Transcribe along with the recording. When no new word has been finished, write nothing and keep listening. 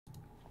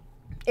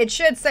It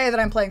should say that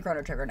I'm playing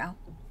Chrono Trigger now.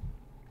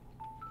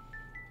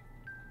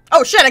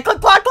 Oh shit, I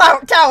clicked Clock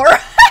Tower!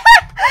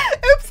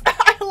 Oops,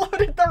 I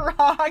loaded the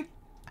wrong...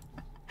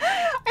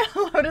 I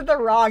loaded the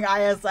wrong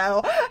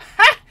ISO.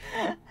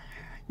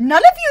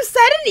 None of you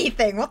said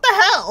anything! What the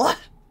hell?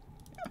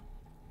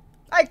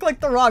 I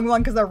clicked the wrong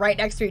one because they're right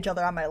next to each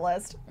other on my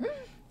list.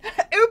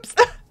 Oops!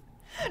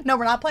 No,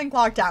 we're not playing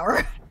Clock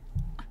Tower.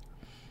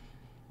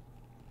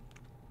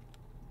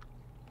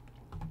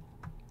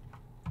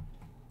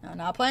 No,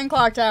 not playing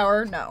Clock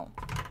Tower, no.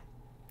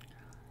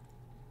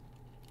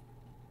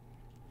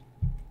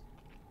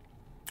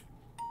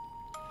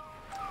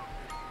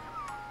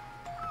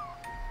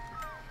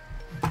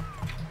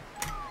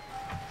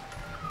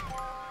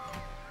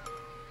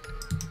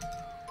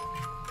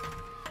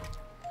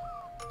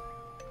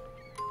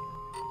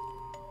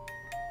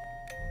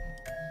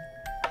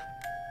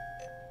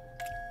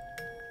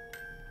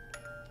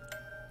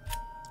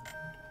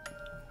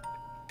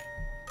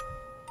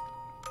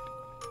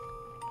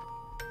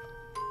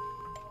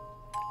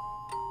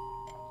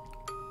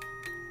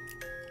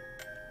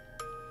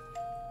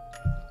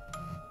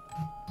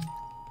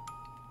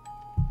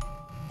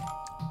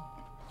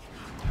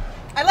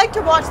 I like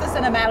to watch the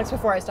cinematics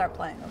before I start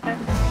playing, okay?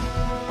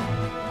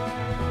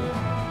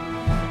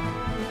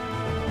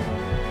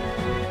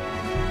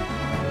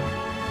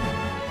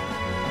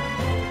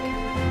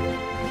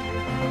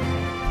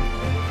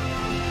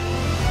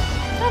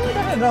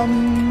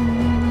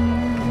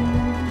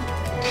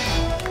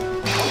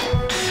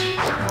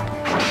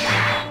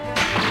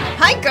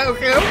 Hi,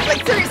 Goku!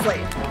 Like,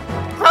 seriously.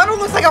 Chrono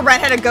looks like a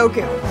redheaded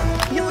Goku.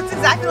 He looks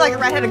exactly like a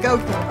redheaded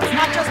Goku. It's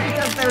not just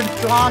because they're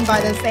drawn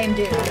by the same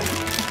dude.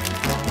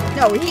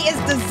 No, he is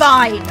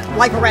designed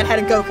like a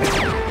redheaded Goku.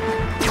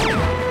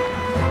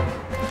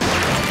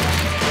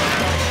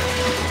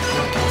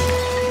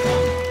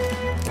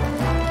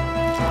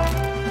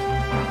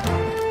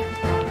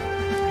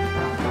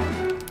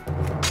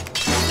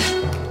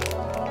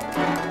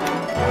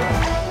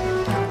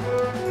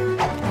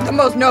 The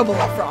most noble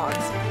of frogs.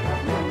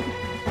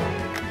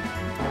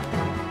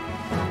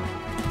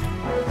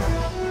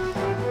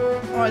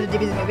 Or the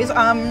DBZ movies.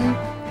 I've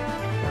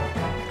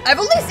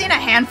only seen a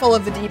handful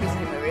of the DBZ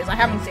movies. I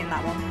haven't seen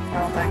that one, I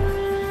don't think.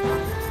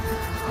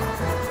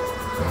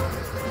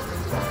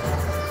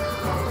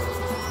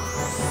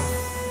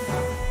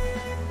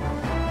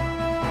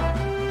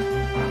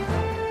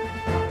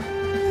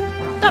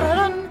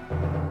 Da-da-dun.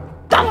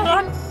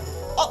 Da-da-dun.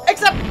 Oh,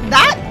 except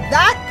that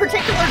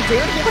particular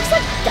dude, he looks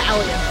like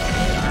Galleon.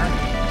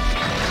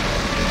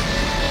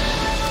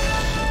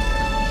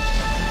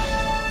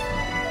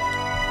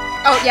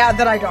 Oh, yeah,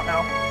 that I don't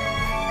know.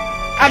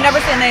 I've never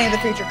seen any of the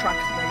Future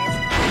Trunks movies.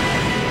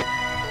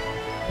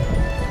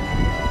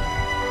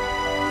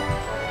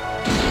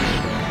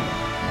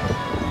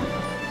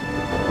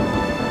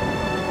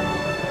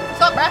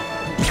 What's up, bruh?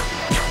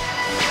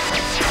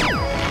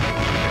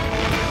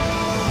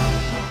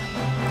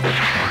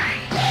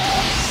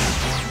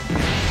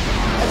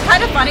 It's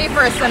kind of funny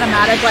for a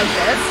cinematic like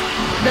this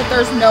that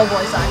there's no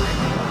voice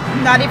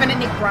acting. Not even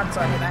any grunts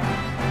or anything.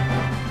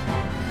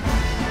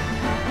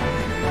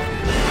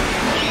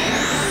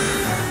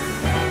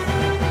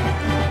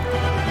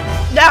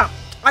 Yeah,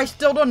 I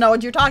still don't know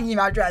what you're talking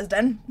about,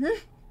 Dresden.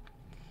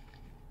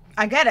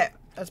 I get it.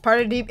 That's part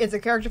of it's a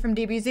character from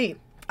DBZ.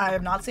 I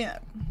have not seen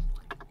it.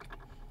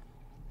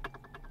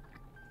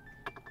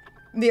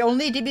 The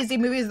only DBZ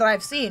movies that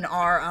I've seen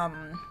are,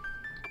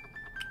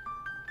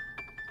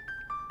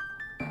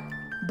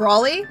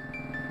 Brawly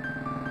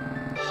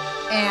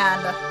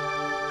and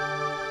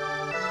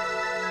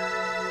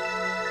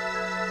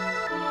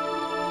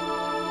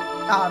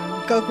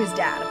Goku's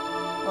dad.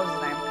 What was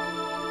his name?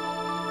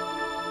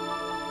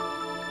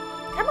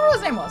 I can't remember what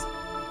his name was.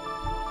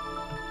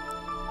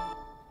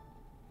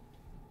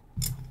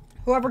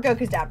 Whoever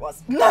Goku's dad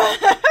was.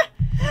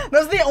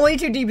 Those are the only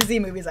two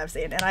DBZ movies I've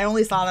seen, and I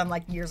only saw them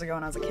like years ago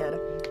when I was a kid.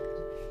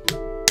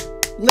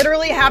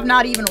 Literally have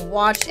not even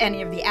watched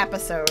any of the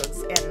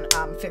episodes in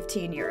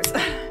 15 years.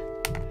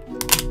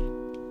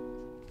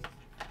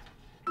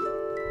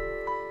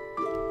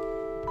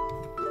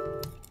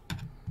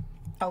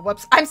 Oh,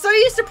 whoops. I'm so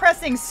used to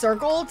pressing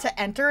circle to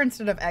enter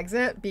instead of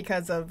exit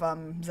because of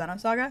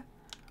Xenosaga.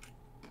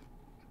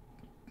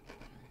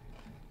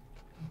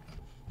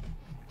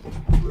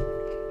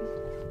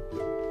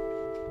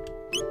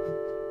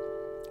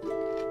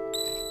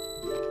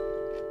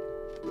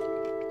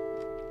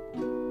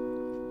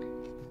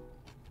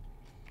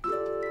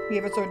 We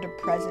have a sword to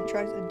present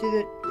trunks.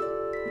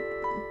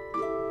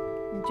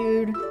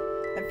 Dude,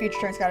 that future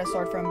trunks got a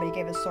sword from him, but he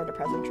gave his sword to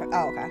present trunks.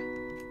 Oh, okay.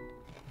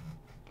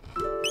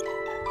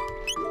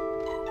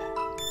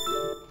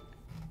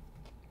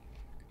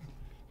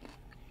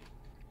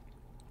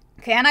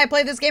 Can I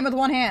play this game with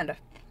one hand?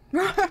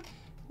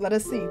 Let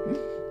us see.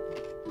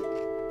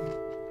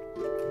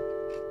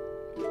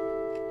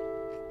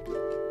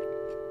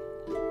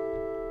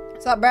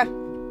 What's up, bruh?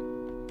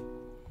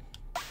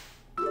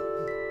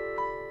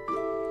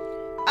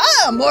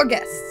 Ah, more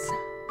guests.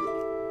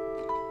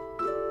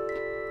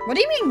 What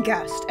do you mean,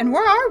 guest? And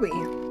where are we?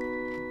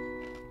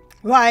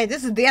 Why,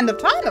 this is the end of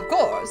time, of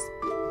course.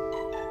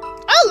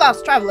 All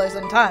lost travelers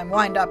in time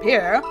wind up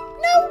here.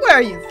 Now, where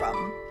are you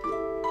from?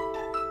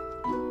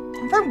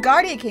 I'm from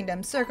Guardia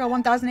Kingdom, circa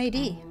 1000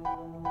 AD.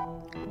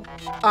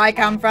 I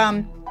come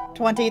from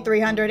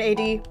 2300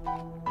 AD.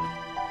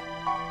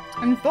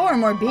 And 4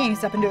 more beings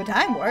step into a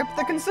time warp.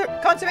 The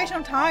conservation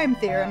of time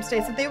theorem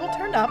states that they will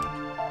turn up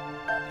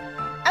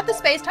at the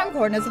space-time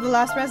coordinates of the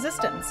last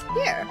resistance.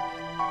 Here.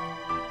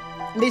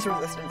 Least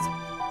resistance.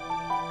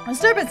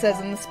 Disturbances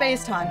in the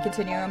space-time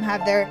continuum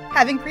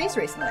have increased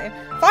recently.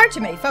 Far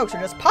too many folks are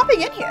just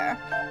popping in here.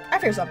 I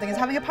fear something is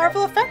having a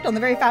powerful effect on the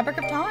very fabric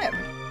of time.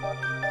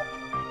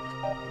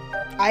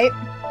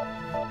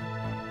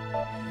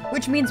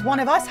 Which means one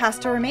of us has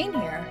to remain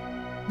here.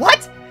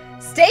 What?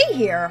 Stay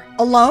here?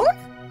 Alone?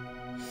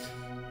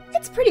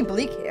 It's pretty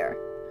bleak here.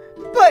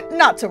 But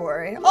not to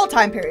worry, all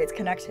time periods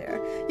connect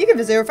here. You can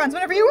visit your friends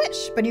whenever you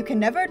wish, but you can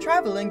never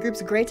travel in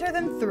groups greater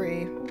than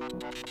 3.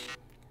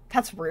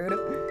 That's rude.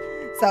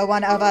 So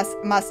one of us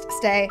must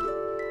stay.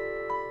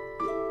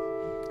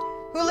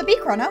 Who'll it be,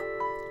 Chrono?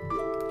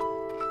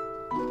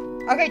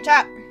 Okay,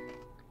 chat.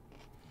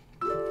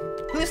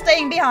 Who's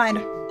staying behind?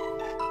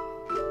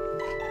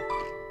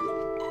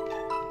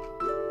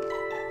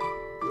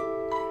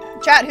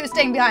 Chat, who's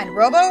staying behind?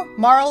 Robo,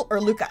 Marl, or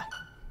Luca?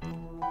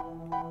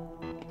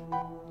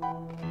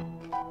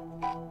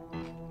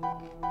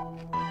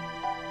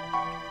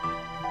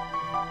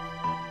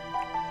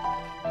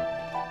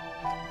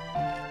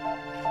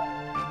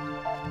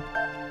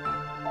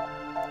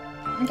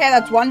 Okay,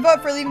 that's 1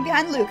 vote for leaving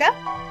behind Luca.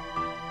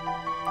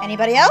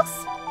 Anybody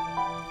else?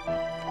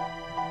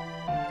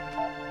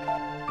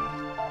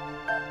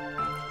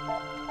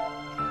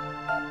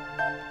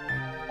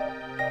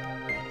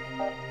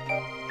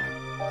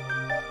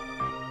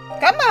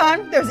 Come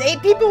on, there's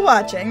 8 people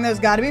watching. There's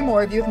got to be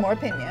more of you with more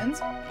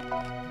opinions.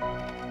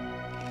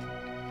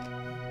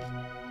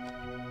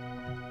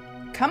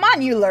 Come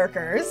on, you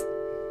lurkers.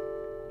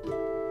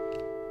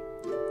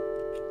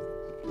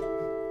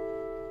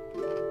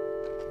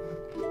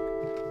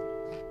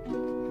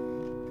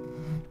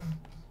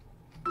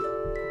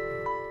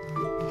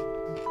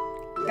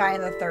 Guy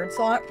in the 3rd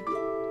slot.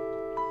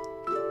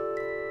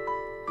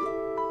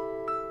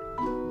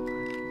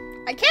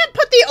 I can't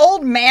put the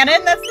old man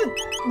in. That's the...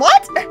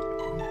 What?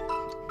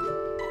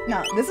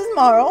 No, this is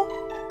Marl.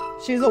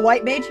 She's a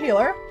white mage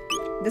healer.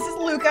 This is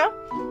Luca.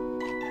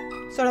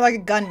 Sort of like a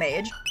gun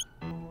mage.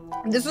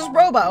 This is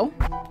Robo.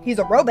 He's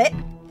a robot.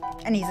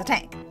 And he's a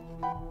tank.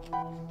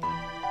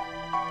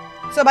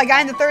 So by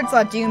guy in the 3rd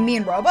slot, do you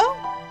mean Robo?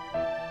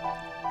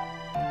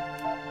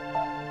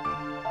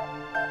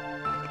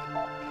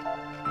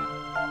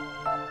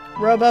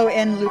 Robo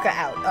in, Luca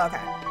out. Okay.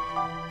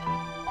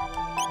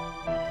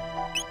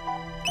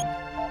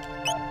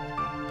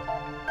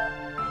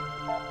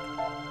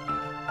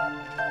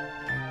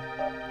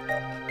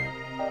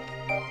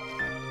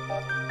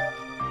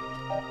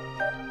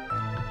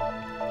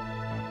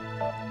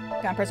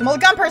 Gun person. Well, the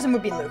gun person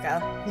would be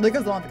Luca.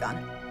 Luca's the one with the gun.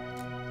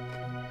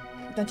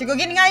 Don't you go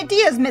getting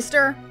ideas,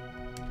 mister.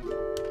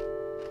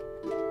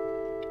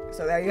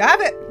 So there you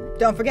have it.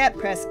 Don't forget,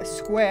 press a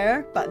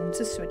square button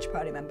to switch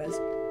party members.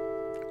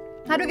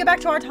 How do we get back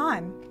to our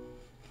time?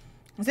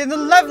 See the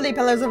lovely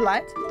pillars of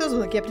light? Those will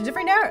look you up to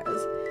different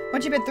eras.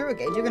 Once you've been through a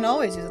gate, you can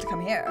always use it to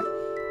come here.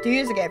 To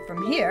use the gate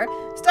from here,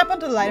 step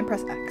onto the light and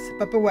press X.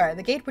 But beware,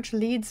 the gate which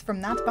leads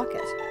from that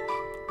bucket.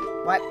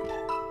 What?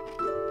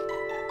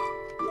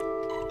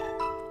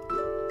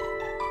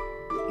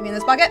 You mean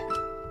this bucket?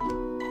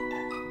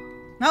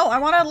 No, I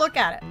want to look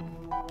at it.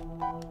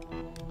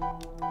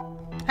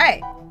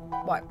 Hey!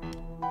 What?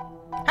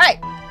 Hey!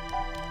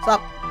 What's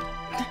up?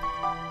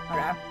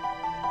 Okay.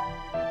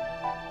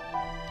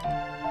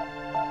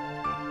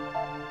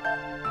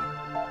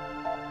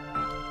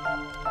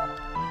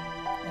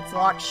 It's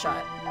locked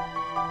shut.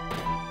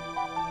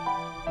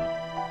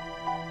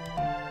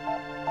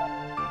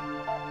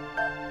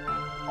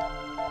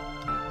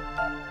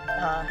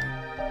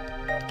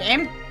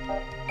 Game?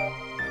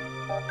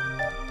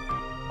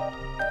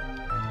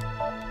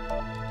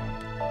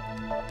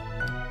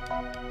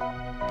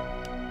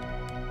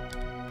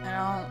 I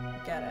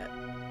don't get it.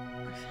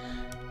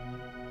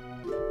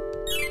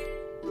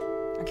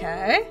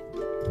 Okay.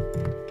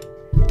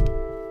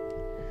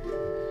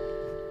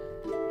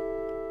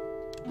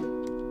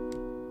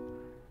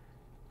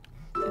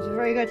 This is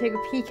where you gotta take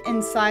a peek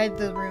inside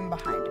the room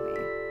behind me.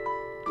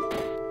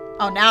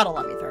 Oh, now it'll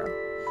let me through.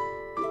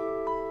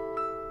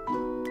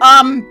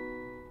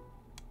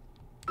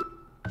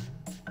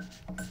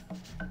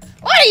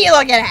 What are you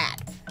looking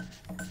at?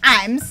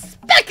 I'm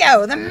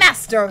Specco, the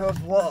master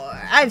of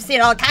war. I've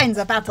seen all kinds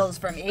of battles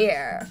from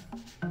here.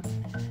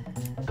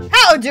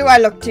 How do I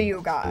look to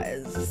you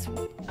guys?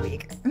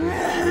 Weak.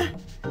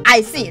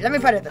 I see. Let me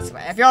put it this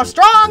way. If you're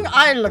strong,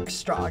 I look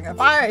strong.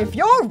 If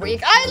you're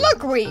weak, I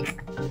look weak.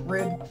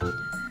 Rude.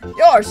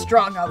 You're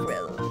strong of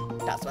will.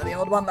 That's why the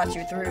old one let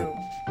you through.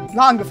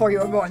 Long before you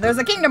were born, there's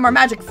a kingdom where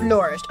magic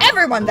flourished.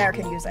 Everyone there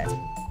can use it.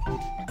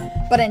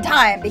 But in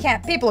time,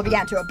 people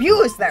began to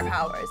abuse their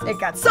powers. It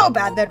got so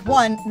bad that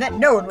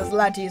no one was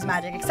allowed to use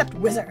magic except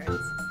wizards.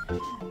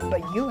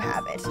 But you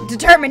have it.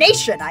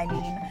 Determination, I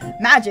mean.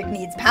 Magic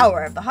needs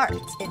power of the heart.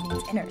 It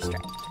needs inner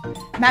strength.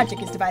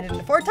 Magic is divided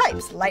into 4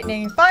 types.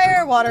 Lightning,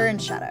 fire, water,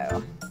 and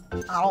shadow.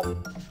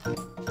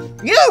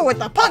 You with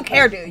the punk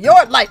hairdo,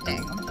 you're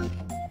lightning.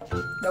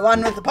 The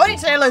one with the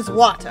ponytail is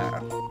water.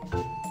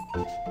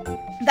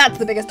 That's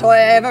the biggest toy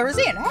I've ever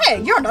seen.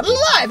 Hey, you're not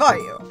alive, are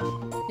you?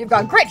 You've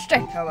got great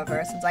strength,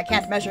 however. Since I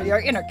can't measure your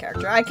inner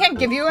character, I can't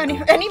give you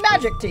any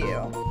magic to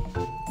you.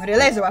 But your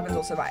laser weapons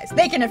will suffice.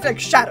 They can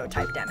inflict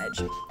shadow-type damage.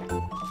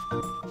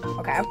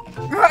 Okay.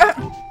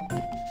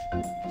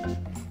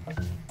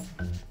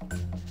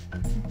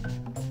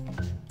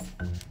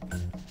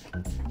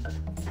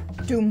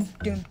 Doom,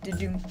 doom, da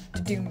doom,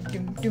 da doom,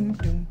 doom, doom,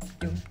 doom,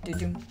 doom, da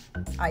doom.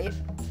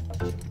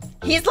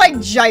 He's like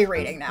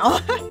gyrating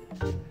now.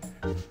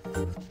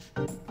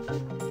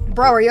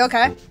 Bro, are you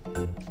okay?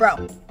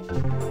 Bro.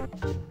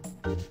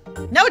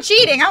 No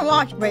cheating, I'm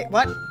walking. Wait,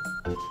 what?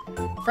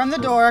 From the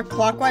door,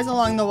 clockwise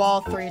along the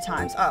wall 3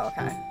 times. Oh,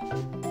 okay.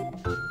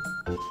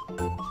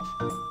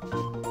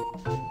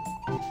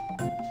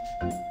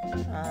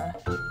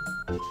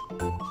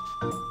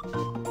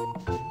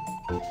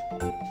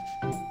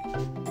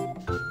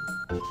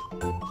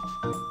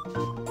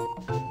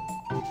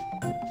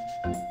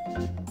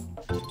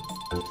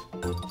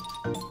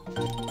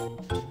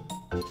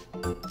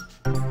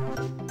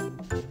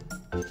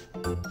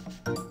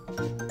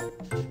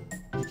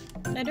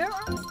 I don't.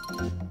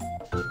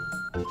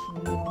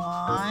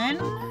 1,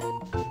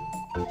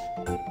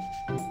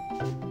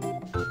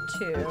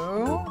 2,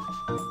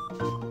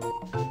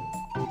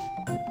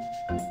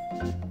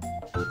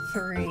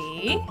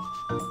 3.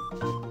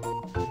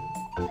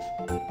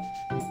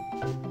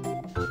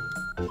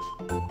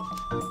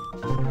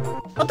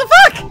 What the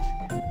fuck?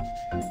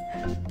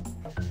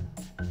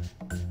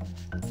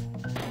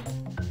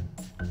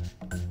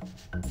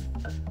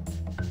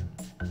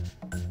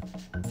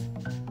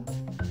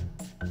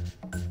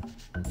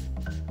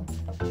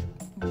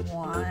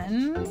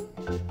 One,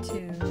 2.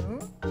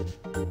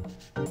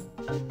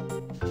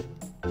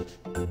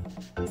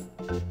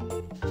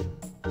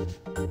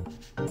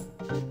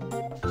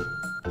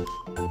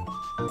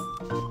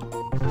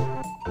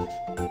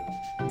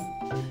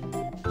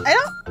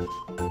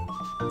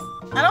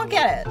 I don't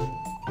get it.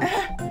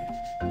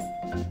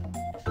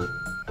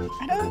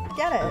 I don't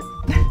get it.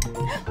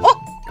 Oh!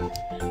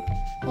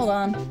 Hold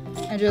on.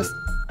 I just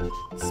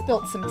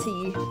spilt some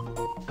tea.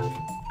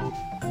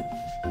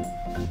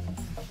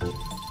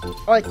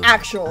 Or like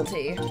actual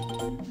tea.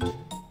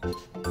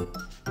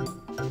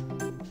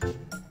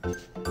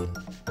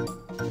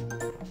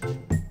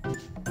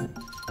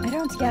 I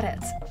don't get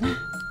it.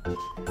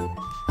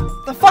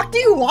 The fuck do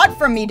you want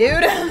from me,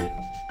 dude?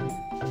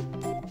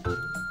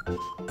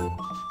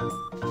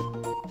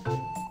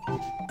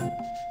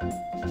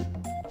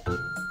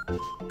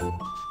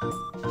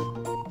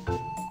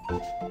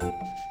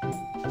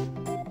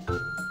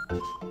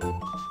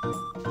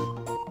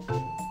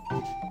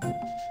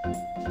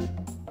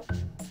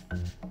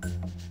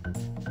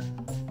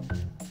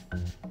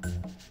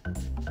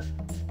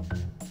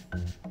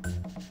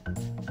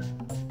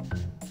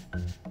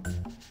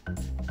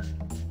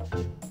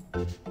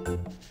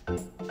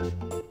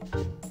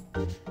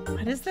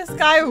 What does this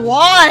guy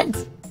want?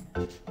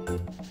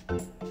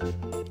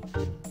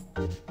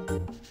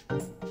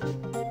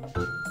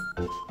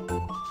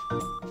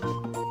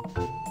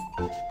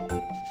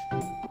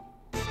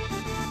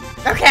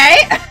 Okay.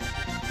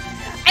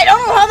 I don't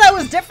know how that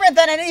was different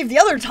than any of the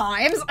other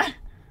times.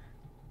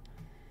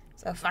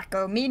 So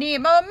Facco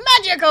Minimo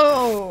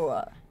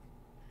Magico!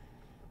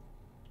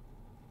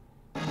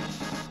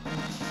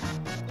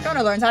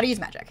 Chrono learns how to use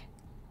magic.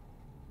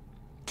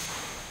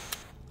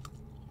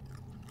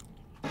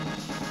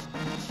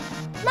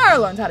 Mara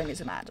learns how to use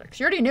some magic.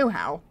 She already knew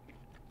how.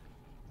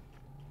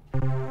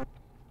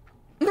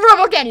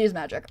 Robo can't use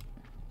magic.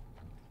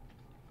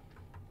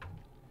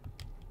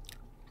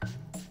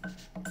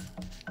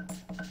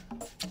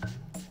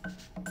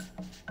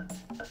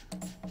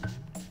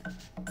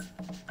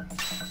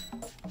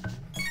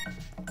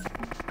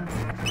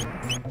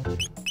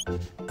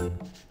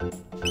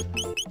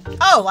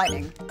 Oh,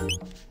 lightning.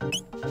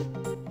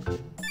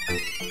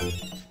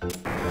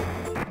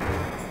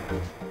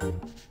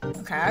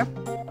 Okay.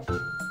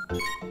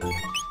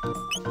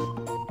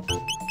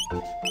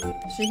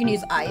 So you can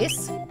use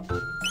ice.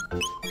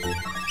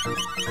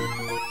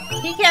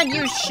 He can't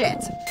use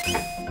shit.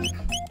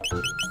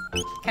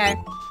 Okay.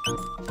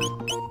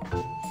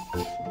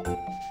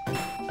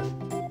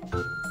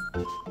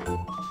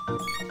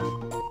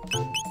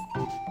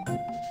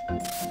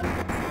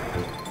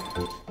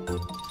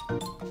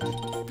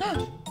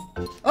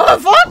 Oh,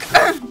 fuck!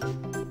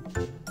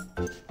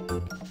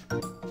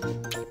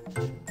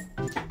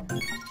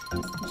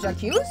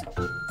 J'accuse?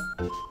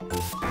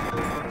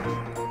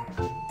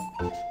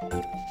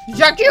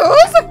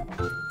 J'accuse?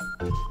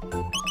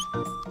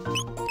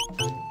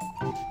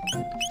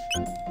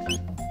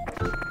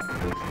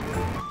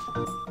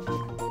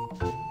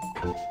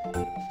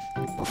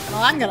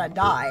 I'm gonna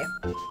die.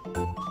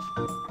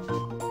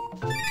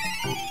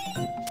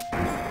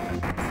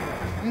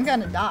 I'm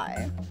gonna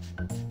die.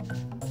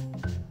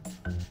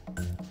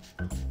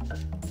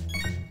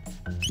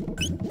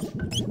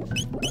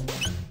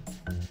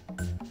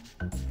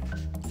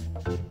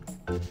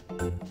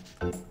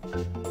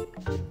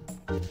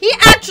 He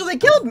actually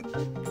killed me!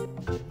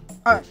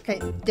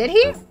 Okay, did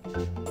he?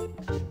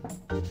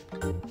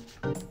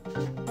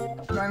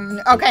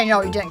 Okay, no,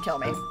 he didn't kill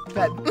me.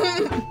 Good.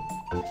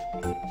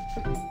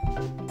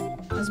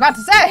 I was about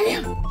to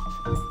say!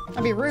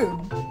 That'd be rude.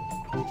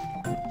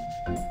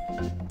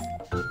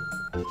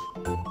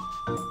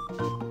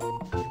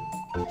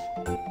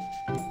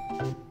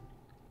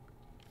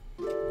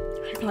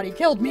 I thought he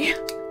killed me.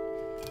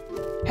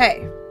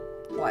 Hey.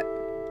 What?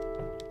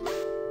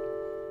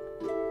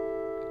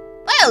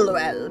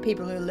 Well,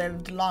 people who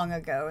lived long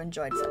ago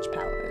enjoyed such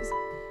powers.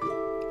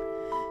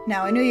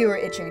 Now, I knew you were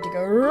itching to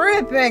go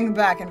ripping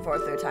back and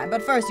forth through time,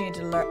 but first you need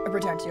to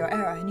return to your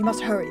era, and you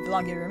must hurry. The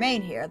longer you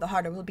remain here, the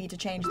harder it will be to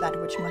change that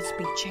which must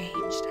be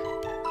changed.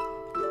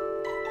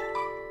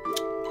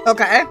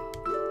 Okay.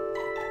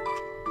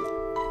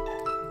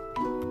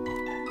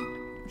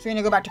 So you're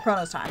gonna go back to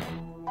Chrono's time.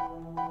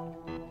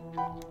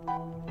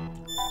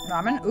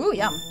 Ramen? Ooh,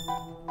 yum.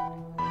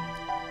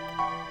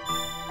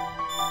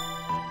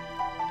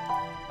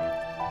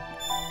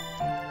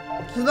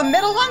 So the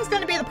middle one's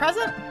gonna be the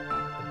present?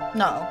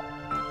 No.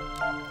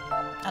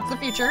 That's the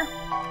future.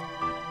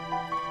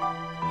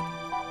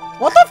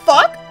 What the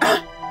fuck?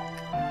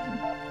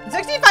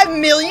 65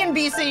 million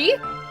BC?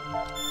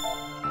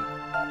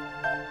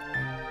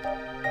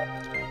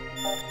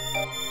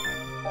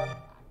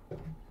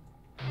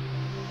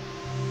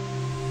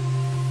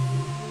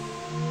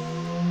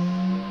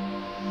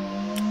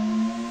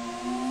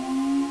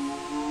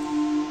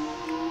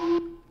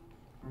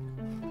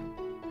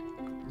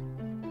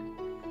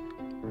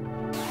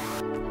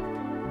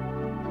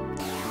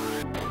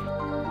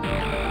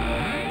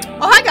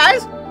 Oh, hi,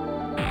 guys!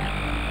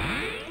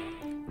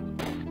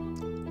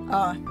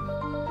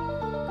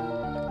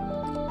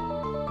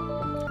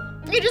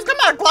 You just come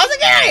out of the closet?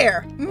 Get out of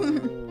here!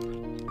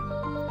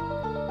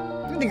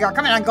 You think you're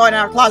coming out and going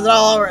out of the closet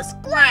all over?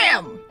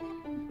 Scram!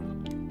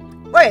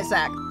 Wait a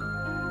sec.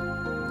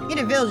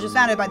 Eden Village is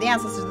founded by the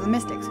ancestors of the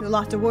mystics who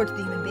lost a war to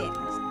the human beings.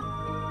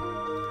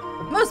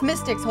 Most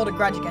mystics hold a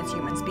grudge against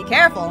humans. Be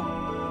careful!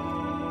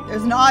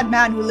 There's an odd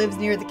man who lives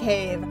near the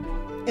cave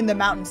in the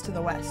mountains to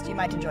the west. You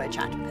might enjoy a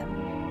chat with him.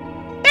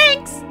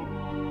 Thanks!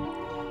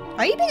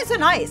 Why are you being so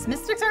nice?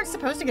 Mystics aren't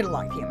supposed to get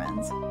along with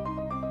humans.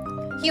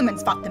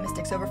 Humans fought the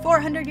mystics over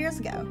 400 years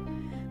ago.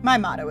 My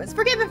motto is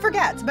forgive and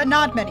forget, but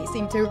not many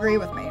seem to agree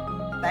with me.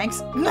 Thanks.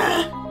 So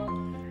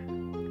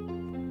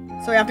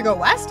we have to go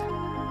west?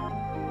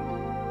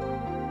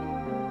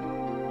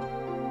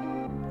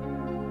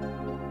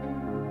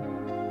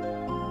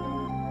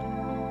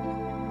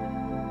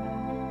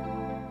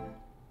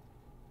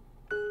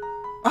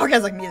 Oh, I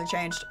guess like music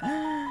changed.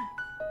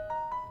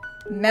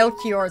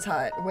 Melchior's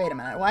hut. Wait a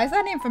minute. Why is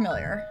that name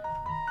familiar?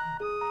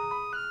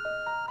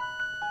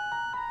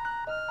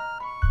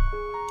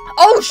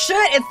 Oh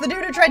shit! It's the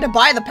dude who tried to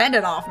buy the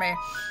pendant off me.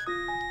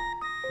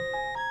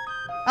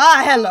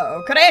 Ah,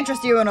 hello. Could I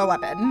interest you in a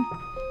weapon?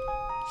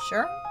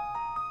 Sure.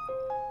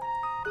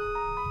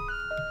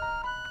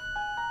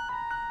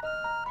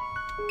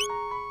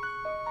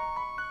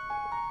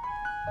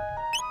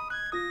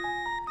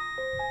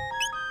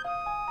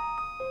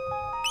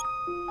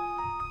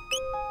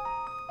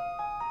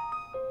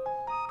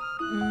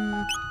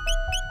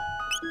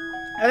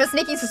 I have a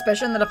sneaky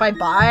suspicion that if I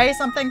buy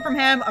something from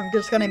him, I'm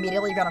just gonna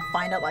immediately gonna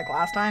find it like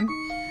last time.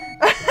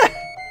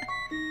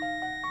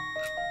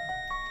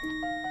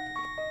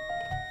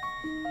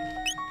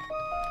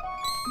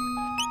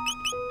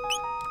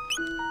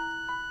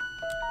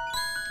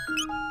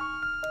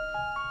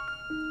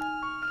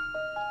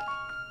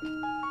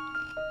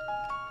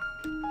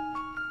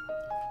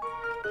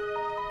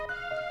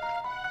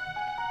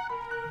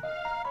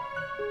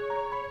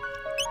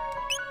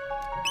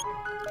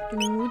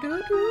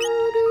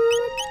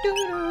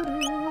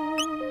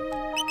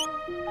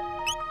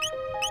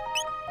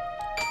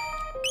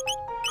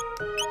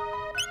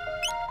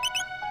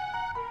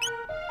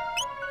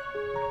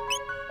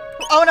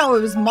 Oh no,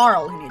 it was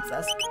Marl who needs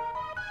this.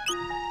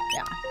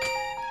 Yeah.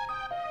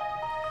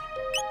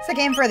 It's a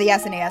game for the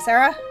SNES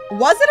era.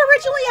 Was it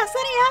originally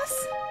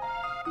SNES?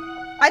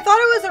 I thought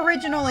it was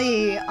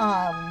originally,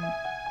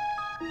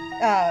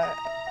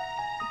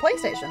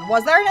 PlayStation.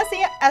 Was there an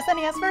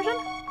SNES version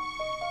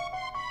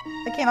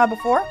that came out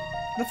before?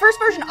 The first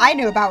version I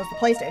knew about was the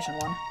PlayStation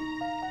one.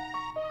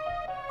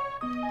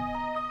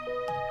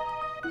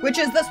 Which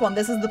is this one.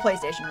 This is the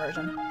PlayStation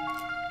version.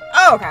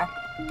 Oh, okay.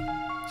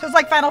 So it's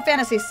like Final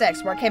Fantasy VI,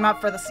 where it came out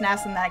for the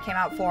SNES and then it came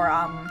out for,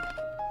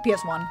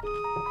 PS1.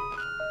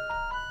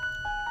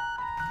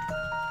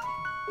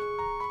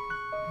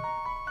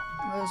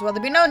 Well,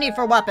 there'd be no need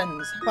for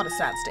weapons. What a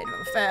sad state of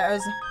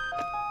affairs.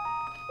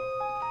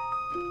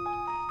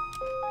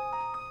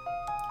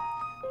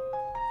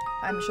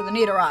 I'm sure the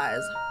need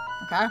arise.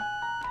 Okay.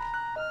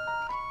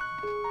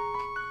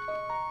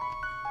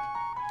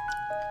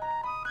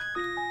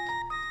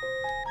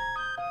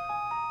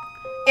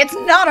 It's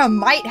not a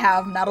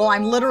might-have medal.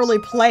 I'm literally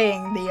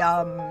playing the,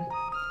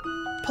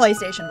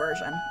 PlayStation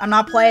version. I'm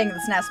not playing the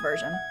SNES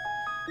version.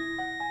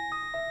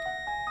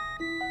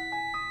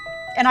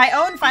 And I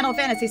own Final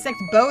Fantasy VI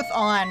both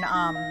on,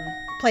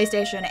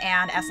 PlayStation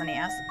and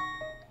SNES.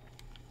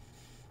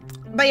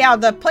 But yeah,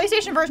 the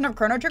PlayStation version of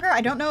Chrono Trigger,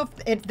 I don't know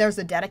if there's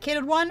a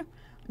dedicated one,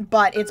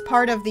 but it's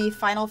part of the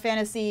Final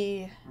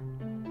Fantasy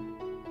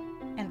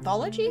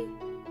Anthology?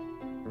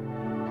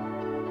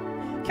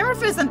 Can't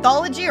remember if it's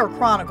Anthology or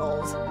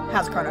Chronicles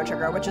has Chrono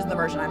Trigger, which is the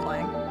version I'm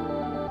playing.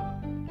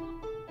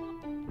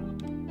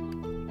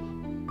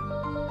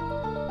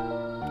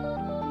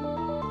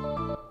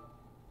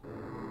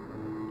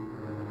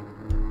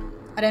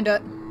 I didn't do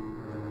it.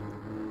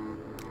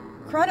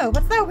 Chrono,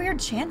 what's that weird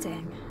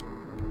chanting?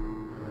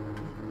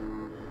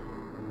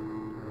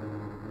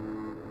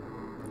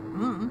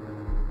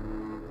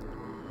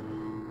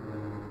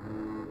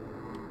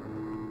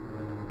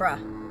 Bruh.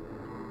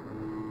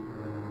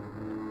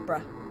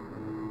 Bruh.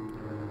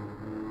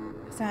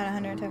 I had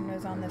 110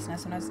 minutes on this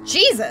NES when I was—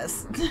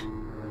 Jesus!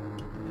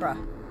 Bruh.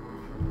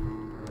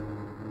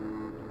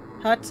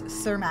 Hut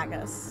Sir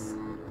Magus.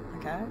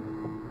 Okay.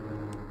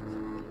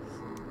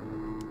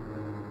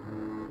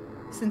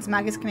 Since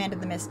Magus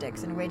commanded the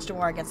Mystics and waged a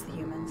war against the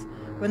humans.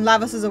 When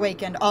Lavos is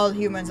awakened, all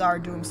humans are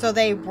doomed. So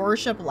they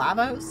worship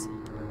Lavos?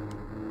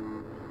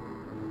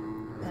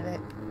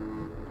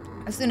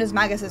 As soon as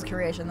Magus'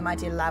 creation, the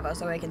mighty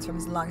Lavos awakens from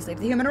his long sleep.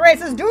 The human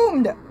race is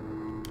doomed!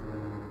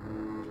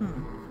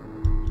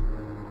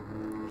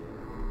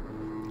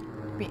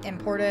 Be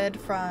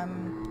imported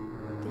from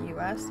the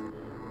US.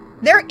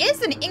 There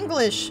is an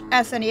English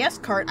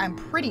SNES cart, I'm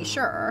pretty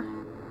sure.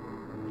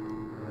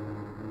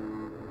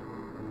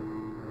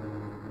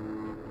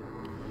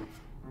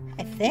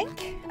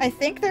 I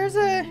think there's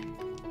a—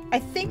 I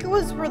think it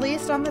was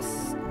released on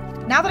this—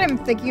 now that I'm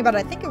thinking about it,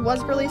 I think it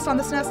was released on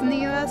the SNES in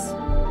the US.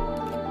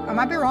 I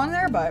might be wrong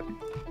there, but...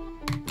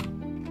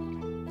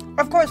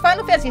 Of course,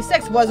 Final Fantasy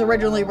VI was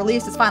originally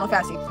released as Final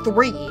Fantasy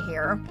III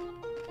here.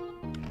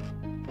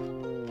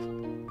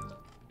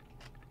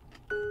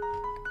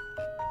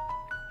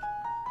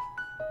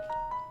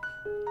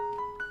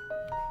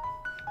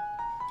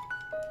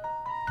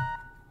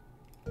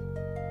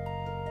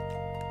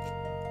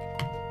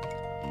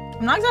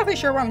 I'm not exactly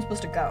sure where I'm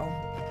supposed to go.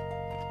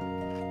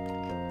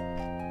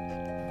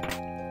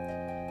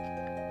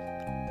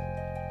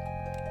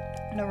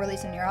 No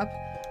release in Europe.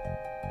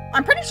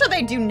 I'm pretty sure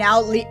they do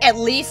now, at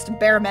least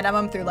bare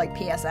minimum through like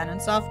PSN and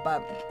stuff,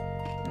 but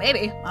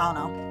maybe. I don't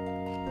know.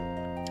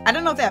 I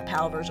don't know if they have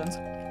PAL versions.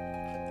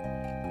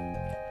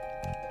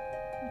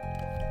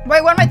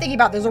 Wait, what am I thinking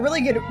about? There's a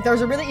really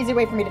easy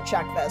way for me to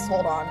check this.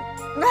 Hold on.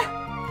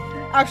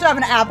 I actually have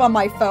an app on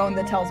my phone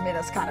that tells me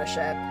this kind of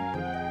shit.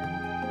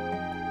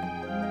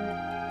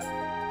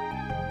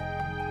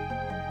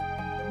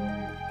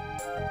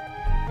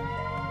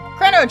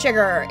 Chrono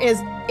Trigger is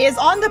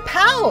on the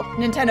PAL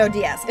Nintendo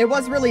DS. It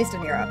was released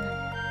in Europe.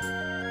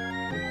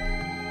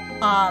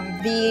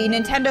 The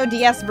Nintendo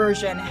DS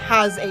version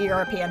has a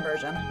European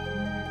version.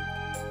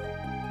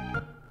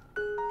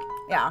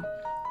 Yeah.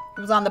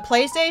 It was on the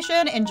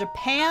PlayStation in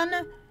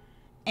Japan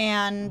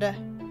and...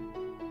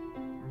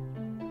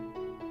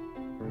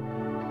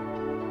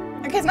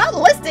 Okay, it's not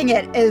listing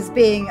it as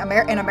being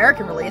an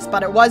American release,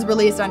 but it was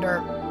released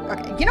under...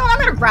 Okay, you know what?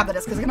 I'm gonna grab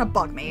this because it's gonna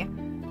bug me.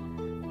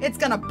 It's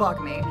gonna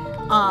bug me.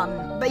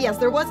 But yes,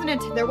 there was a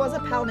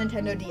PAL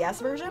Nintendo DS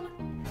version.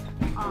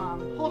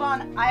 Hold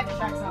on, I have to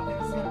check something.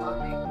 This is gonna bug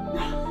me.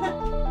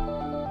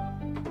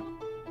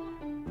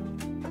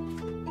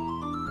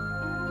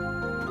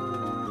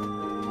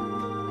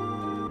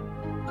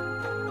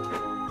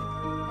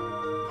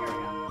 Here we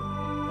go.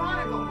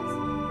 Chronicles.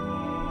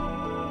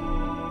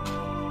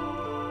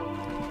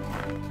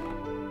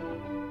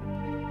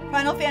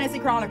 Final Fantasy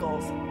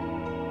Chronicles.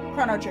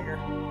 Chrono Trigger.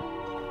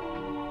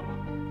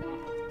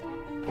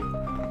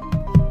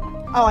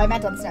 Oh, I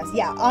meant on the SNES.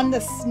 Yeah, on the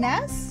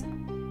SNES?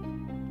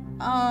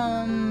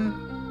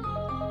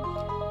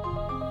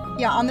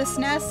 Yeah, on the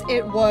SNES,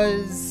 it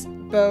was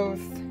both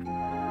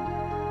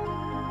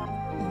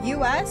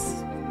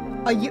US...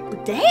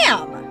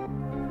 Damn!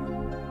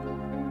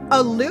 A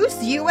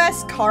loose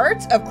US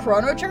cart of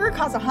Chrono Trigger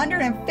costs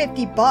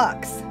 150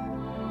 bucks.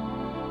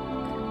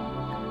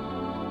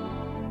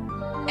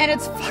 And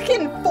it's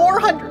fucking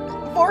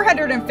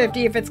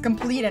 450 if it's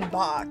complete in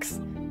box.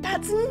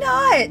 That's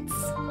nuts!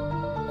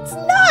 It's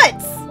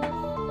nuts!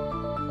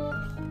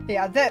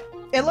 Yeah,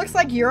 it looks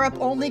like Europe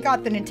only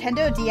got the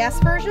Nintendo DS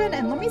version,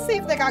 and let me see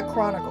if they got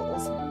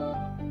Chronicles.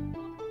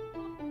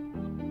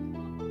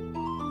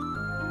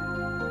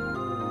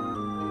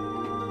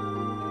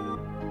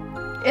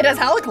 It is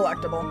hella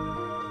collectible.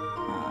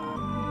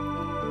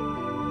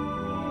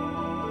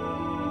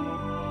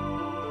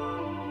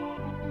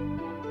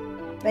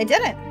 They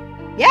didn't.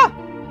 Yeah.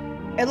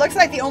 It looks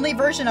like the only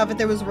version of it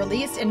that was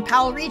released in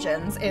PAL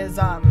regions is,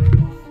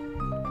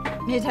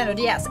 Nintendo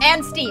DS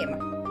and Steam.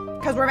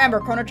 Because remember,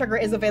 Chrono Trigger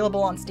is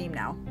available on Steam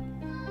now.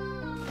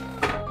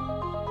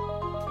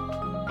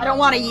 I don't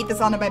want to eat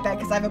this onto my bed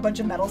because I have a bunch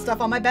of metal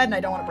stuff on my bed and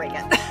I don't want to break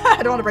it.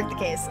 I don't want to break the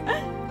case.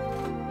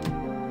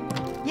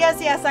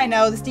 Yes, yes, I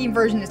know. The Steam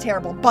version is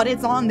terrible, but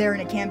it's on there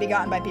and it can be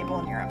gotten by people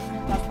in Europe.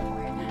 That's the point.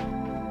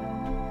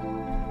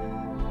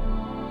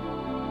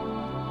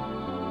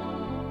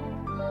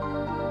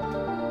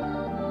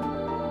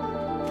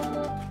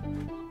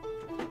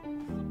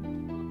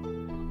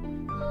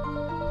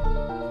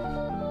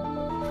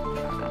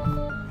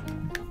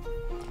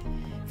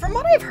 From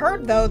what I've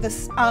heard, though, the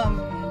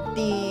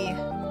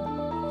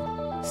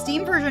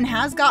Steam version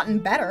has gotten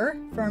better,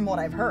 from what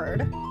I've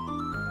heard.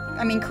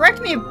 I mean, correct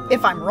me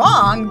if I'm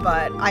wrong,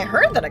 but I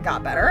heard that it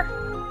got better.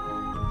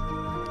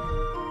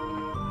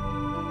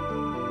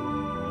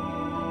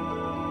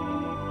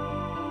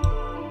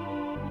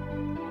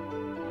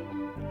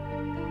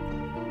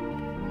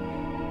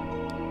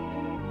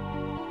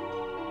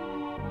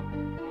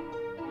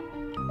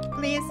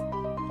 Please.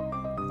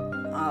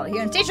 Oh, you're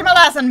gonna teach him a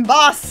lesson,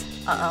 boss!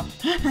 Uh-oh.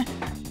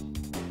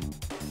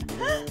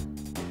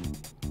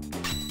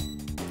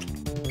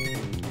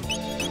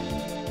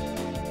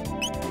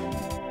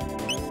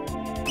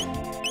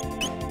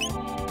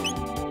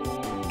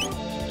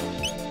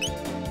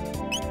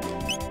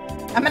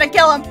 I'm gonna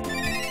kill him!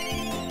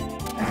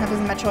 This is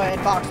a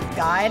Metroid box with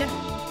guide.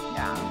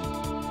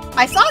 Yeah.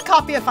 I saw a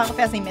copy of Final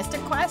Fantasy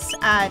Mystic Quest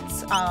at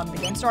the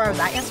game store I was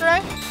at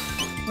yesterday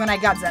when I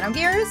got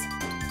Xenogears.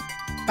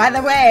 By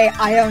the way,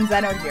 I own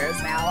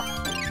Xenogears now.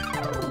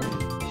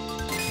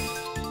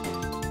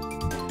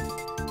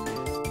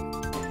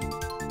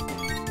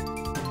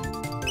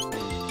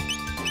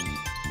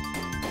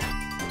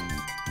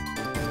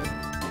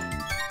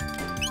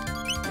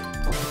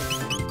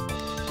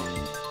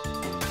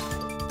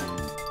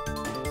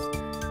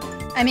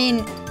 I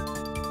mean,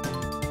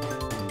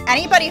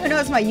 anybody who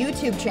knows my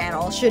YouTube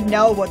channel should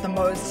know what the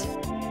most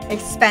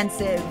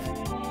expensive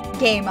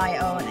game I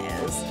own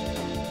is.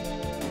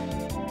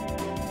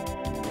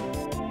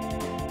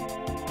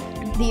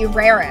 The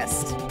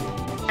rarest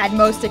and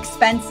most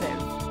expensive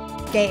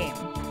game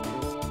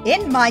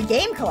in my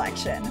game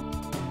collection.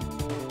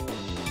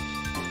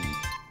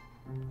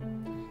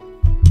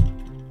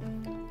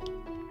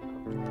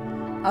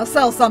 I'll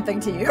sell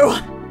something to you.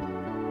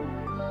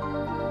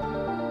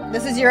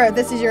 This is your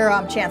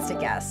chance to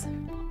guess.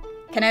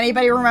 Can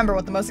anybody remember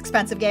what the most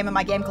expensive game in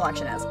my game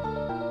collection is?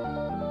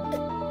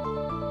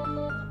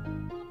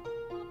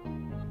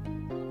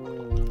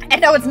 And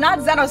no, it's not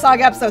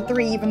Xenosaga Episode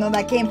 3, even though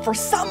that game, for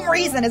some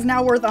reason, is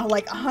now worth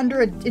like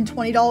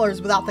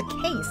 $120 without the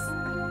case.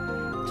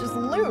 Just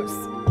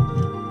loose.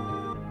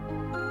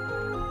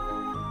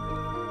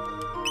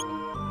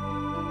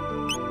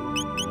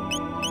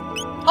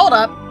 Hold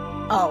up.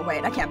 Oh,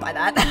 wait, I can't buy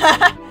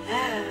that.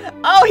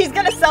 Oh, he's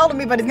gonna sell to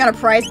me, but he's gonna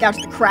price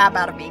gouge the crap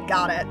out of me.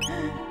 Got it.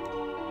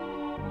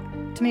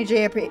 Too many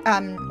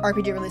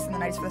RPG released in the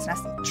 90s for the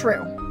SNES.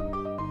 True.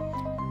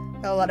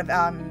 A lot of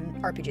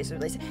RPGs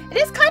released. It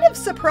is kind of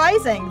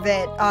surprising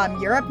that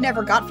Europe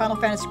never got Final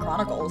Fantasy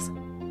Chronicles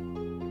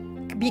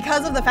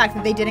because of the fact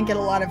that they didn't get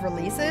a lot of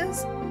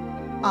releases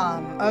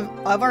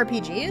of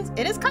RPGs.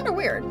 It is kind of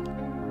weird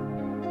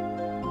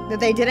that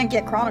they didn't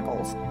get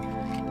Chronicles.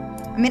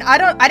 I mean,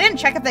 I didn't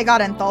check if they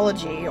got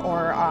Anthology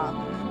or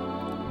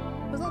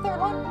was the third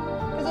one?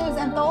 Because it was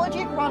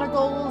Anthology,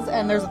 Chronicles,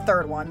 and there's a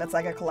third one that's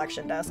like a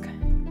collection disc.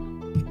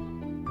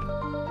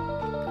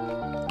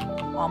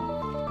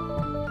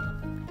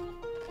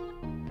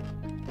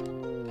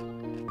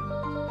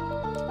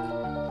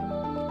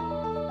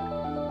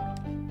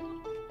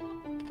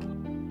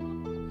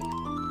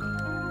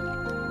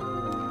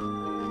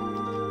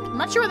 I'm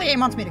not sure where the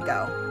game wants me to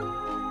go.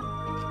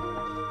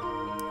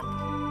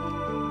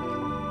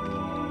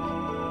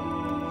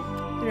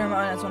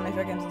 That's one of my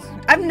favorite games.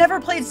 I've never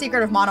played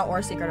Secret of Mana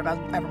or Secret of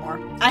Evermore.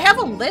 I have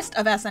a list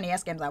of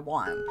SNES games I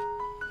want.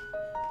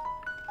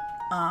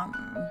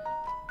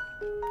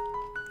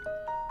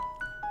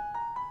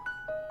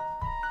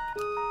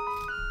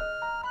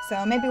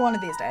 So maybe one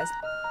of these days.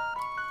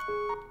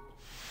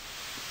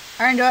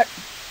 Alright, do it.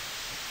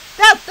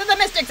 Death to the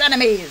Mystic's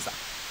enemies!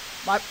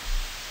 What?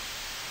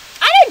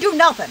 I didn't do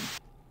nothing!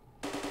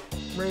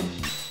 Rude.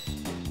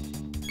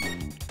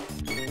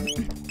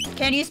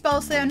 Can you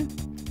spell sin?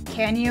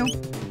 Can you?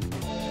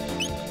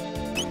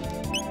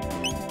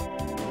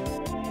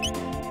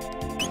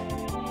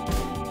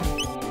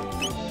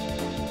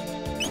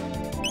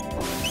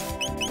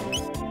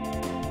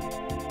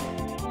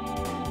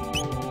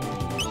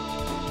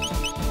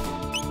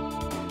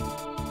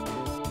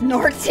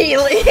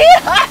 Norteely.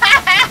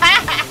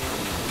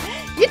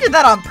 You did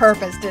that on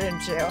purpose,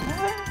 didn't you?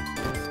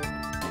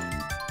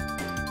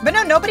 But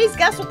no, nobody's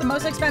guessed what the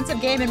most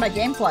expensive game in my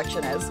game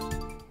collection is.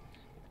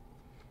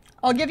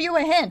 I'll give you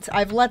a hint.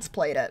 I've Let's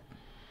Played it.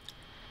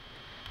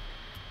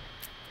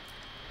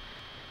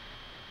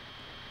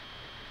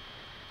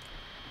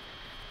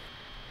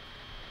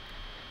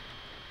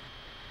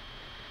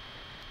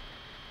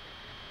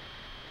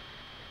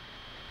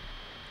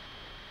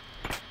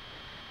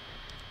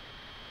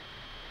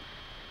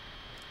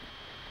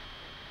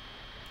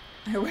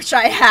 I wish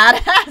I had.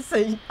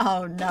 So,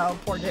 oh no,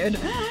 poor dude.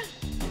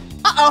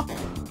 Uh-oh.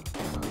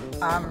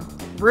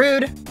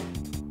 Rude.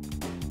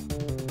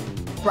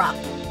 Bruh.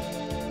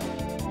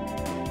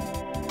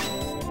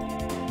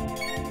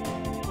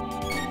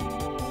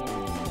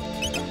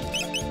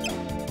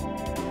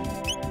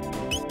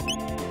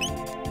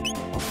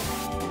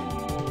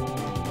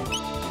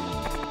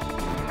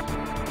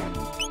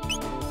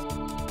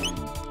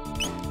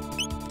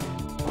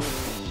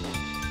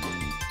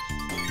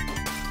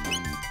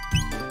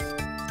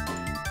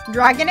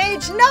 Dragon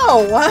Age?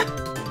 No!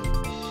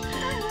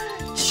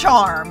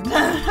 Charmed. You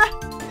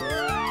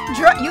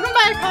can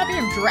buy a copy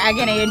of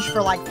Dragon Age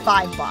for like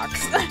 $5.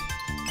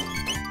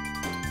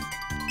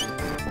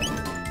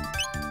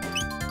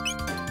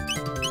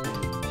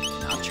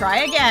 I'll try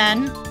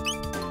again.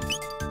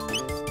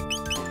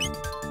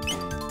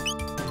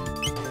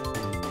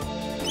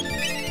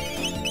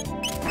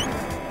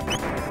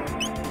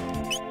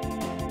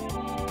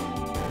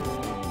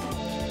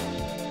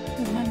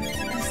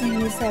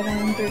 Fantasy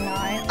 7 through 9.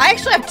 I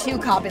actually have 2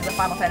 copies of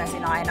Final Fantasy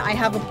 9. I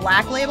have a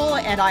black label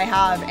and I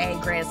have a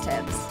greatest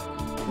hits.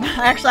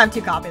 I actually have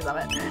 2 copies of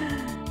it.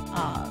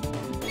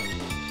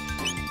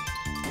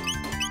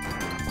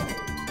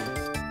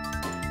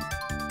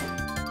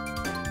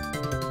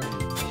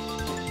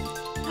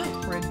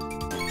 Rude.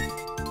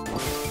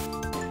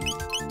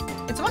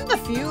 It's one of the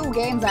few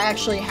games I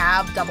actually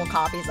have double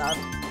copies of.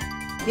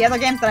 The other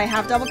games that I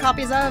have double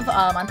copies of,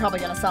 I'm probably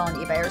gonna sell on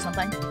eBay or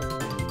something.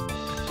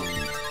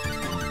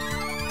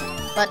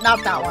 But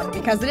not that one,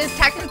 because it is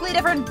technically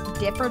different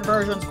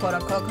versions, quote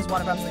unquote, because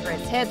one of them is the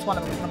greatest hits, one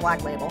of them is the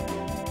black label.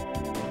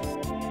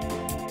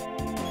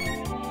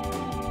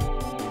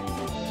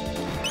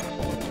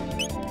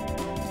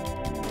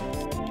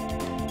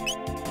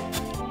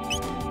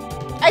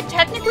 I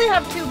technically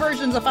have 2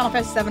 versions of Final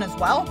Fantasy 7 as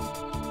well,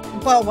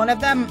 but one of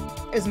them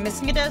is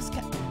missing a disc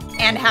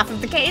and half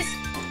of the case.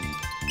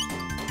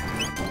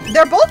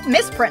 They're both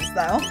misprints,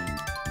 though.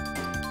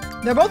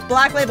 They're both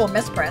black label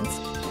misprints.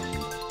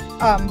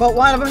 But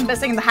one of them is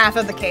missing the half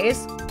of the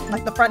case,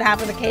 like the front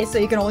half of the case, so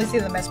you can only see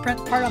the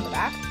misprint part on the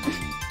back.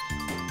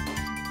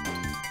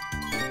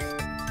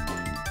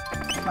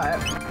 But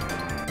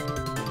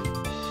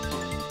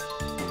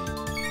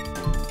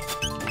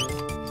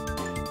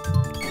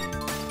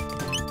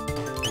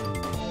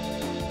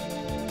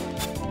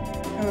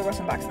oh, there were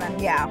some bucks then.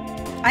 Yeah,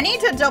 I need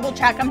to double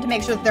check them to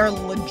make sure that they're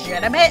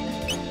legitimate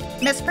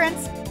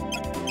misprints.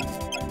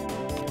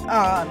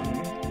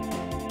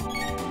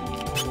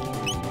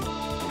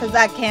 Because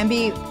that can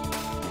be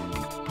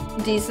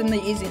decently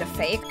easy to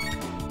fake.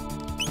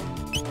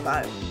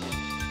 But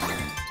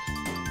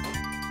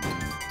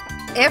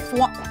if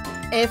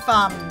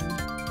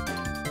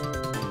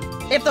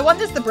the one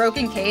that's the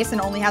broken case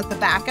and only has the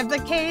back of the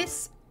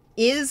case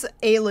is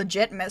a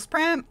legit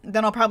misprint,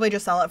 then I'll probably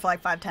just sell it for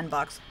like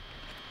 $5–10.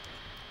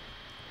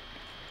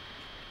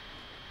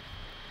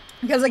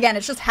 Because again,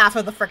 it's just half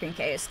of the freaking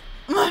case.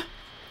 I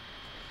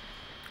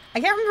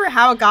can't remember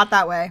how it got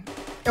that way.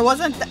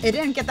 It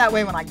didn't get that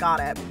way when I got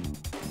it.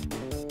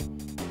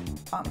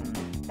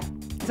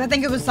 Because I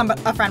think it was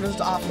a friend was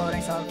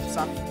offloading some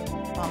stuff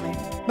on me.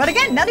 But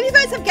again, none of you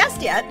guys have guessed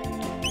yet.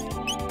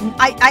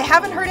 I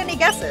haven't heard any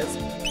guesses.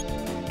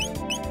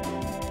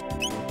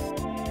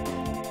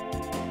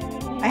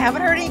 I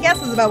haven't heard any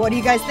guesses about what do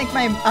you guys think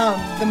my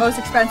the most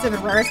expensive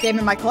and rarest game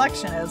in my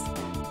collection is.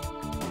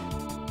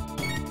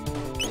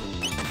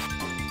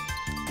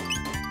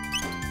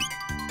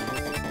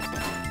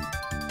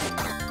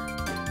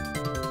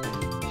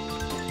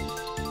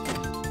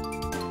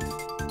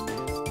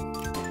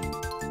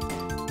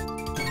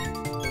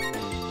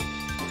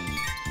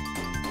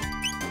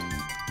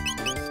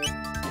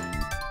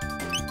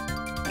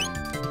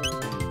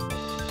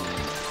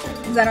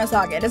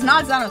 Xenosaga. It is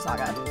not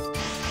Xenosaga.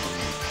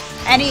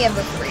 Any of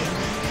the 3.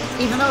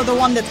 Even though the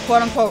one that's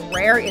quote-unquote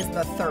rare is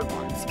the 3rd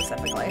one,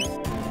 specifically.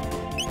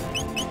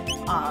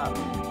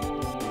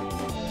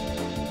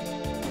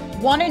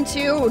 1 and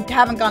 2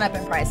 haven't gone up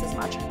in price as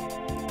much.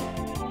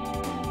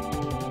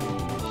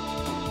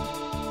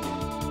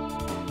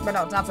 But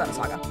no, it's not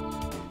Xenosaga.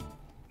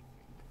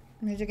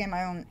 Music game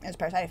I own is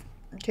Parasite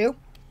 2.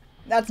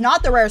 That's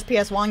not the rarest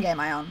PS1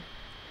 game I own.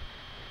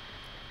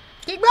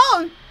 Keep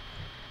going!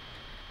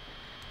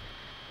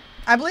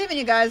 I believe in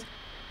you guys.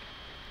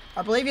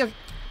 I believe you.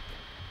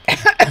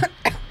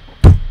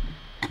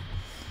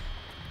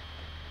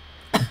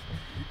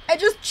 I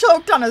just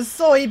choked on a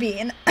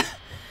soybean.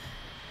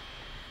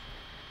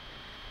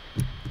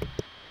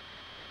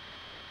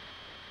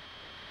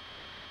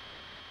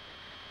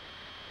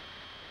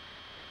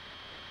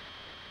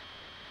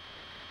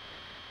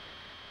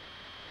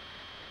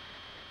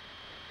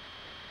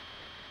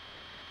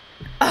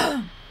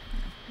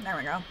 There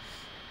we go.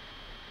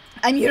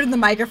 I muted the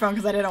microphone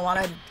because I didn't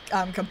want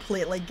to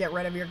completely get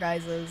rid of your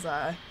guys'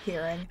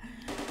 hearing.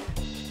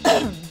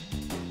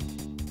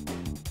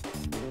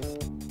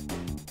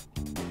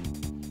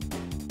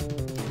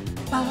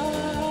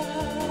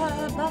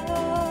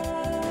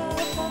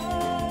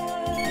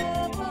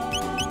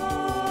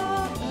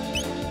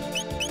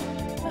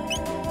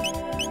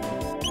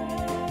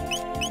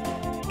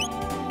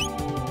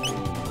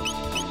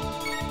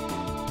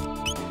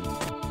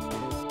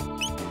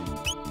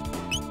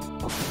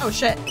 Oh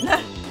shit.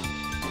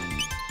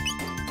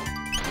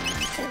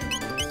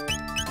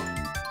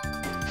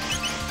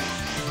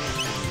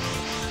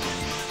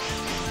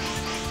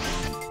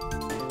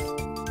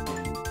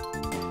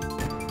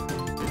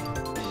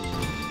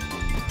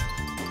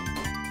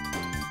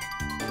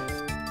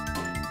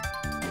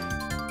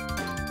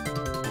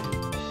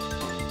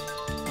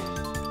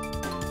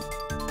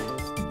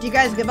 Do you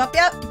guys give up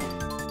yet?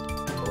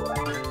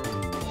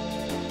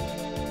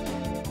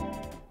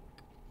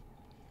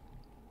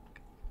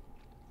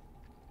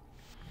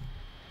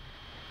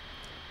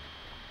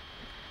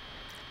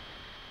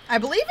 I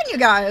believe in you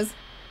guys.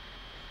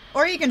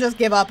 Or you can just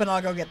give up and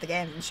I'll go get the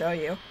game and show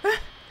you.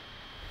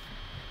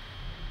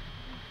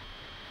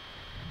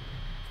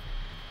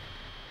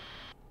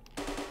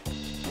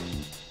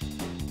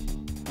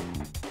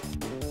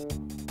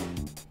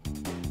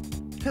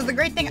 Because the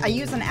great thing, I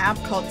use an app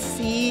called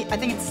I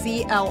think it's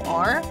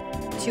CLR,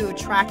 to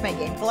track my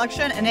game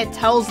collection, and it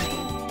tells me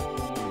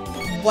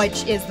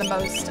which is the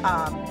most,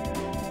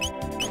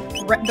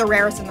 the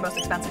rarest and the most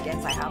expensive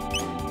games I have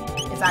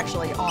is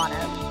actually on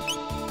it.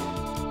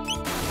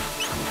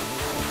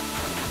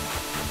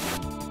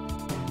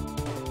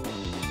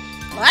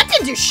 Well, that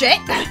didn't do shit!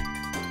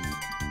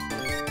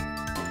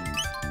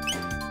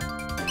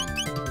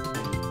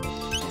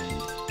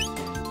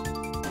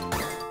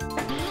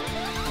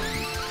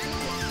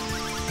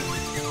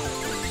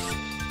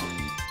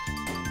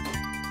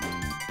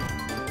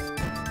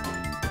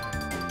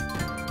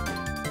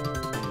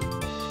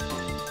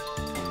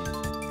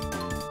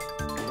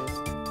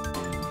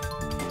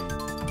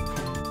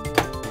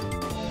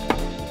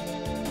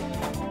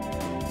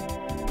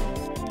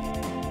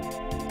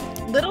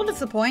 Little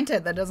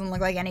disappointed that doesn't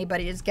look like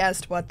anybody's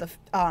guessed what the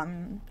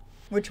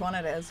which one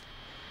it is.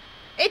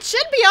 It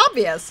should be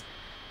obvious.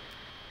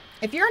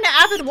 If you're an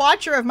avid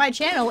watcher of my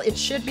channel, it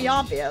should be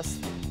obvious.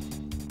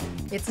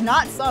 It's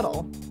not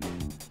subtle.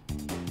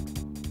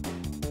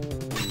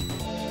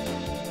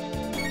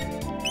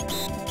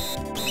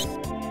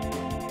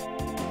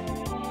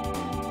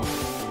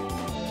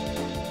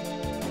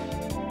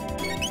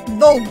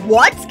 The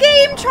what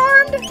game,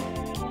 Charmed?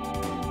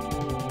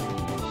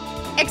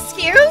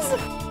 Excuse?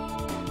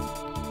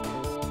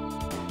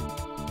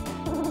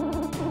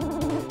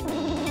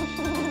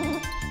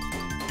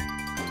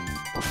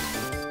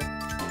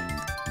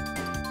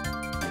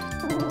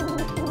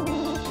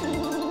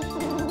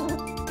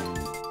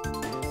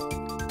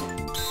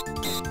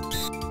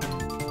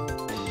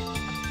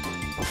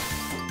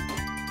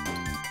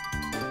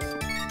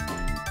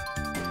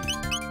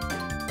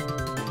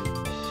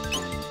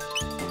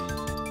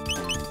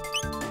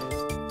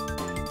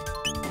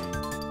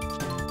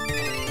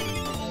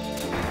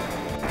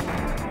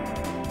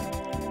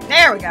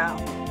 There we go.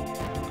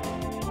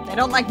 They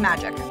don't like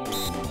magic.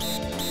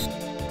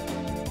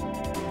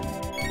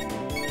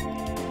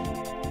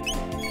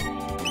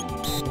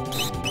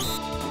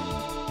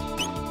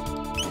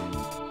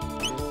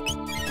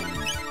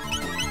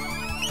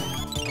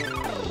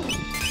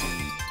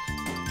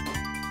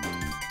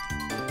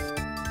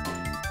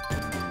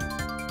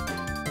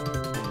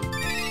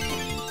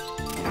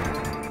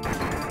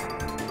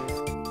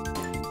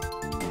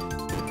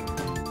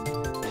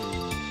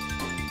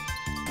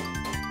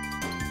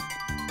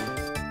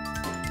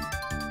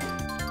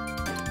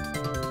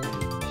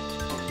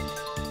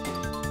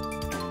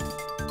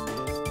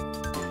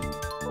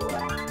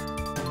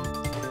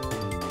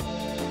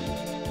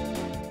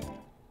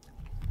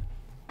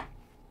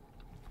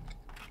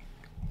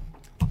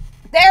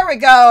 There we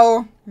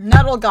go.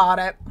 Nuddle got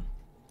it.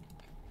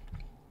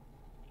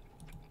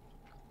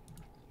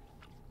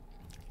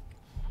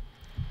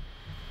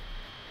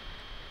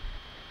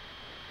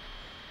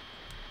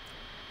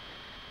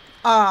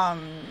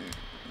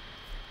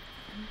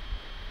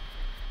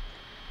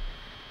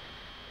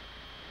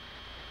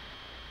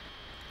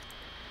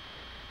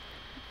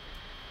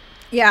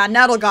 Yeah,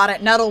 Nuddle got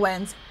it. Nuddle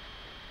wins.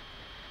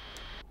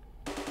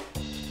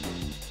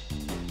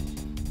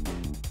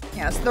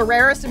 Yes, the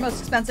rarest and most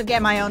expensive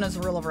game I own is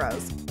Rule of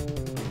Rose.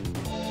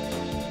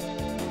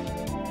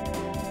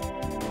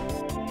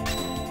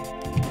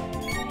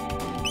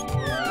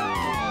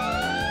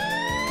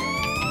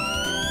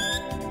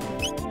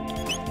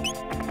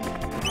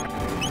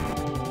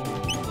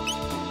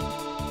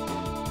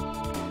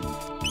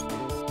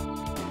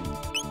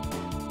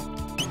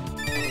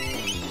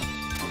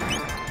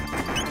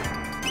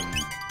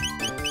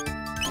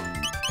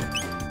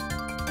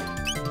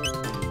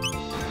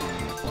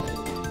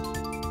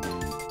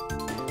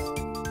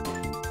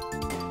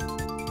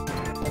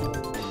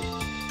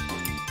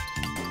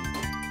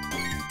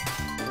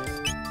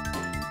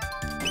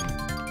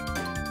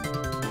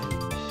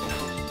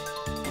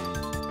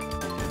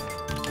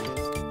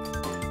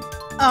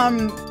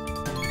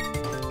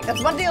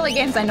 That's one of the only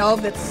games I know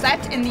of that's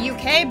set in the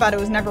UK, but it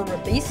was never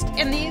released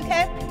in the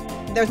UK.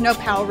 There's no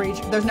PAL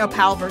there's no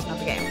PAL version of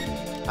the game.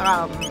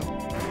 I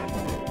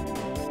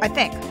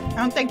think. I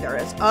don't think there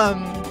is.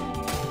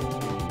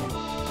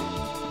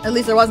 At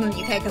least there wasn't in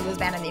the UK because it was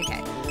banned in the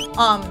UK.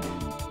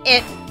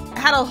 It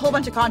had a whole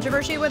bunch of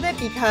controversy with it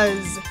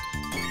because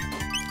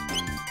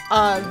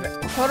of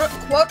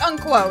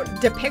quote-unquote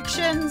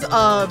depictions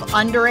of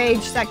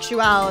underage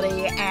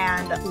sexuality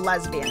and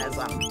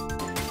lesbianism.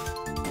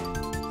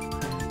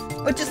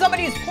 Which, as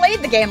somebody who's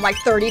played the game like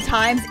 30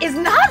 times, is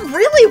not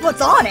really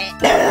what's on it.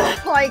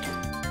 Like,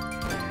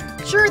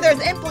 sure,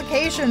 there's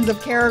implications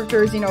of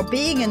characters, you know,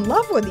 being in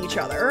love with each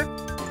other.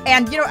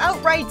 And, you know,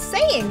 outright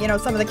saying, you know,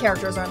 some of the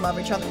characters are in love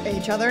with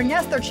each other. And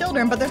yes, they're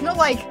children, but there's no,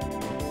 like...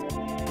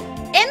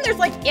 And there's,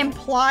 like,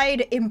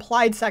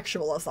 implied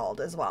sexual assault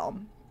as well.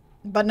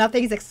 But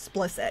nothing's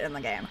explicit in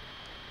the game.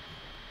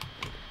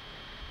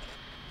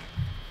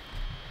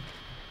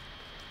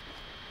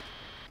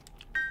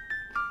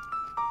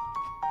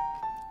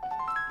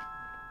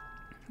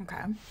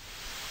 Okay.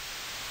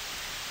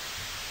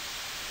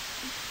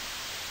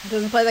 It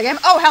doesn't play the game?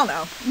 Oh, hell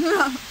no.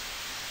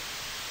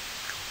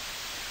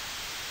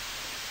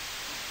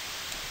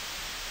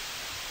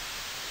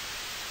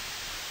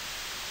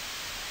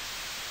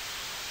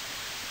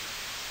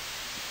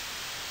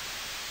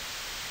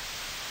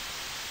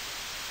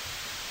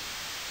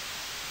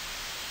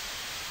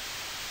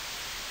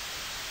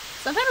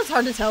 Sometimes it's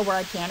hard to tell where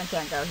I can and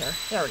can't go here.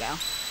 There we go.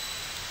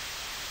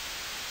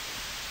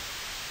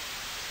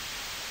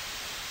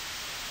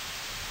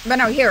 But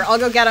no, here, I'll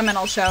go get them and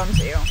I'll show them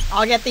to you.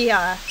 I'll get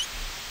the,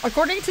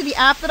 according to the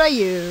app that I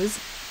use,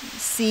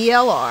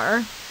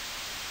 CLR,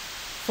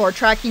 for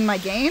tracking my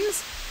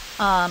games,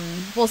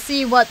 we'll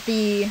see what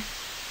the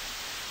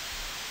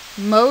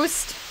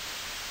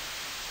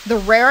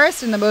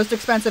rarest and the most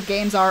expensive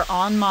games are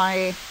on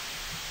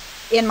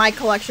in my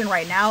collection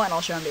right now, and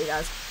I'll show them to you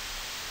guys.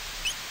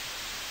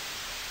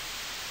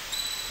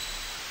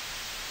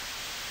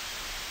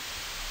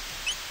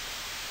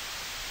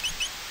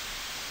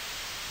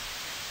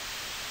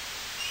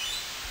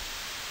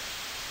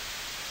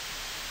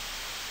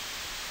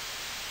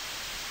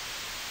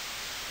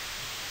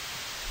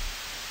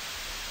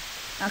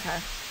 Okay.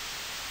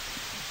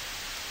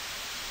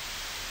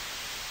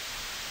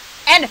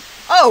 And,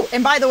 oh,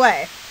 and by the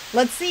way,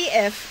 let's see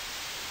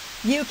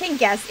if you can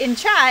guess in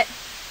chat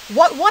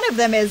what one of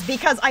them is,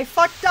 because I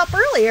fucked up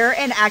earlier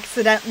and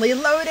accidentally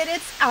loaded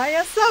its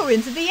ISO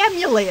into the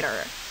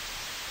emulator.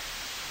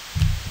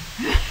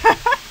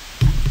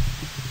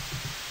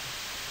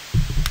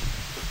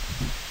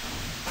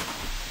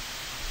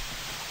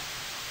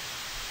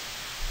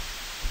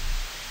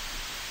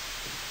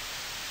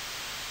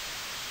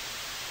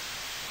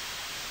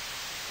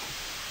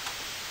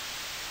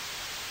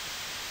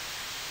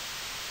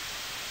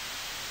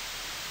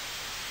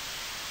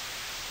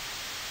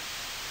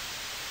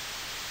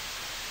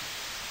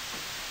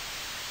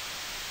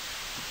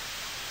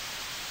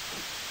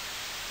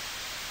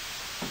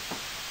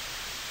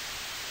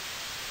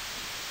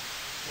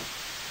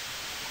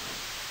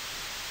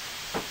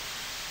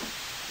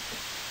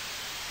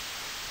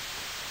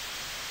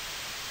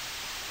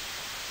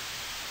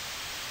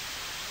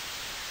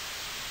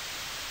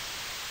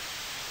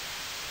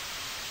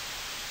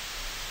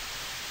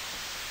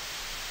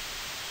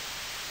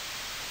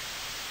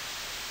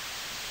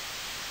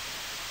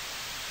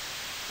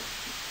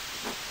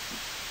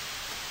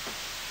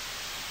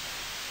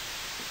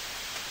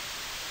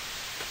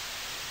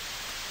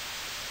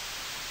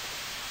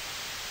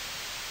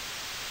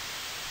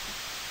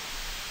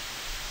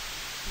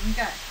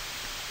 Okay.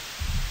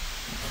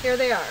 Here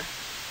they are.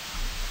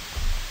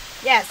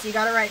 Yes, you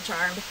got it right,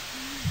 Charmed.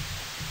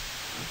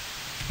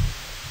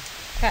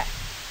 Okay.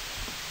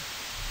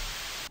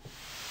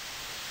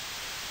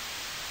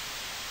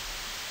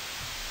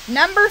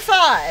 Number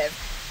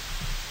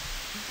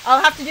 5.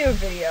 I'll have to do a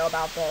video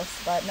about this,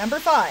 but number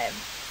 5.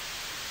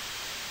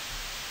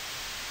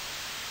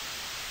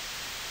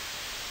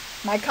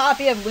 My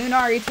copy of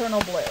Lunar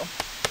Eternal Blue.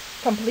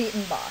 Complete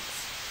in box.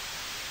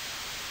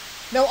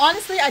 Though,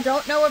 honestly, I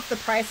don't know if the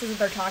prices that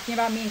they're talking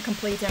about mean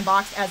complete in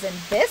box as in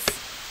this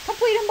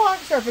complete in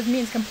box, or if it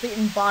means complete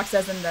in box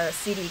as in the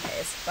CD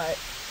case. But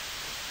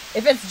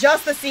if it's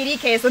just the CD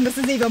case, then this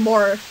is even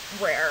more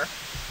rare.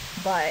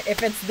 But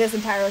if it's this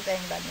entire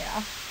thing, then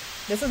yeah.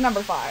 This is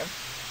number 5.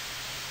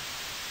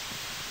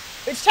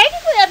 Which,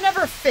 technically, I've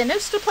never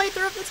finished a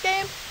playthrough of this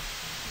game.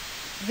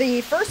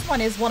 The first one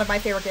is one of my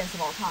favorite games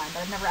of all time,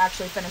 but I've never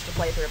actually finished a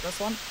playthrough of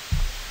this one.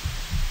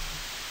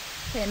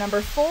 Okay,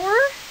 number 4...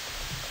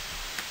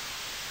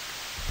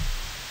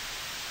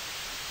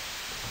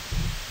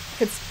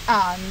 could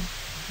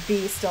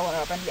be still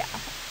open, yeah.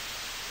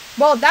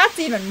 Well, that's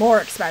even more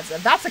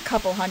expensive. That's a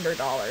couple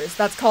 $100.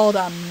 That's called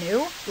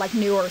new, like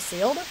new or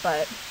sealed,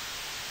 but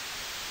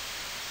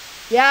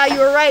yeah,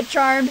 you were right,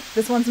 Charmed.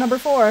 This one's number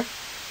 4.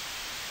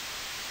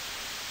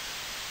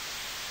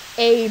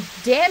 A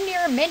damn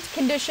near mint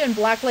condition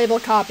black label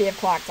copy of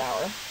Clock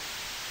Tower.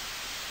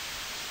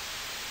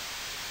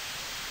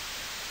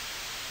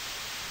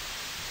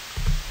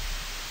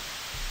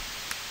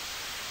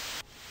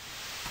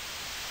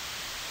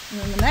 And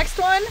then the next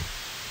one,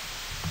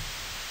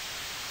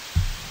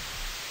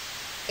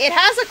 it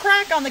has a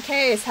crack on the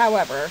case,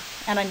 however,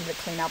 and I need to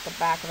clean out the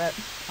back of it.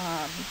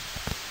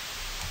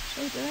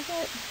 Should I do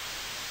it?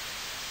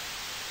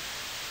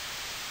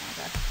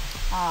 Okay.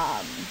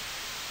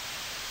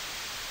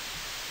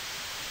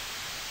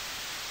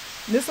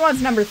 This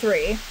one's number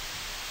 3.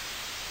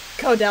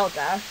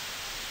 Kodelka,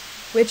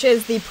 which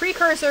is the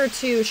precursor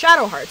to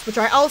Shadow Hearts, which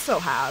I also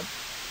have.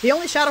 The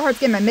only Shadow Hearts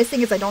game I'm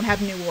missing is I don't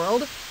have New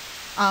World,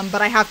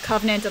 but I have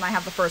Covenant and I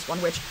have the first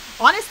one, which,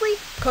 honestly,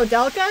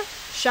 Kodelka,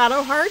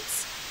 Shadow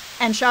Hearts,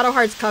 and Shadow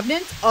Hearts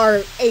Covenant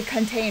are a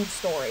contained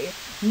story.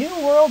 New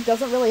World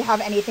doesn't really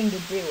have anything to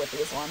do with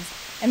these ones.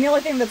 And the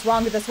only thing that's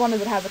wrong with this one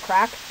is it has a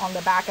crack on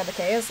the back of the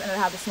case, and it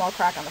has a small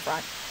crack on the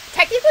front.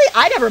 Technically,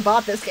 I never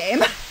bought this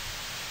game.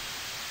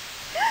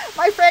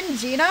 My friend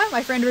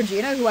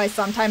Regina, who I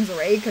sometimes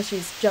raid because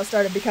she's just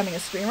started becoming a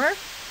streamer,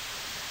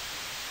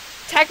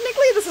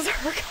 technically this is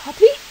her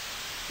copy.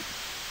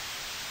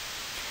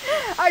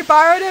 I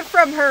borrowed it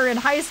from her in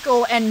high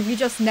school, and we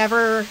just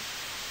never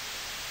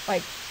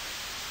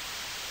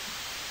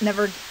give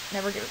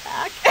it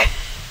back.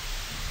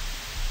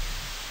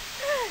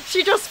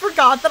 She just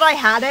forgot that I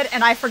had it,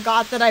 and I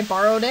forgot that I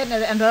borrowed it, and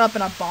it ended up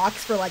in a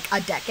box for like a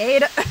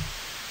decade.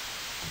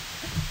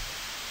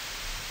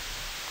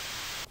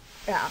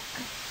 Yeah.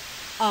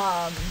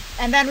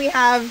 And then we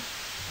have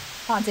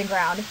Haunting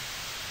Ground.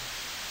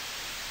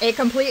 A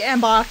complete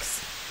inbox,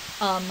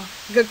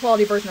 good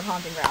quality version of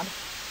Haunting Ground.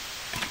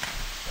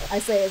 I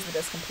say as the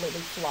disc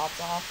completely flops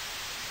off.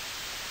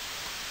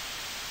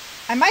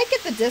 I might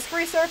get the disc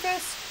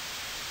resurfaced.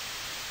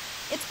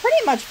 It's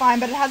pretty much fine,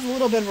 but it has a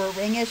little bit of a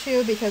ring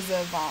issue because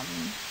of,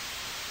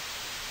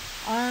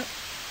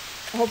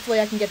 hopefully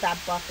I can get that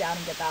buffed out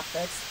and get that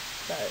fixed,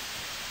 but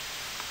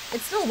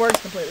it still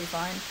works completely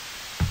fine.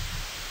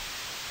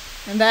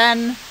 And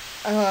then,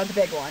 the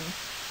big one.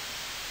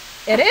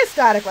 It is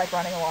static like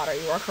running water.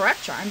 You are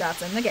correct, Charm.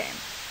 That's in the game.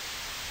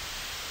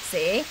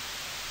 See?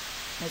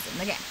 It's in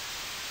the game.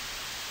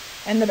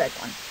 And the big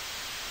one.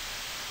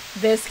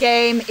 This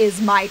game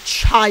is my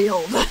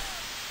child.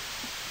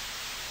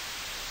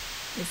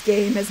 This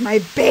game is my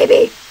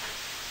baby!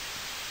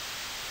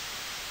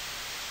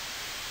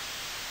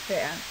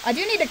 Yeah. I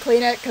do need to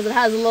clean it because it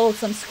has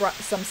some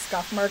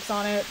scuff marks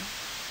on it.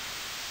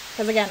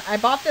 Because again, I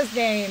bought this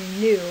game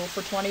new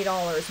for $20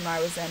 when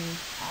I was in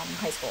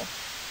high school.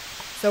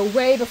 So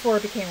way before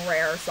it became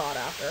rare or sought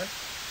after.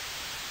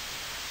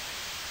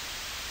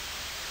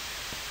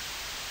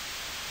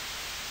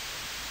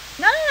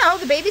 No,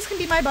 the babies can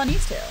be my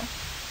bunnies too.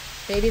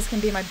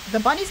 The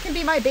bunnies can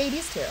be my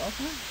babies too.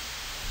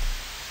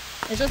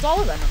 It's just all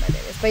of them are my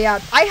babies. But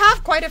yeah, I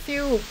have quite a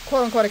few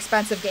quote-unquote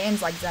expensive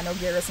games like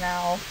Xenogears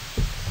now,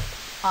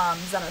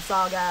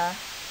 Xenosaga.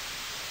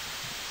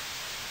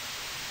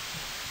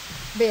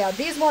 But yeah,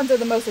 these ones are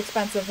the most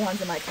expensive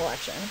ones in my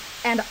collection.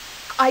 And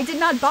I did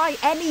not buy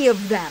any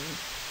of them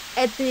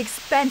at the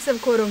expensive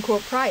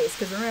quote-unquote price,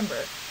 because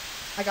remember,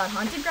 I got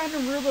Haunting Ground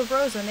and Rule of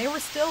Rose, and they were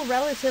still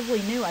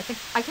relatively new. I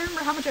can't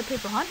remember how much I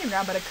paid for Haunting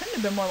Ground, but it couldn't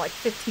have been more like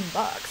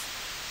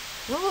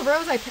 $15. Rule of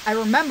Rose, I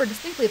remember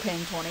distinctly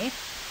paying $20.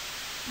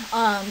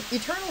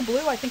 Eternal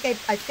Blue, I think I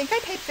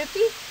paid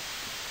 $50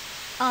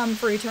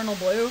 for Eternal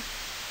Blue.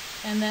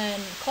 And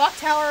then Clock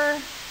Tower,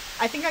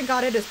 I think I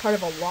got it as part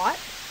of a lot.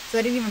 So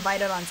I didn't even buy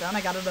it on its own.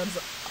 I got it as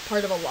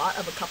part of a lot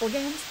of a couple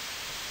games.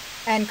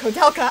 And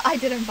Kodelka, I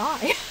didn't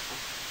buy.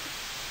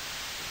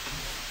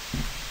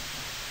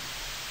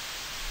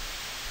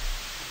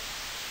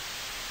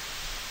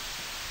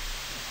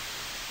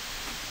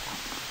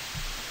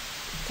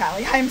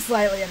 Callie, I'm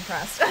slightly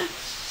impressed.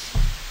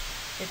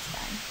 It's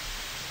fine.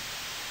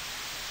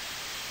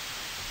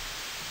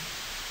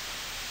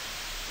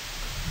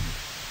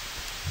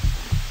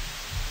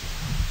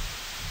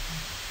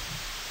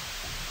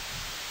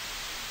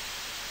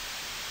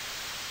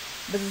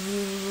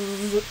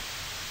 Bzzz.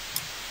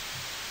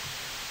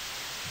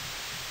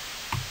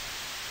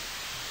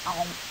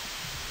 Oh.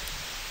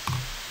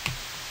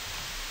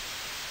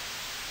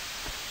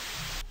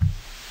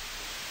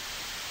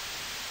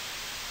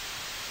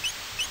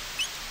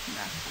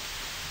 No.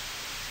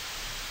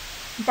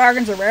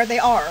 Bargains are rare, they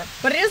are.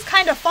 But it is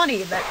kind of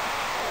funny that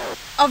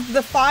of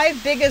the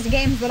 5 biggest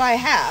games that I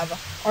have,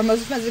 or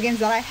most expensive games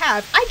that I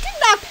have, I did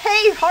not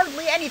pay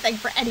hardly anything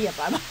for any of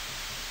them.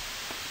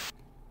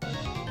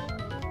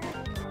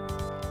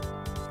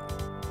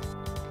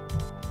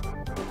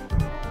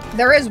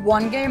 There is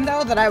one game,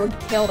 though, that I would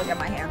kill to get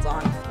my hands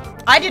on.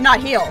 I did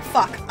not heal.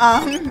 Fuck.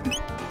 I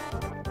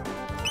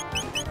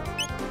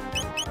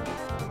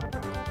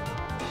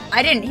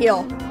didn't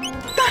heal.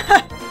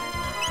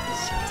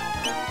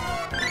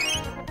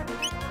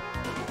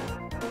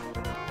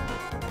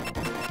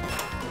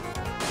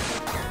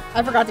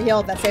 I forgot to heal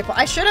at that save point.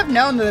 I should have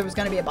known that there was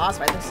going to be a boss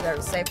fight. There's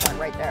a save point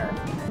right there.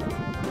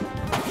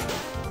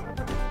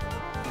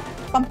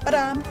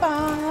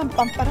 Bum-ba-dum-bum,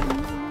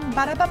 bum-ba-dum.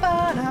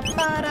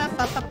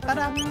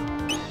 Ba-da-ba-ba-da-ba-da-ba-ba-ba-dum.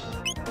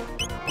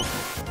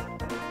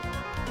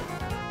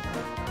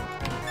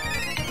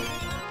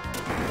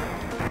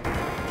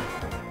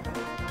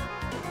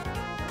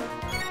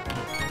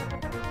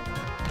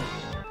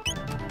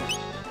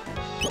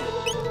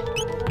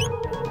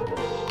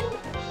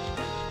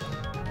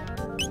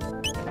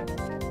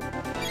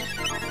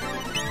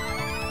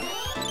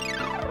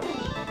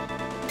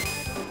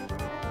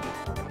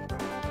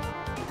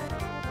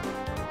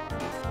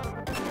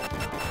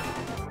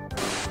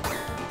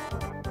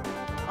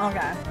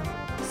 Okay.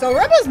 So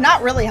Robo's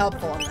not really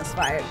helpful in this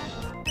fight.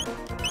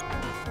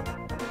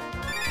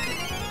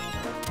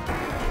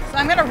 So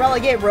I'm gonna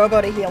relegate Robo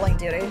to healing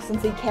duty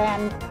since he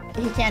can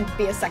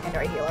be a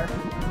secondary healer.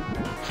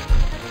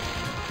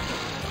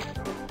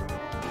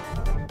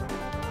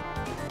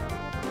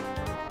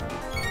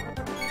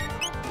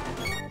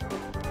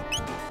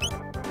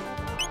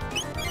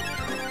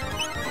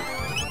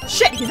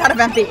 Shit, he's out of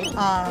MP.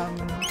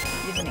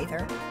 Use an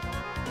ether.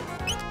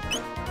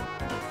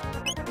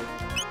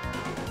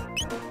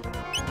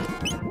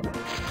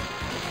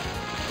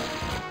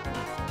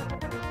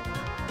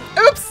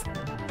 Oops!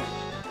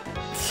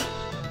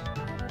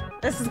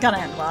 This is gonna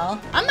end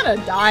well. I'm gonna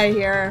die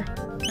here.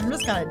 I'm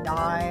just gonna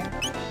die.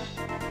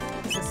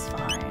 This is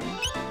fine.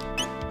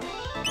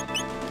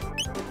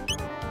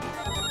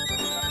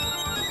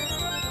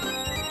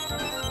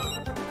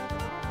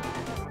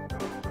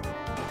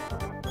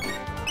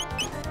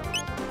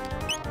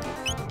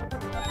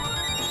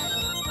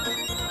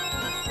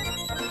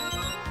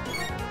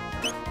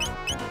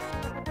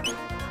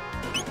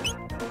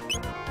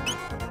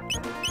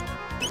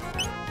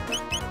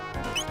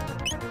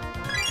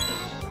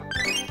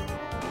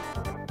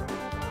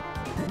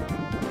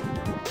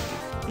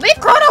 Leave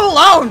Chrono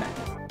alone!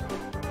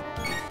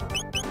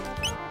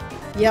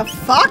 You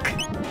fuck!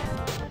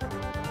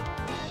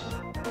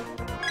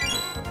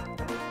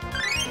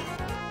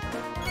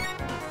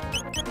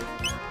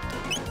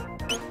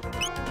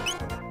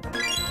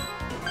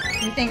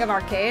 You think of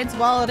arcades?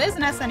 Well, it is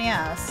an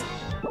SNES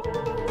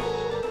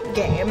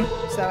game,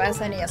 so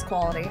SNES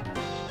quality.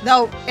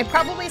 Though, it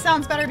probably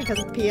sounds better because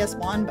it's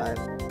PS1, but...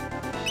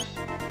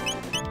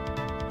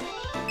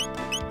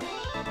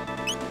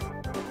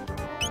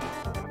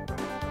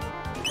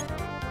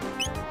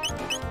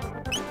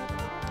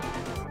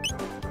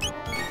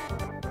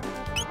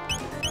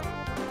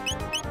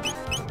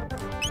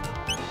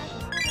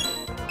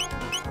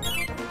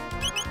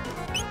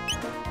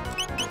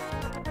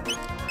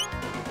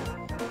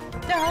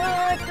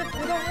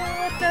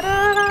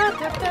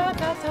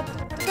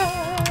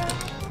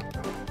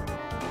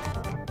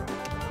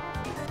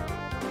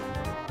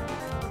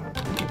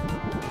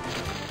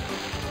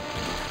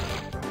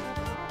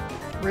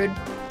 Rude.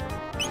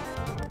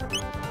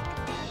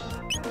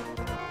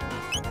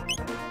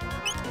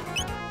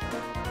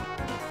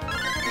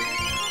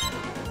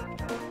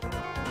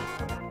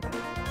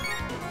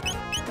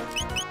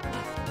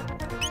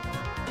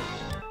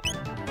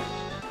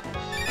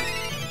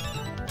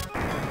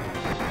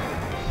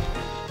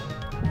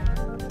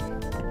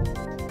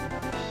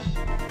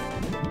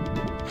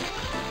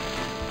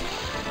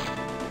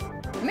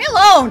 Leave me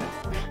alone!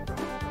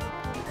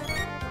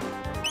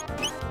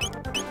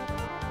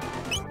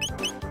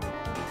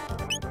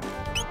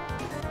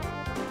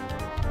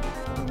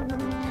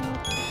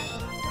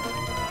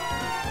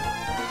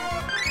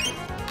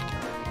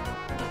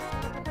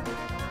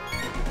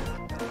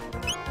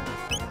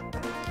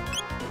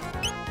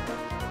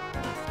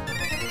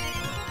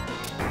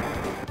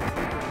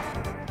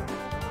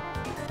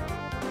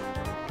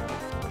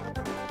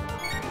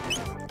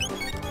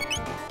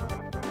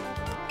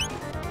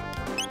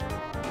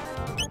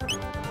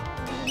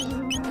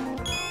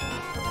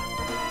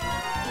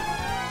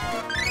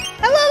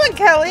 Hello,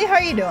 Kelly. How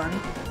are you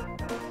doing?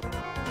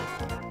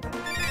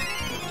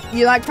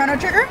 You like Chrono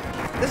Trigger?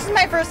 This is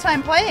my first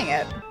time playing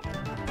it.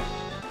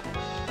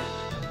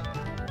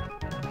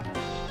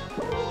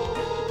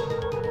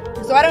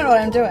 So I don't know what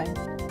I'm doing.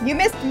 You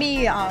missed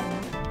me,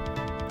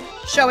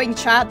 showing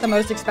chat the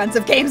most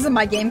expensive games in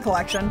my game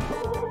collection.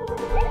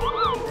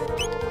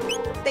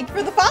 Thank you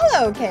for the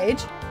follow,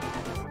 Cage.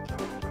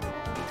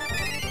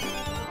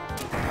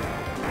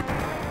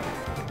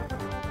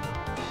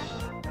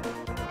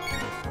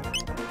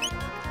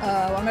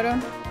 What am I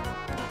doing?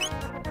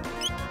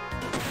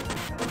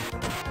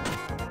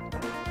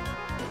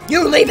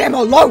 You leave him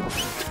alone!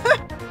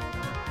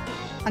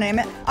 Name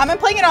it. I'm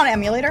playing it on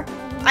emulator.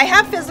 I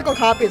have physical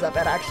copies of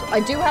it, actually.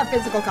 I do have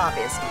physical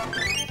copies.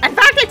 In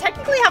fact, I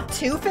technically have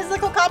 2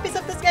 physical copies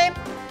of this game.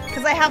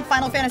 Because I have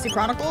Final Fantasy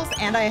Chronicles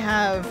and I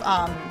have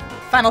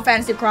Final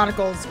Fantasy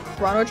Chronicles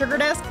Chrono Trigger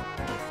disc.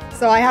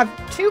 So I have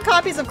 2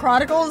 copies of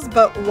Chronicles,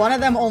 but one of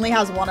them only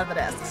has one of the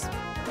discs.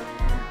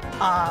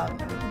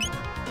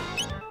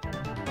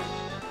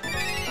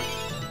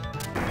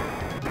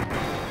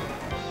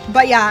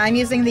 But yeah, I'm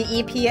using the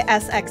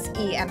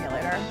EPSXE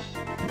emulator.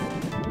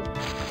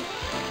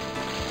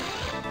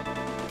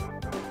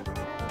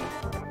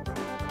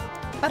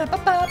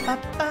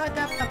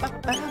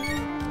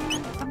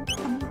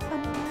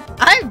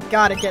 I've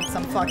gotta get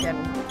some fucking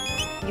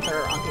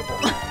ether on people.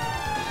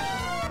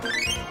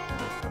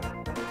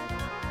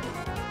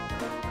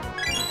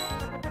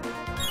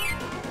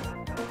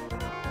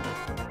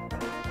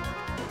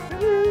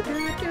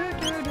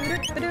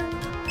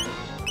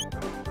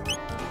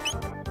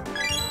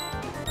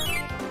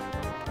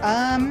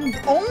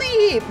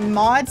 Only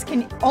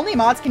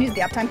mods can use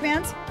the uptime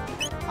commands.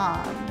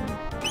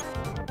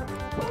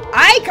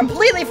 I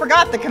completely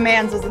forgot the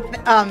commands as a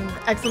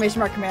exclamation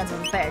mark commands as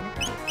a thing.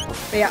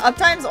 But yeah,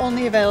 uptime's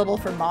only available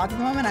for mods at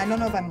the moment. I don't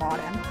know if I'm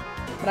modding.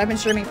 But I've been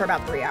streaming for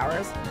about 3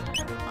 hours.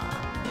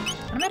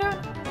 What am I doing?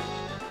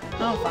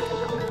 Oh, fucking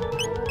hell, man.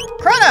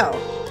 Chrono!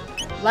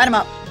 Light him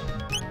up.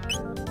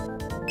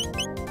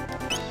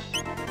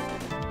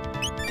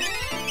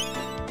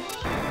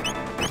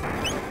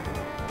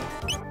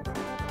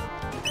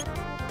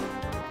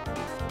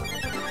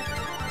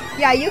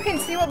 Yeah, you can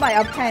see what my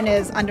uptime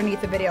is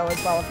underneath the video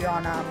as well if you're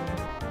on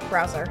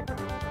browser.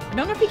 I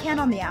don't know if you can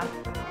on the app.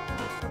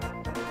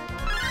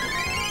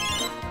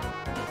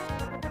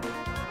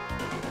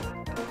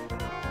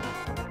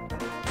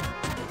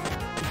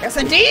 Yes,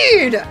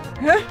 indeed!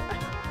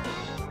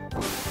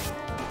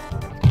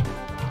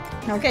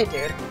 Okay,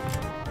 dude.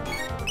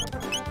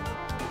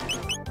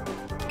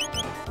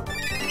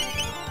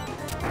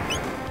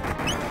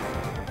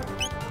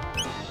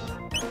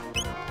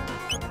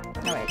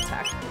 No, wait,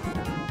 attack.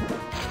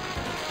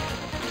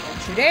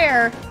 Don't you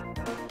dare!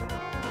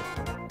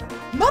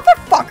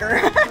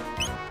 Motherfucker!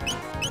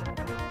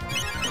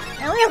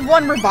 I only have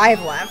 1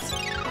 revive left.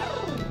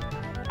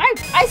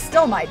 I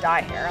still might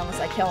die here unless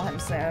I kill him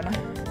soon.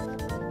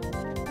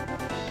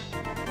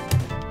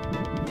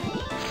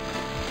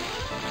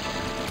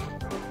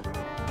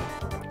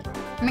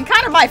 I mean,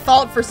 kind of my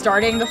fault for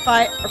starting the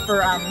fight, or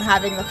for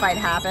having the fight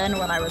happen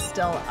when I was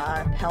still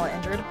hella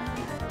injured.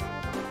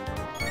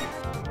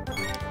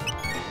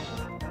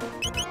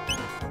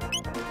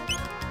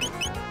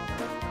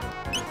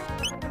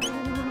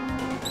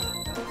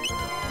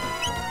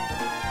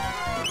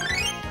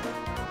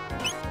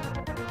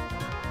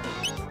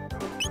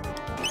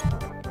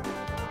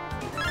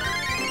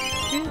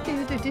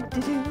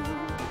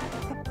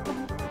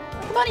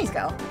 Where'd the bunnies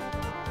go?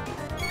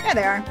 There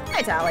they are.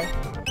 Hi, Tally.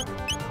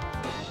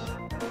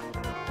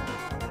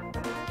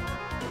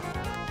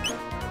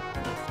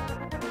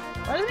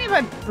 What does it mean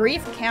by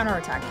brief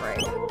counterattack break?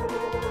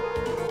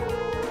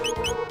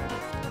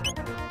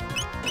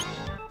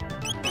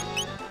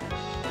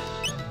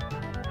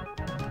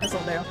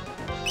 This'll do.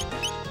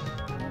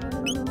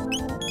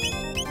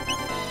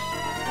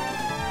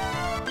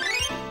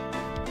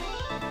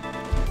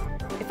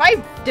 If I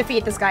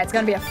defeat this guy, it's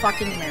gonna be a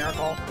fucking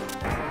miracle.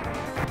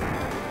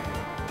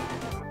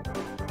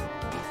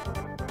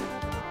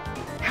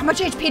 How much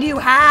HP do you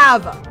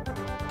have?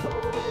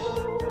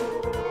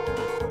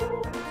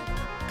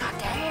 God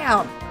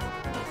damn.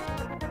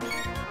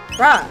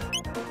 Bruh.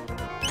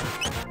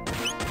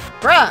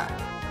 Bruh.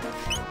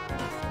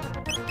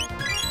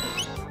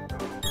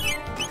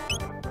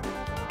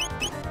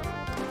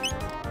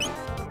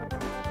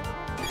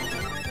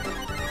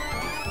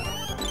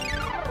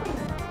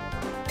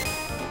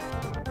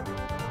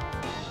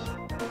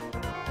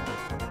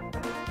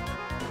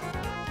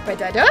 Wait,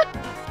 did I do it?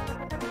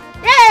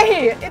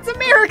 Yay! It's a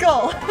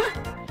miracle!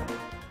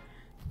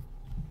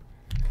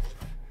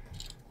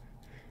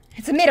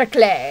 It's a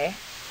miracle.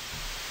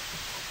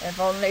 If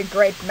only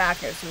great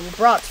Magnus, who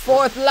brought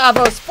forth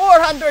Lavos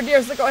 400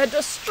 years ago, had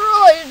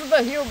destroyed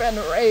the human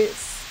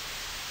race.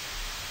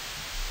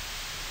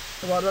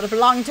 The world would have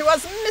belonged to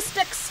us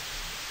mystics.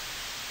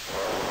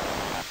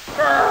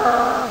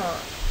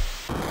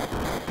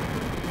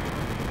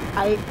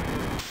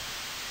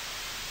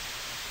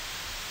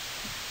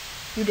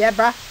 You dead,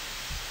 bruh?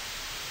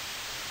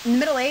 In the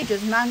Middle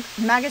Ages,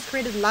 Magus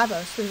created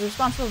Lavos, who was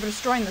responsible for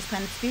destroying this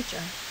planet's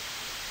future.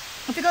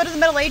 If we go to the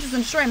Middle Ages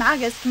and destroy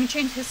Magus, can we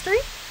change history?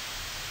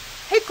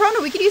 Hey,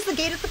 Chrono, we could use the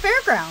gate at the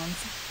fairgrounds.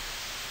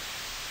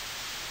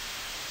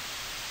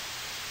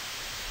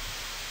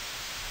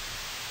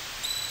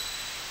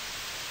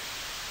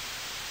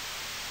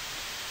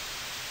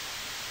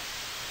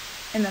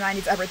 In the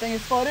 90s, everything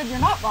exploded. You're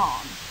not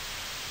wrong.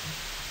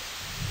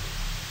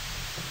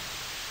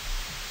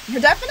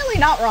 You're definitely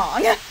not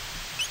wrong.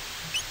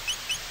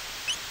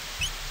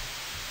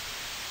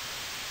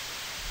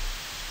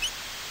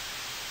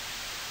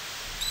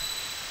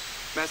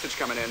 Message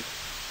coming in.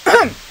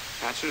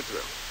 Patching it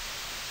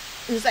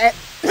through. You say it.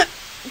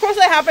 Of course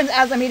that happens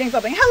as I'm eating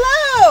something.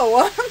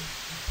 Hello!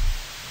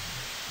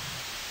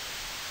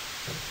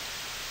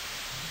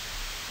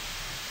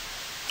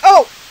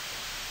 Oh!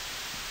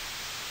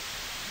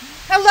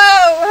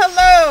 Hello!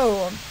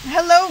 Hello!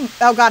 Hello!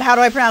 Oh god, how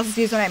do I pronounce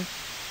this username?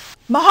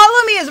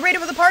 Mahalami is rated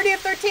with a party of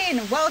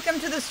 13. Welcome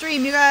to the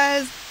stream, you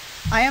guys.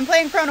 I am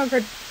playing Chrono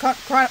Can't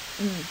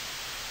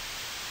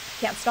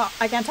stop.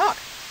 I can't talk.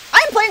 I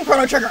am playing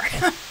Chrono Trigger.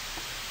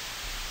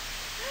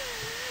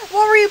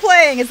 What were you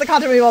playing? It's the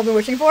content we've all been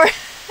wishing for.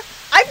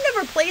 I've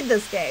never played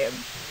this game.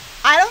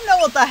 I don't know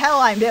what the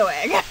hell I'm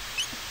doing.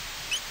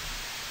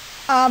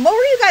 What were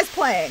you guys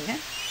playing?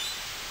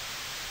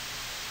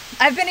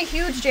 I've been a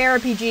huge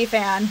JRPG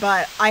fan,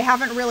 but I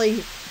haven't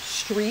really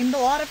streamed a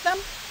lot of them.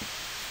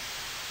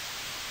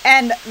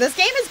 And this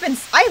game has been...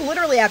 I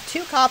literally have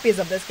 2 copies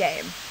of this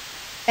game.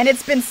 And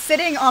it's been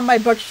sitting on my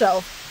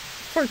bookshelf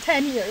for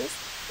 10 years.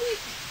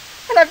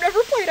 And I've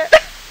never played it.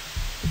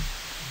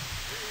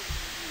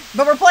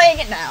 But we're playing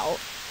it now.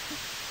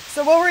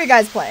 So what were you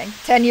guys playing?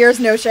 10 years,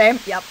 no shame?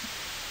 Yep.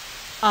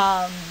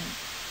 So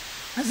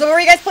what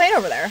were you guys playing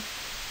over there?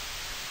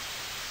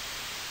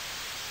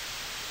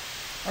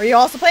 Are you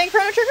also playing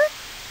Chrono Trigger?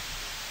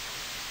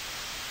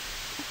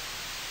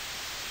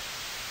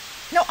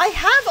 No, I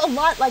have a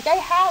lot. Like, I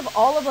have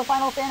all of the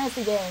Final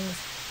Fantasy games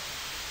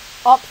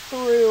up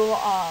through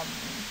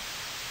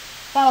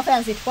Final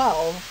Fantasy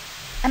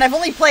 12, and I've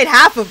only played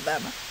half of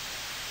them.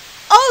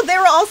 Oh, they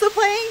were also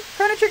playing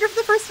Chrono Trigger for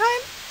the first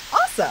time?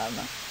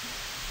 Awesome.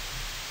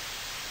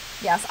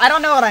 Yes, I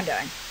don't know what I'm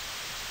doing.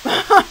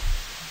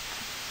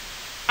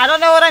 I don't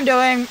know what I'm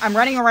doing. I'm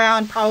running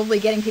around, probably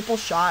getting people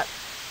shot.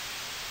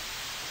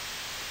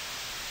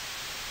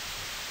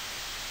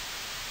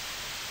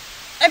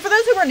 And for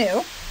those who are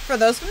new, for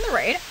those from the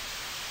raid,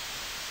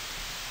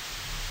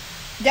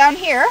 down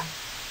here,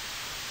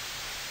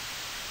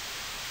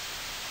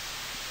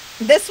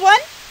 this one,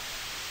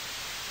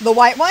 the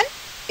white one,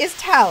 is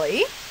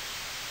Tally.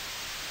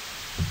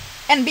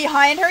 And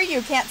behind her,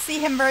 you can't see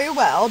him very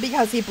well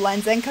because he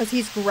blends in because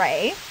he's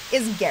gray,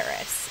 is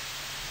Garrus.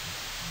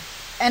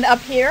 And up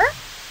here,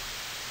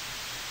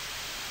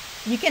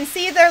 you can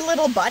see their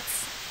little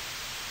butts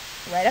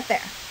right up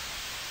there.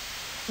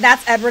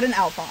 That's Edward and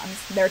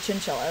Alphonse. They're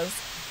chinchillas.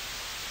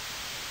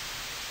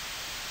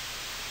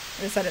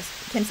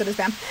 Kim said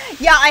spam.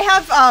 Yeah, I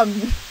have,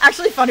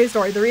 actually, funny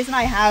story. The reason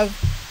I have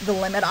the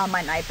limit on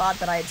my Nightbot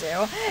that I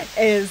do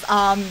is,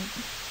 I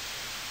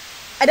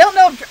don't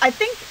know if, I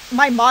think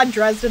my mod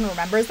Dresden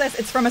remembers this.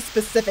 It's from a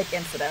specific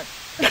incident.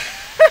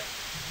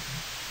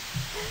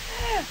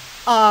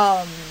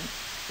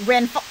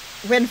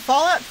 When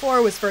Fallout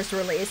 4 was first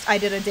released, I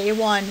did a day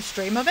one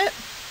stream of it.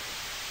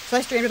 So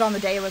I streamed it on the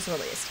day it was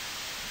released.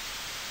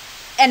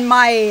 And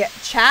my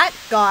chat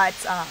got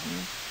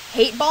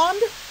hate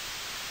bombed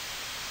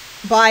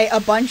by a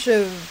bunch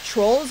of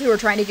trolls who were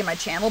trying to get my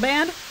channel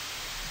banned.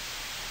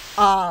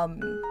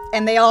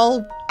 And they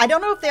all, I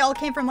don't know if they all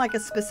came from like a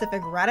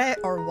specific Reddit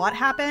or what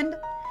happened,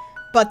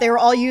 but they were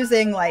all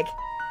using like,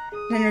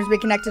 Niners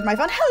reconnected my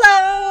phone.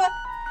 Hello!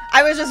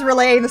 I was just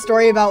relaying the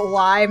story about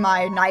why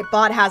my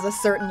Nightbot has a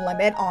certain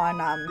limit on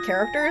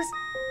characters.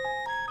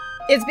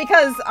 It's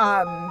because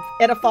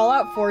at a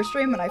Fallout 4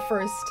 stream, when I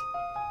first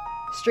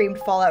streamed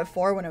Fallout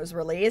 4 when it was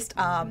released,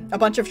 a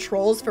bunch of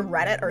trolls from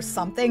Reddit or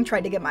something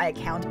tried to get my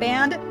account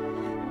banned.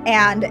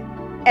 And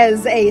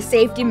as a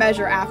safety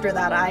measure after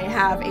that, I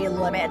have a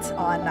limit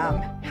on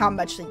how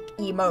much like,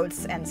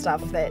 emotes and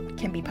stuff that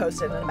can be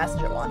posted in a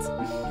message at once.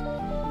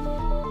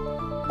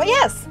 But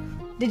yes,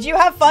 did you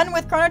have fun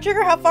with Chrono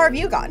Trigger? How far have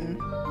you gotten?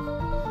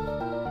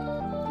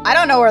 I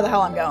don't know where the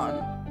hell I'm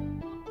going.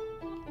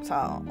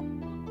 So...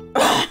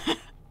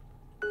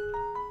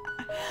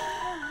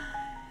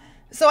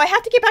 So I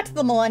have to get back to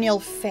the Millennial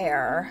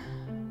Fair.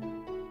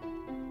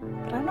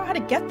 But I don't know how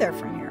to get there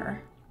from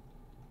here.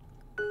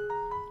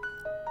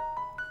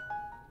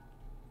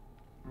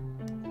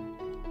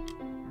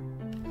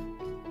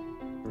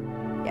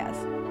 Yes.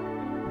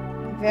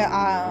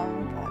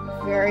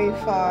 Very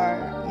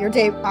far. Your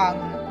day,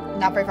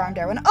 not very far from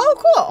Darwin. Oh,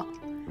 cool!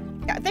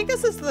 Yeah, I think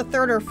this is the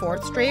 3rd or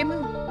 4th stream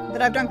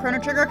that I've done Chrono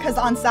Trigger, because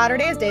on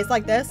Saturdays, days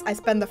like this, I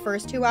spend the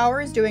first 2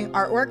 hours doing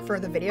artwork for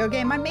the video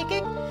game I'm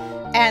making,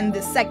 and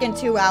the second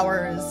 2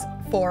 hours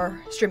for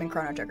streaming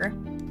Chrono Trigger.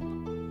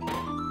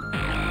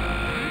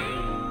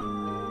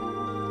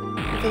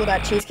 I feel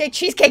about cheesecake.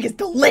 Cheesecake is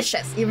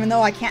delicious, even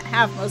though I can't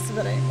have most of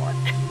it anymore.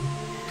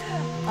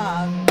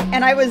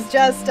 And I was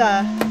just,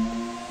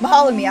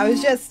 Mahalumi, I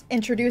was just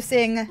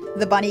introducing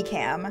the bunny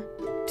cam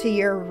to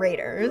your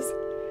raiders.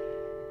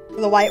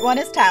 The white one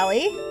is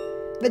Tally.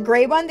 The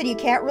gray one that you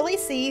can't really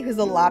see, who's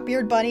a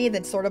lop-eared bunny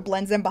that sort of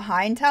blends in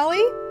behind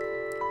Tally,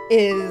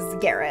 is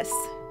Garrus.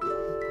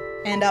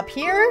 And up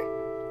here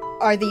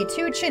are the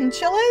 2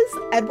 chinchillas,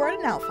 Edward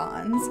and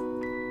Alphonse.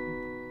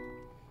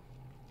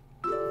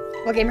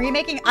 What game are you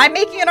making? I'm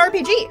making an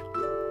RPG.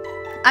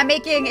 I'm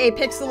making a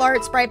pixel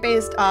art,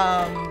 sprite-based,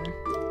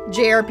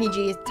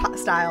 JRPG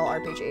style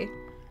RPG.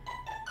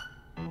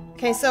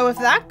 Okay, so if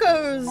that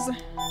goes...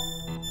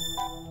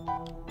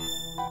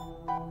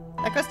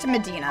 That goes to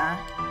Medina.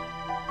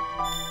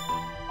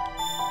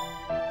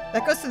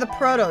 That goes to the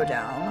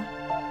Proto-Dome.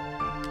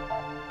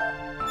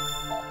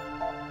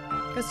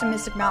 Goes to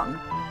Mystic Mountain.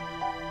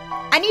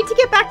 I need to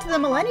get back to the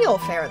Millennial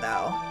Fair,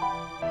 though.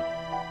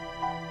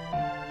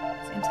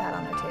 Same hat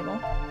on their table.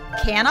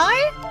 Can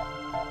I?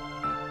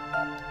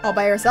 All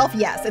by yourself?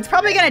 Yes. It's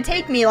probably gonna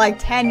take me like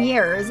 10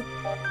 years.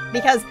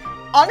 Because,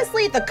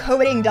 honestly, the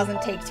coding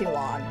doesn't take too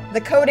long.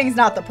 The coding's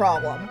not the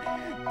problem.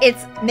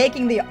 It's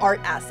making the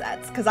art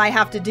assets. Because I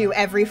have to do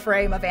every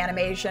frame of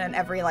animation,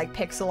 every, like,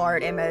 pixel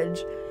art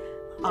image,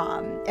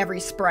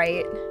 every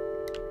sprite.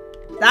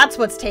 That's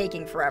what's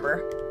taking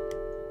forever.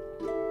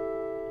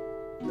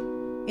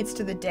 It's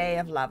to the day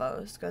of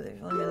Lavos. Go there if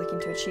you're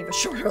looking to achieve a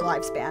shorter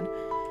lifespan.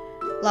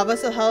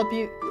 Lavos will help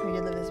you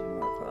live this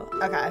more cool.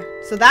 Okay,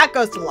 so that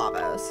goes to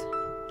Lavos.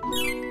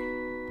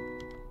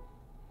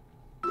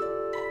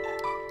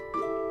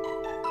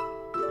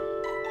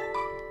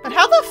 But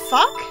how the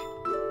fuck?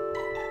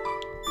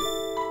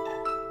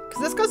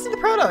 Because this goes to the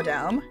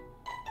Proto-Dome.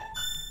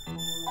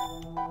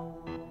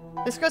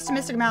 This goes to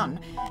Mystic Mountain.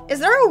 Is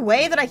there a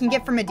way that I can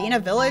get from Medina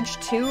Village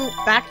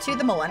back to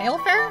the Millennial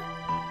Fair?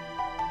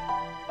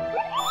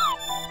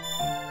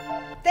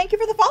 Thank you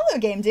for the follow,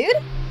 game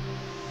dude.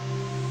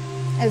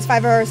 Is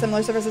 $5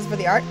 similar services for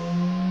the art?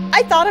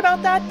 I thought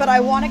about that, but I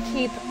want to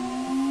keep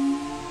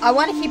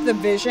the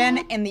vision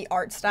and the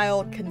art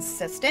style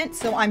consistent,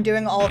 so I'm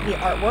doing all of the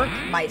artwork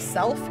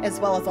myself, as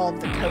well as all of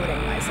the coding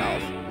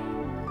myself.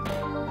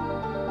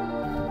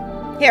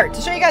 Here,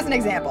 to show you guys an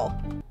example,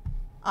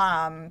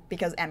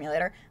 because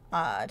emulator,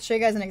 to show you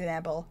guys an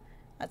example,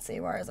 let's see,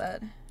 where is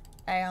it?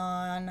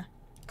 Aeon,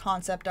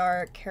 concept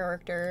art,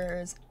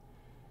 characters.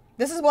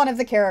 This is one of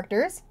the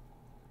characters.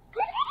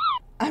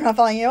 I'm not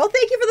following you. Well,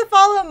 thank you for the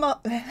follow.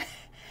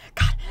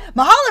 God,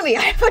 Mahalami!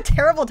 I have a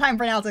terrible time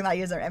pronouncing that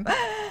username.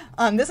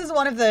 This is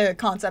one of the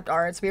concept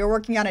arts. We were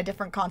working on a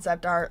different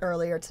concept art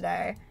earlier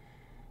today.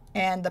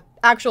 And the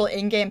actual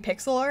in-game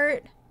pixel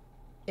art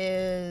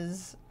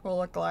will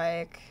look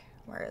like...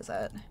 Where is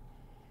it?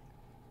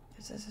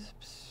 Is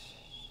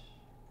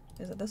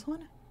it this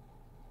one?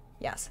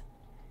 Yes.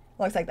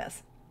 Looks like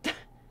this.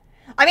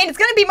 I mean, it's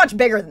going to be much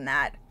bigger than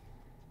that.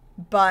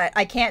 But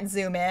I can't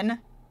zoom in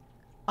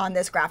on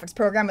this graphics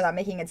program without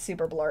making it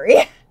super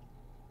blurry.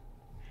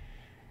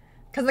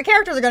 Because the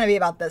characters are going to be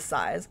about this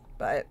size,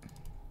 but...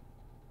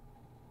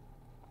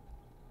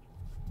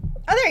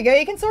 Oh, there you go.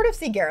 You can sort of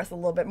see Gareth a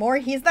little bit more.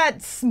 He's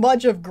that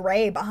smudge of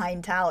gray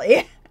behind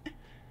Tally.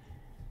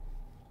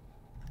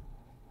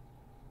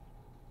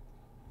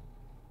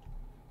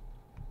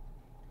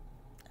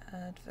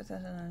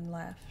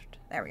 Left.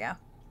 There we go.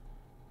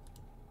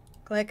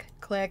 Click,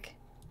 click.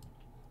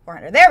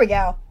 400. There we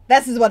go.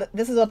 This is what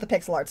the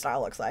pixel art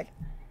style looks like.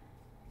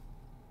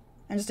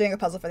 I'm just doing a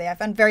puzzle for the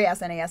iPhone. Very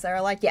SNES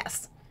era, like,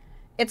 yes.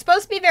 It's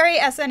supposed to be very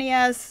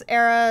SNES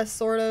era,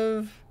 sort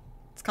of.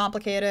 It's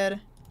complicated.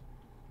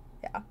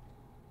 Yeah.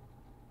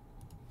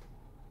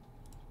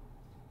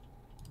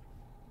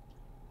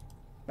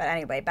 But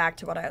anyway, back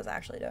to what I was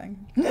actually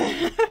doing.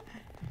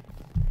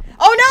 Oh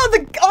no,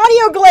 the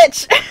audio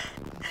glitch!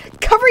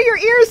 Cover your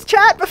ears,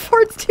 chat,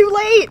 before it's too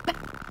late!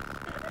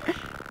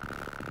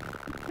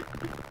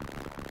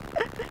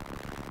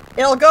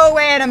 It'll go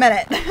away in a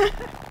minute.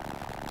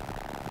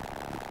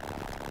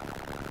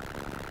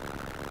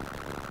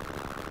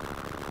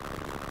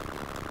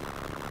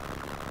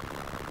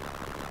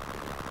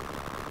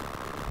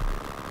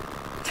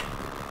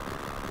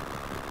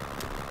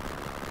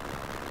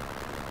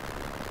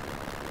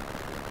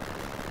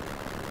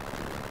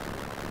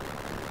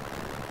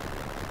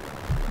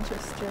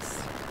 just...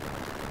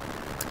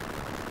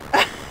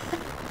 Let's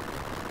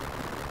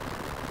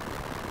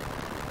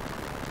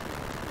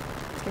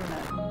give it a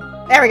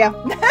minute. There we go.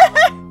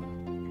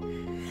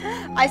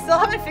 I still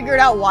haven't figured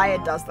out why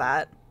it does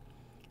that.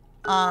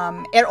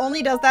 It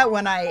only does that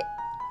when I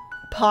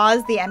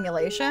pause the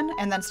emulation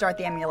and then start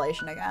the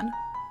emulation again.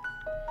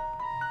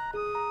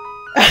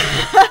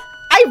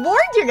 I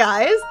warned you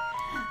guys!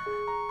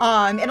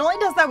 It only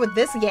does that with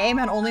this game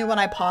and only when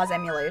I pause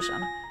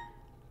emulation.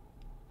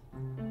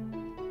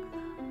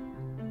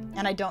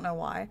 And I don't know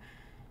why.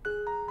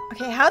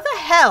 Okay, how the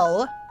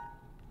hell...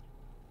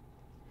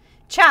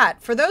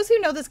 Chat, for those who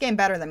know this game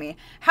better than me,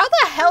 how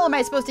the hell am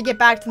I supposed to get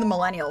back to the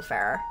Millennial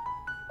Fair?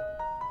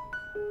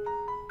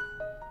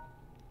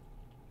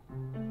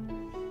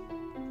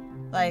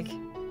 Like...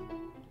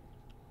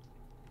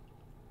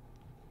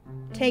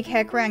 Take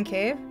Hekran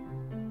Cave?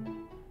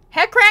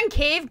 Hekran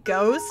Cave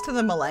goes to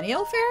the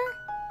Millennial Fair?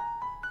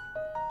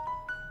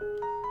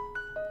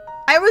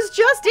 I was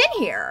just in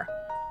here!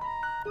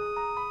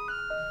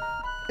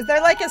 Is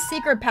there like a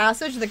secret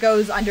passage that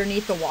goes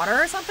underneath the water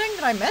or something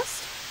that I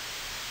missed?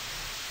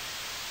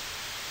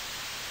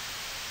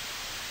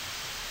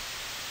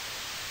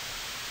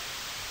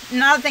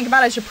 Now that I think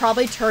about it, I should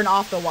probably turn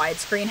off the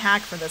widescreen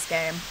hack for this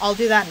game. I'll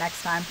do that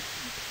next time.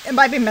 It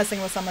might be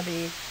messing with some of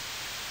the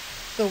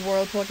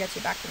whirlpool gets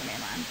you back to the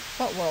mainland.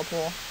 What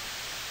whirlpool?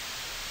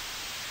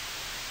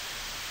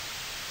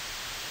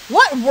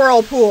 What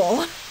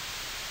whirlpool?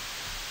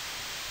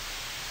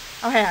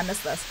 Oh hey, I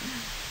missed this.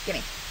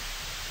 Gimme.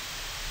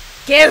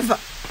 Give!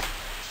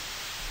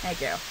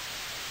 Thank you.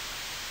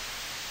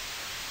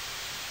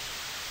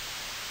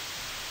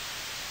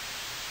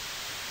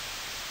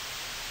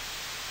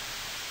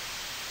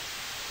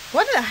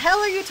 What the hell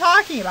are you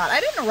talking about? I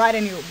didn't ride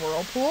any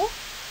whirlpool.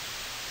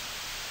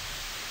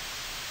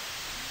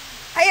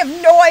 I have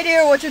no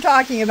idea what you're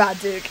talking about,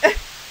 Duke.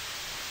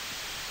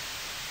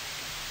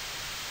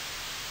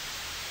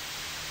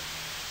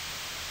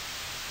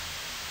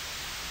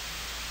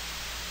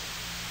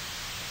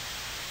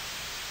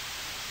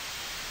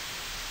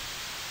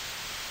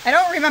 I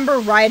don't remember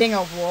riding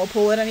a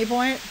whirlpool at any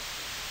point.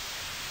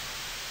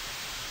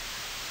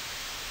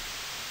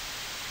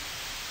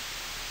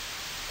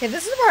 Okay,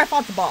 this is where I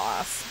fought the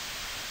boss.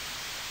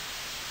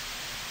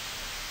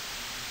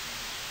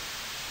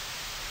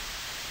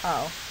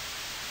 Oh.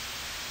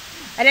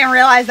 I didn't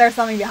realize there was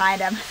something behind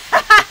him.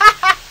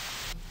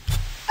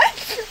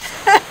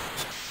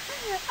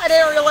 I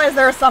didn't realize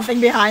there was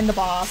something behind the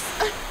boss.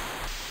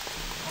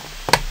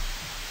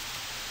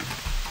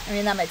 I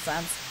mean, that makes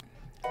sense.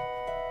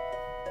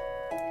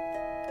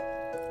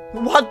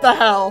 What the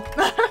hell?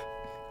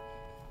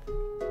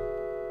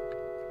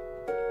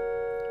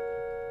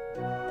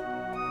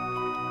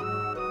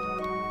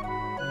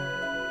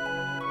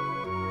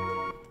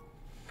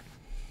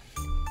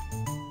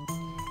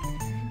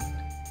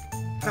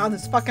 God,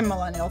 this fucking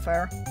millennial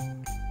fair.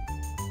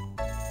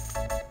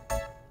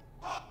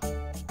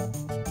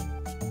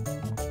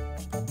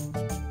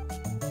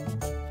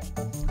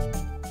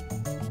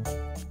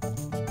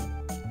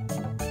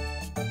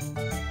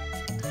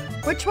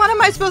 Which one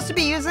am I supposed to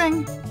be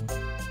using?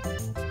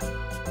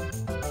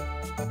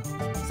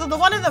 So the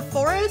one in the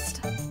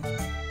forest?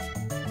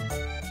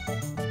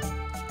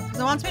 Because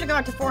it wants me to go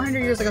back to 400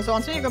 years ago, so it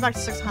wants me to go back to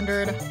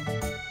 600.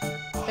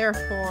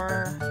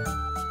 Therefore...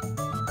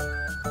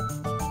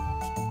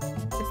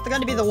 it's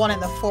going to be the one in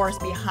the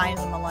forest behind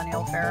the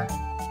Millennial Fair.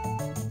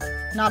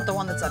 Not the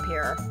one that's up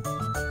here.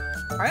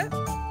 Right?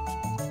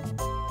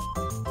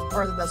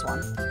 Or is it this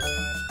one?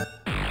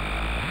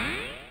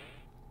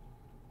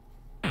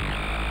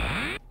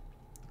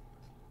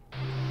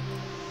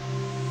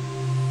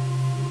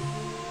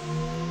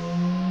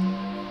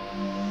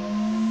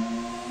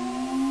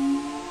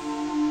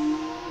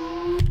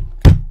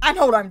 I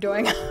know what I'm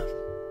doing.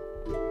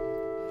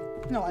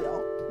 No, I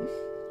don't.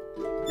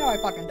 No, I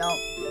fucking don't.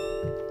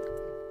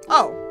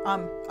 Oh,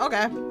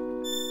 okay.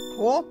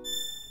 Cool.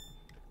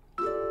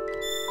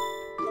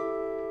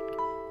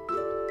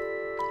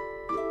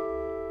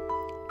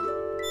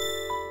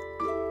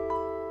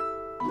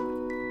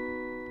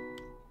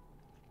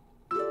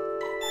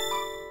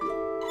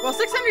 Well,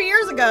 600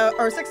 years ago,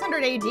 or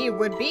 600 AD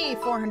would be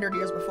 400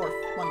 years before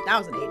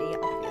 1000 AD,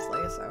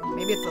 obviously, so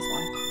maybe it's this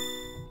one.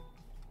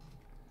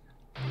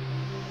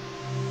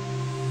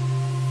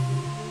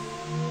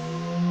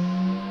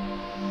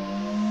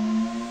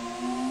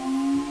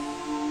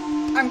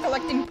 I'm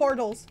collecting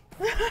portals.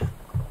 Okay.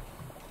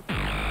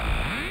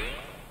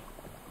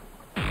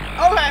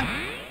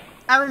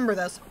 I remember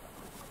this.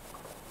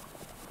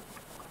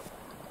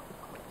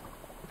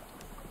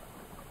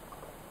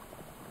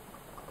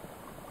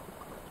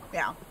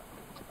 Yeah.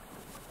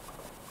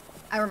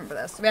 I remember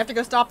this. We have to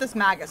go stop this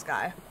Magus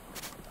guy.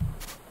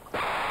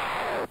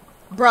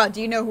 Bruh,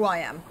 do you know who I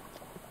am?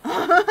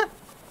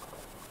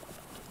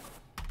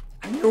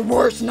 I'm your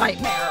worst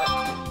nightmare.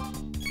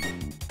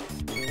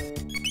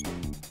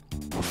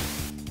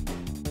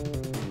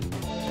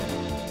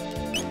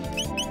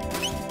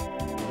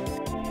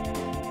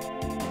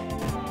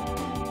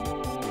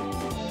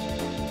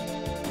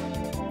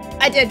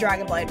 I did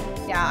Dragon Blade.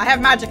 Yeah, I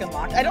have magic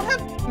unlocked. I don't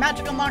have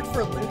magic unlocked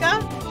for Luca.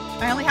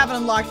 I only have it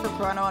unlocked for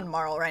Chrono and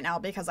Marl right now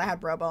because I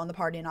have Robo in the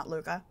party, not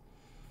Luca.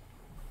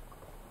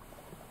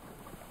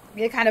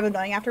 You get kind of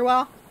annoying after a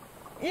while.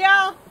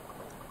 Yeah,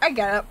 I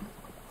get it.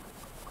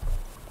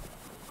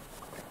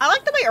 I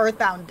like the way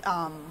Earthbound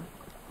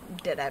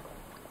did it.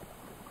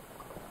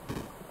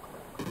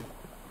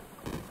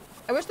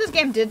 I wish this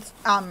game did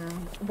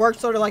work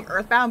sort of like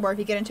Earthbound, where if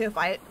you get into a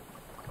fight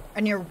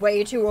and you're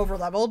way too over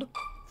leveled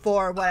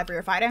for whatever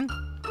you're fighting,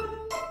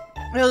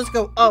 it'll just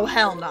go, oh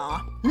hell nah.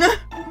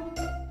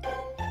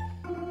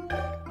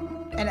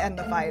 And end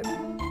the fight.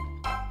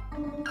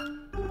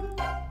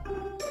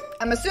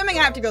 I'm assuming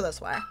I have to go this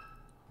way.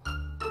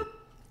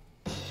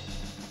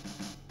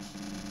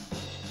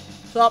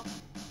 So,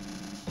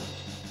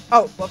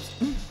 oh, whoops.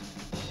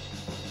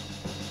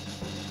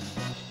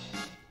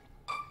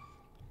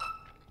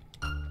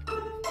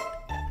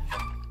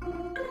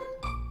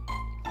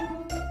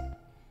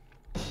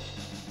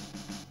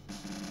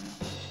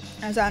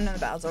 And so I'm in the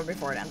battle's over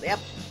before it ends. Yep.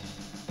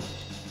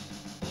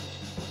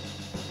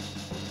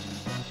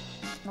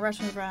 The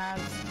Russian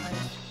arrived.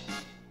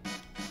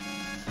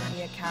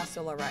 The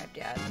castle arrived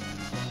yet.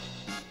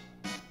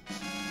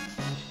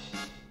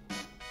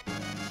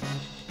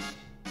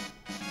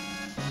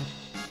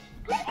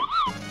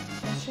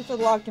 Ships are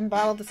locked in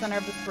battle at the center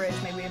of this bridge.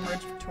 May we emerge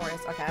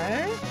victorious.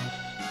 Okay.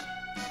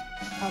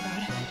 Oh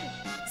god.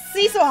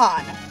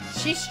 Shisohan.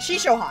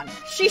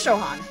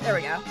 Shishohan. There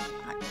we go.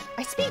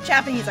 I speak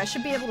Japanese. I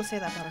should be able to say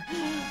that better.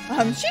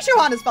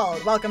 Shishohan is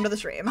followed. Welcome to the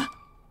stream.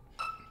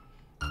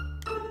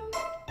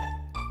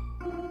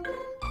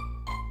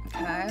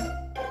 Okay.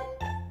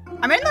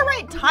 I'm in the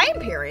right time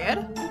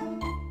period.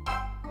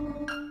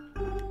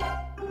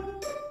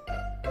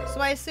 So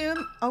I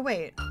assume... oh,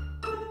 wait.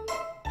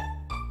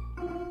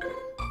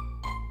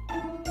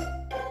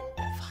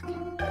 Fuck.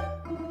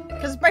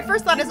 Because my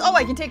first thought is, oh,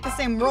 I can take the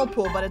same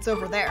whirlpool, but it's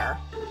over there.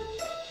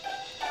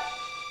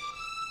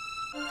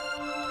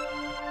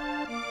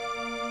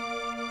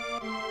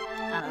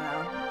 I don't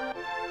know.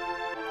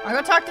 I'll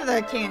go talk to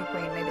the king and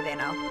queen. Maybe they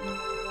know.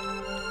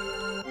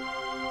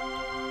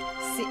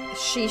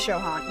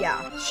 Shishohan.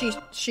 Yeah,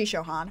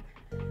 Shishohan.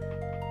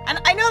 And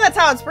I know that's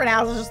how it's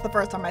pronounced. It's just the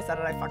first time I said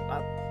it, I fucked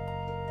up.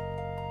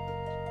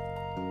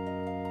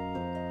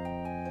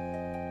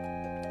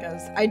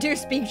 Because I do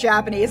speak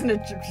Japanese and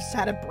it just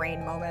had a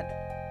brain moment.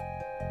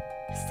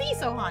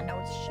 Shisohan. No,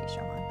 it's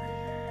Shishohan.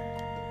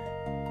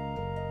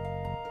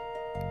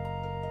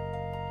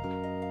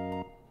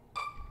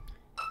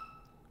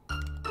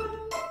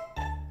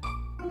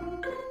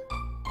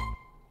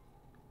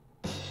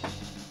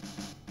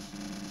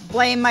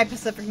 Blame my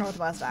Pacific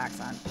Northwest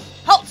accent.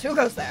 Halt! Who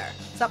goes there?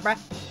 Sup, bruh?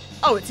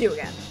 Oh, it's you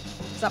again.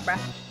 Sup, bruh?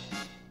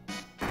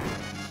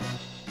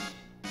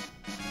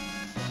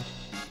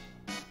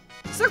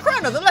 Sir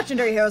Chrono, the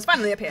legendary hero, has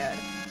finally appeared.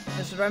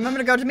 This is where I'm going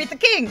to go to meet the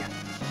king.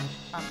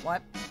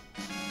 What?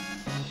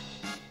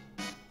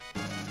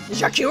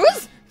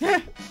 J'accuse?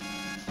 Done.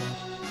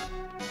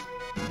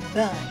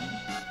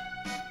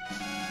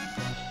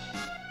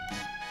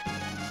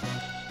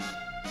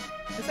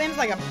 This seems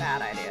like a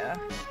bad idea.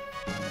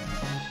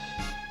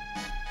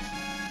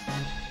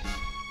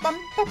 Bum,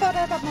 ba, ba,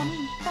 da, ba,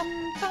 bum,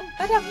 bum, bum,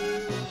 ba, dum.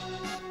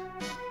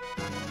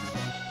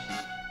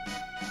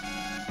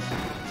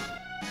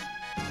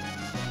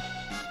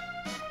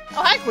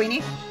 Oh, hi,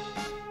 Queenie.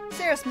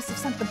 Sirius must have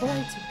sent the boy to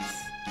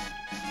us.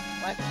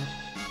 What?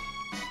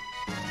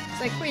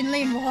 Say Queen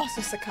Lean will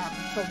also succumb.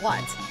 For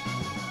what?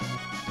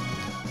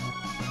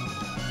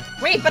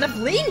 Wait, but if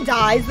Lean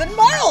dies, then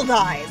Marl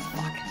dies!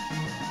 Fuck.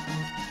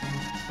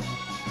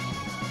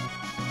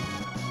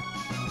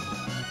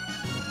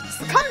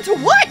 Succumb to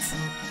what?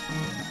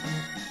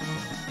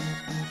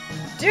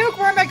 Duke,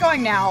 where am I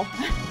going now?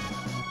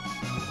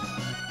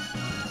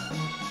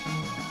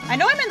 I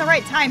know I'm in the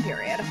right time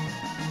period.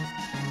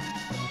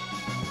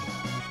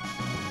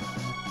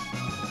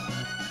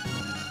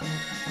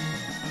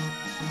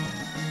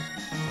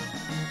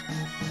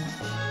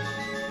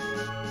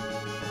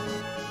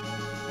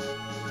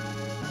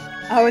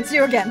 Oh, it's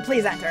you again.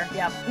 Please enter.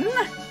 Yep.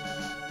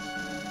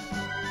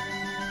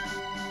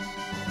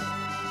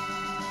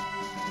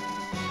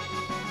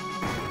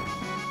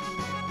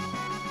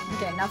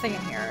 Okay, nothing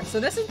in here. So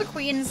this is the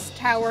Queen's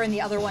Tower and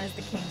the other one is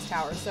the King's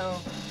Tower. So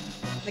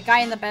the guy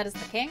in the bed is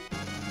the King?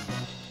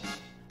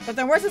 But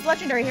then where's this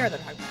legendary hero they're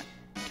talking about?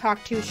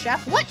 Talk to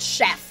Chef? What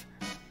Chef?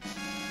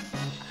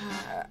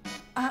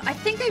 I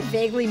think I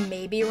vaguely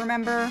maybe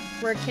remember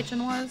where a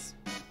kitchen was.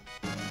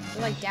 Is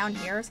it like down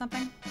here or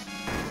something?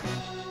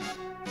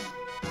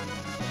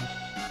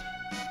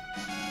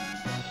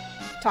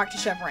 Talk to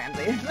Chef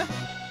Ramsay.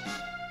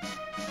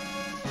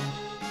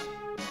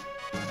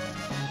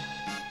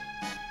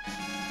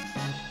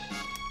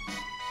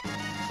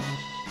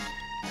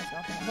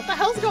 What the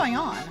hell's going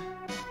on?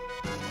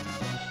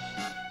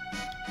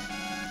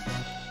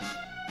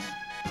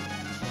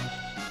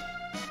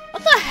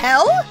 What the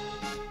hell?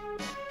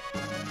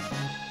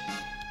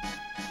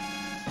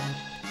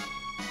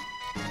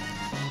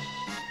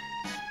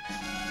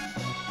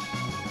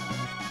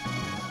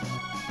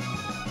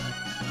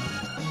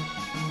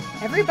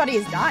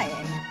 Everybody's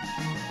dying.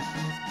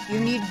 You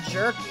need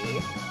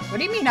jerky. What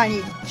do you mean I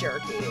need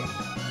jerky?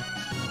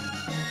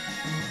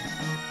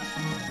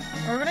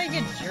 Where would I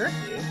get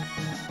jerky?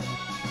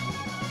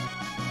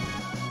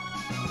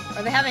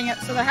 Are they having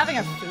so they're having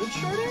a food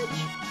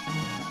shortage?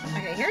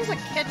 Okay, here's a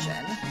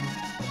kitchen.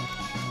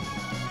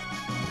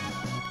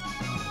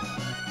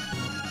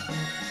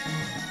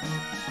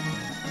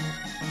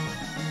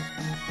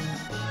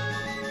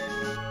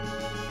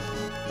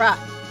 Bruh.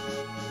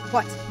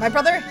 What? My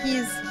brother?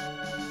 He's...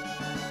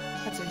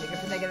 That's what you get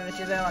for thinking that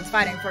you're the ones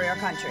fighting for your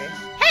country.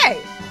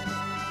 Hey!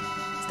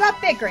 Stop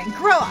bickering.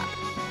 Grow up.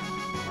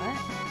 What?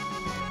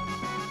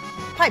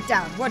 Pipe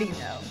down. What do you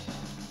know?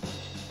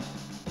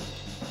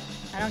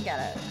 I don't get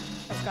it.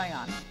 What's going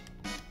on?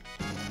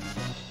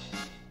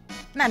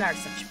 Men are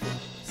such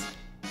fools.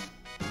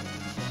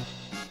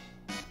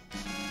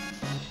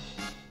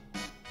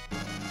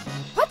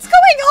 What's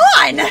going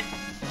on?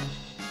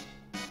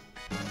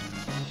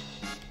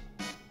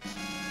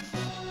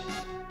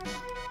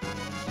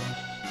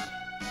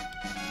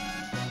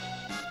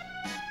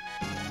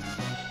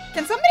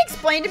 Can somebody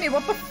explain to me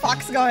what the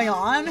fuck's going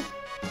on?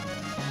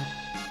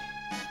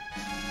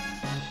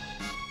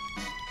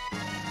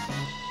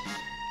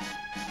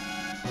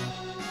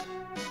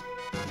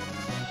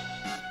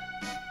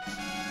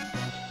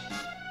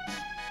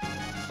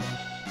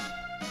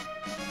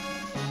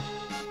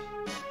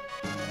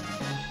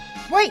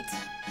 Wait!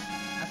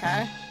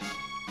 Okay.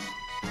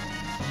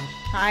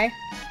 Hi. ...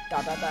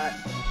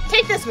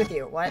 Take this with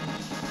you. What?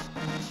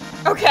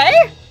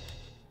 Okay!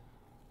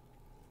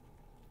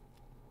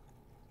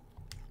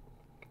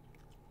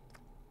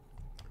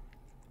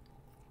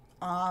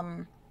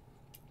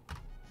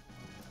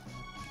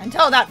 And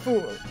tell that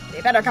fool,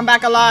 they better come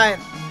back alive.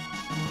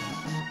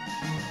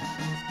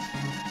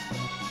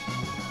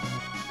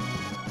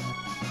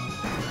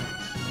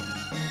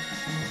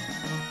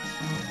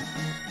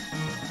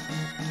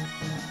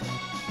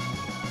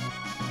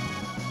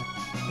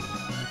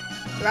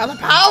 You have the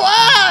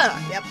power!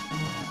 Yep.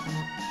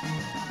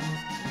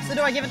 So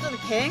do I give it to the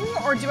king,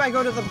 or do I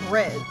go to the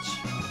bridge?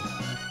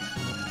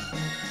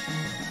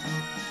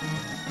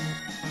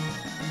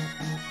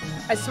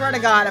 I swear to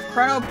God, if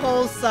Chrono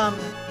pulls some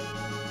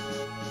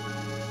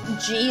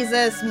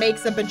Jesus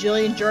makes a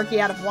bajillion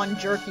jerky out of one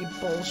jerky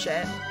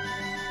bullshit,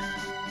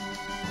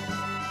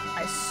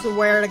 I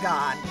swear to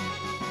God.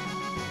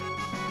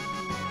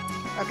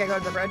 Okay, go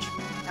to the bridge.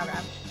 Okay.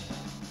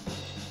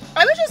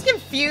 I was just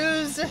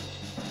confused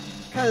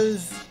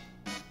because,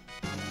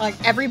 like,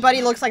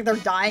 everybody looks like they're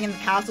dying in the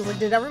castle. Like,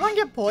 did everyone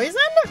get poisoned?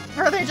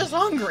 Or are they just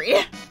hungry?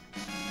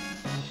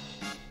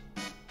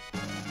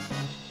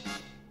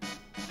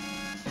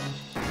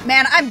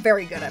 Man, I'm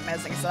very good at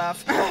missing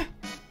stuff.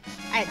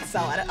 I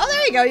excel at it. Oh,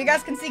 there you go. You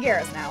guys can see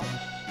Garrus now.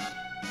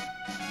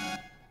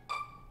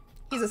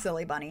 He's a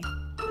silly bunny.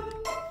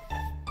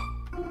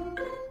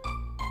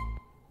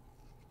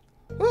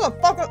 Who the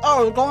fuck is...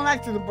 Oh, we're going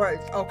back to the bridge.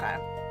 Okay.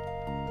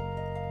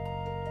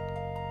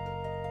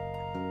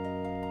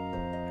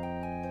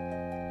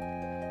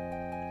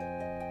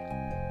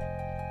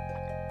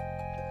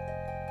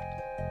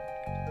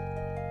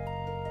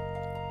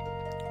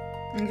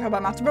 Okay,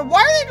 about master, but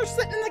why are they just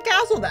sitting in the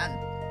castle then?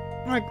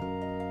 Like...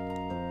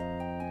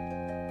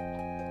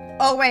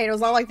 Oh wait, it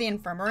was all like the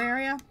infirmary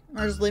area?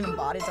 Or just leaving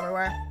bodies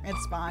everywhere?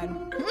 It's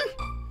fine.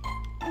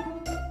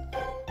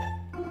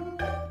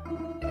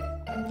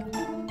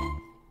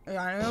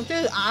 I don't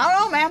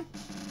know, man.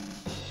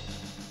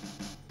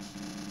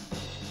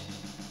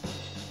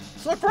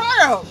 So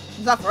Chrono!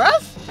 Is that for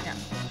us? Yeah.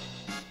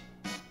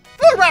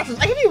 Food rations!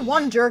 I give you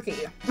 1 jerky.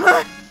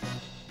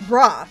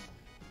 Bruh.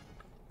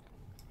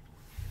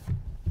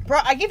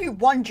 Bruh, I give you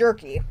 1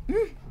 jerky.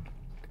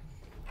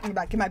 I'm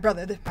about to give my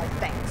brother my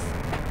thanks.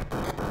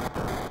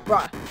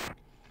 Bruh.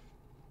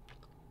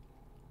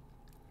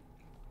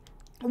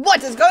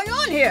 What is going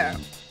on here?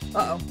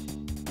 Uh-oh.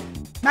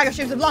 Magus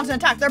ships have launched an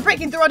attack. They're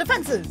breaking through our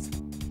defenses.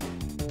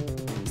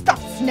 Stop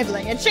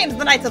sniveling. It shames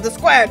the knights of the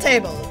square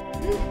table.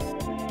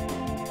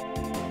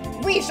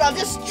 We shall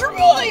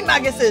destroy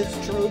Magus's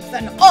troops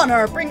and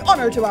bring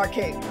honor to our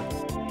king.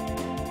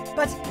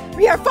 But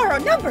we are far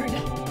outnumbered.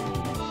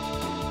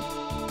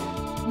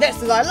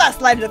 This is our last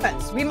line of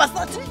defense. We must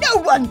let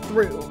no one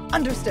through.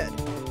 Understood.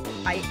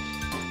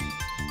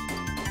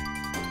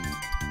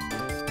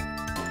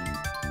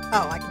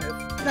 Oh, I can move.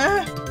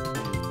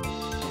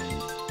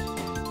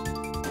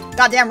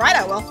 Goddamn right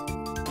I will.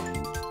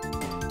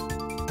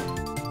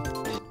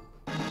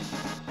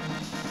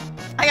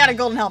 I got a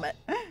golden helmet.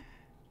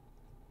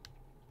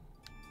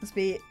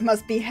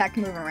 Must be heck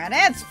moving around.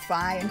 It's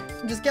fine.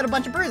 Just get a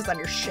bunch of bruises on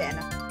your shin.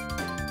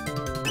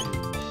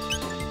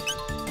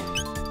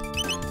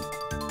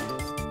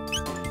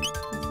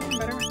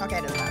 Better? Okay,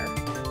 it doesn't matter.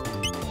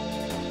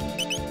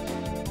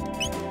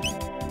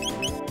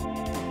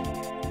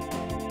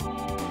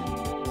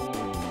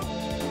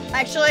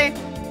 Actually,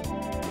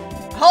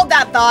 hold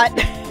that thought.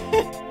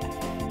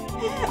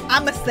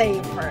 I'ma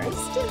save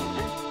first.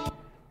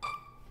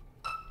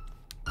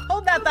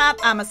 Hold that thought.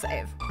 I'ma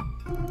save.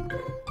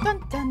 Dun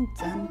dun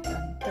dun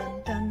dun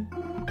dun dun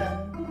dun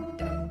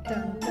dun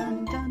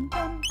dun dun dun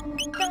dun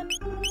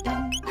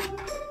dun.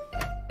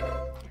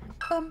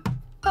 Bum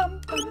bum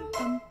bum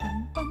bum bum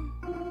bum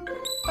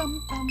bum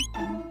bum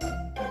bum.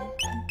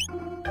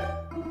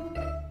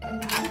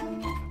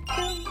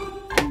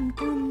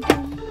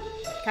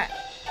 Okay.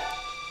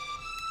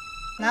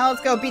 Now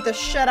let's go beat the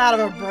shit out of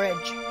a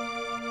bridge.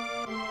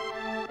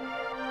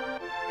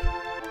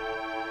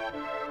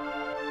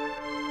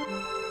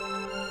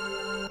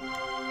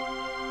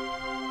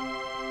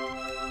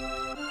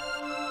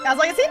 I was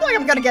like, it seems like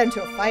I'm gonna get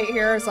into a fight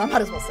here, so I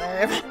might as well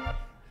save. A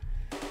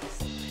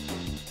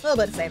little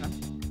bit of saving.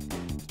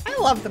 I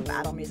love the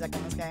battle music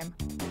in this game.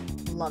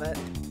 Love it.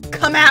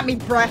 Come at me,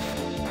 bruh.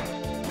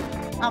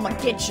 I'ma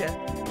get you.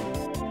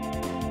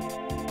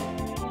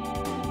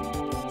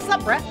 What's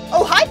up, bruh?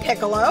 Oh, hi,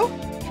 Piccolo.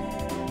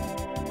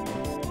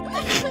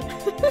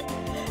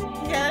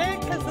 Get it?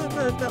 Because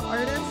of the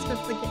artist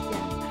of the game.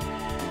 Yeah.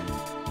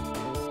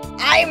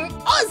 I'm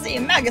Ozzy,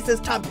 Magus's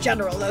top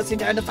general. Those who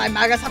dare defy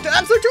Magus have to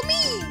answer to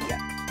me.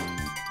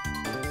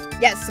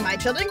 Yes, my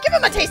children, give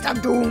him a taste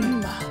of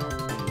doom.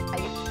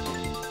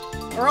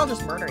 Or I'll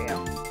just murder you.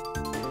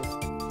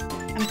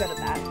 I'm good at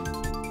that.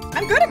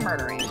 I'm good at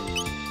murdering.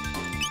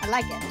 I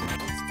like it.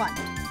 It's fun.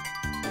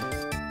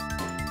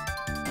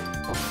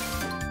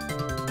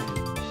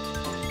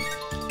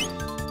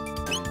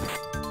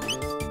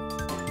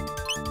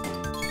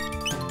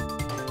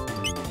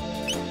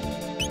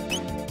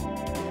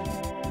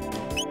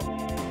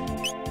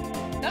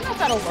 I don't know if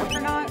that'll work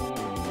or not.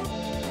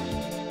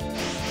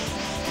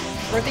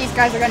 Or if these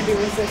guys are going to be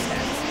resistant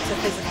to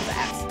physical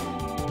attacks.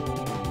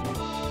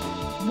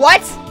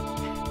 What?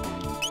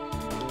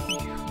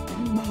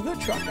 Mother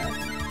trucker.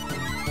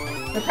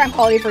 The prime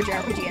quality for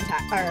JRPG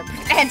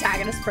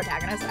antagonist,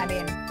 protagonist. I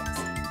mean,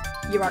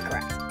 yes. You are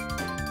correct.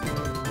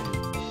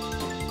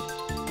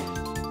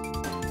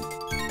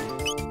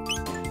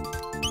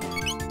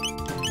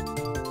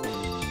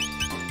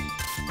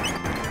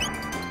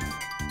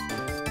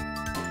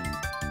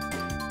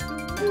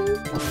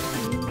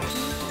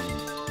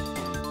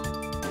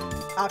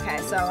 Okay,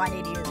 so I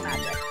need to use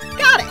magic.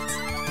 Got it!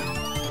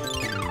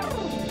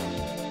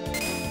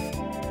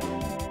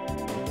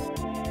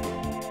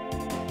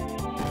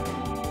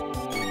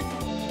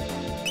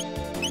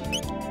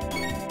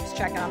 Just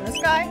checking on this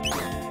guy.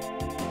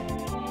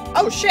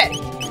 Oh shit!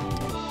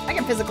 I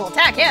can physical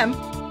attack him.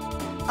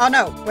 Oh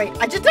no, wait,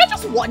 did I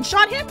just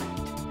one-shot him?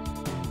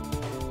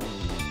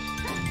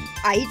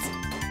 Aight.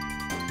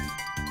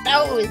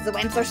 Those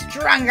wimps are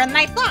stronger than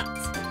I thought.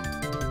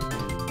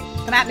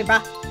 Come at me,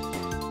 bruh.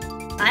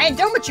 I ain't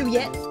done with you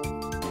yet.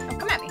 Oh,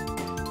 come at me.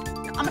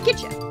 I'ma get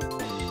you.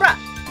 Bruh.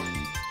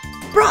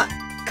 Bruh,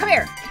 come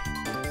here.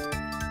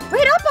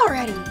 Wait up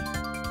already.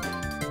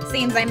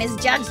 Seems I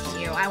misjudged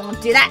you. I won't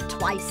do that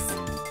twice.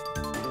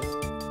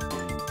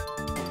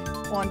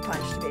 One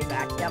punch to be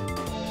exact, yep.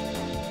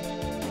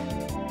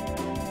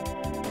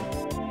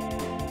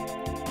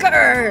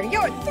 Grr,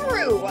 you're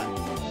through!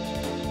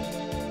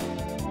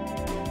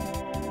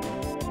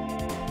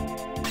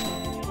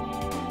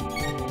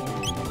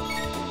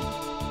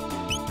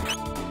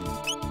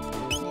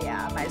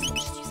 Yeah, might as well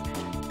just use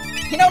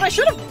magic. You know what, I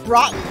should have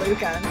brought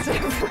Luca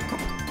instead of Robo.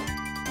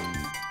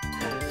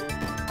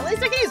 At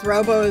least I can use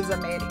Robo as a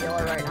main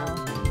healer right now.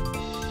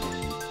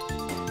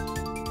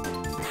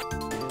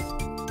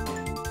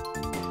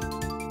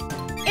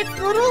 It's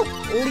little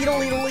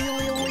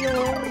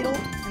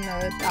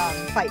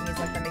in the fight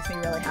music that makes me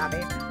really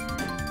happy.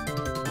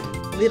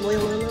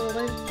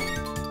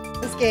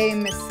 This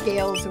game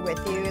scales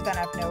with you, then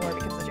out of nowhere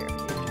becomes a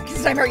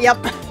JRPG. Timer, yep.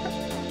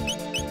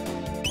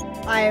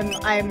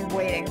 I'm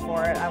waiting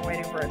for it. I'm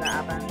waiting for it to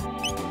happen.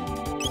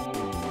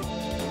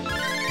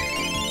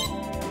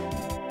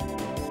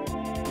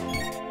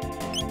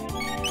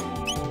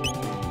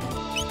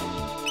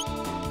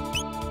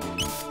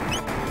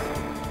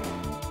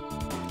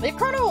 Leave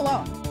Chrono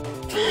alone.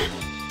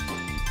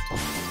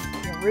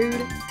 You're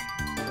rude.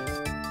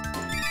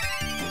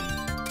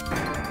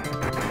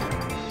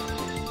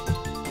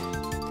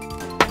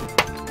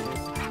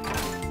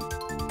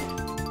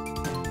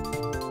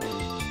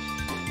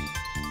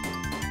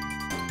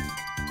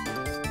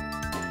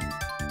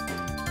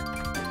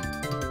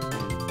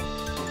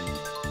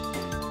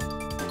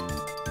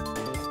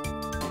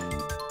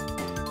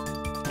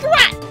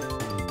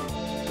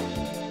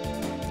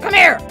 Come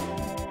here!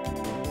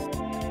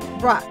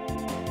 Bruh.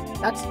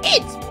 That's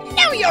it!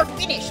 Now you're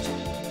finished!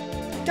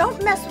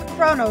 Don't mess with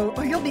Chrono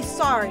or you'll be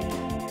sorry.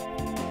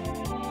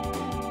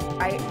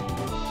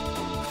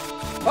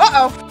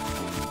 Uh-oh!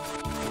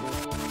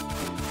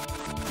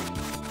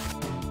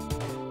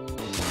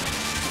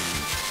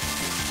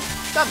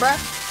 What's up, bruh?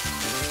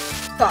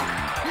 Fuck.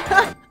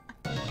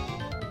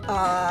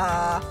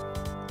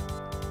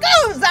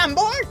 Go,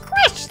 Zambor!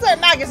 Crush Sir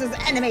Magus's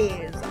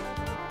enemies!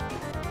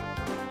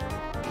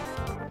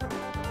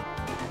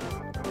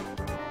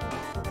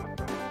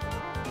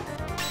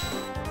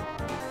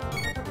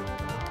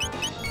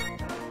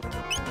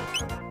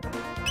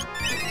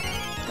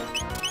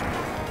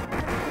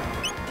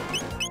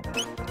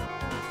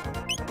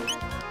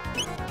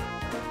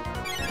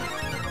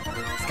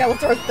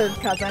 Skeletor's third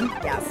cousin.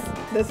 Yes,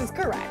 this is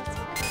correct.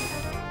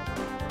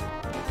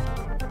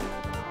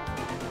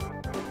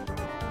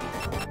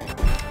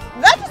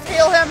 Did that just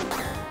heal him?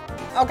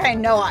 Okay,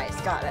 no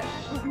ice. Got it.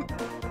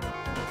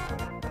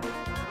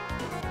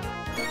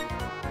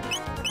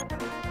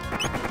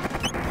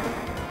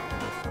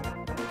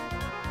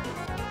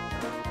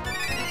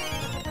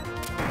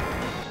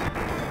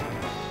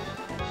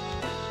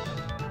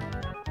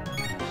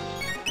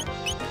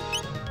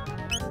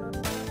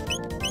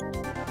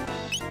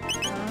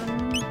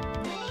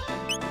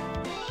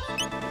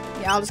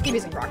 Yeah, I'll just keep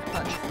using Rocket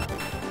Punch.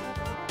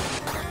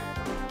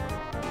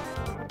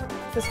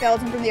 It's the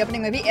skeleton from the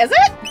opening movie. Is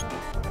it?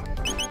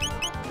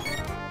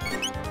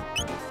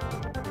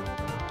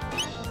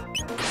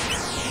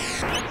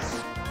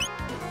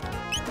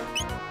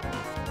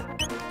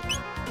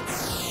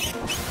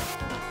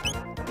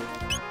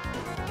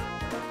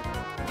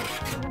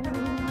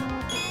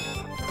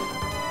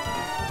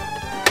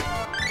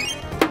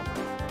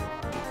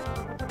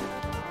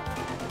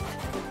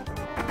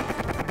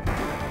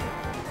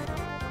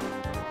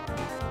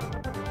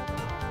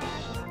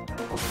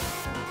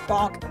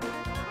 Bonk.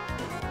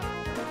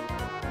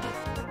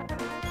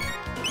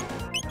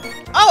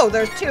 Oh,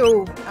 there's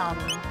two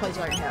places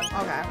I can hit.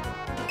 Okay.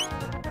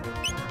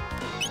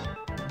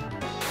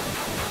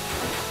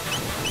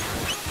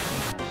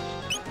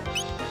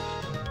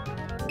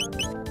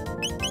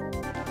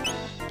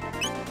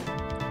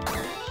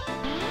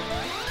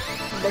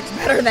 Looks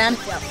better then.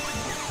 Yep.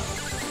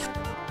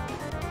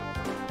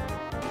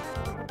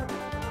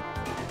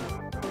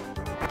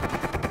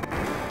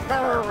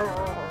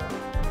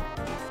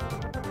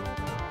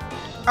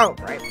 Oh,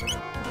 right.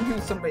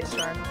 Somebody's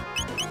turn.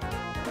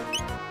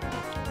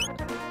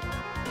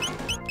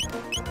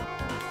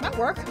 That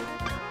work?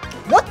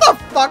 What the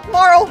fuck,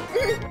 Marl?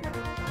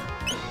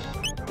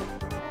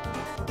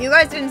 You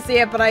guys didn't see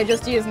it, but I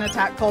just used an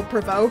attack called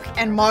Provoke,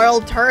 and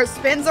Marl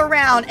spins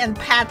around and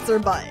pats her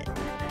butt.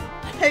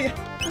 Hey,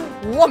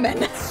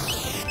 woman.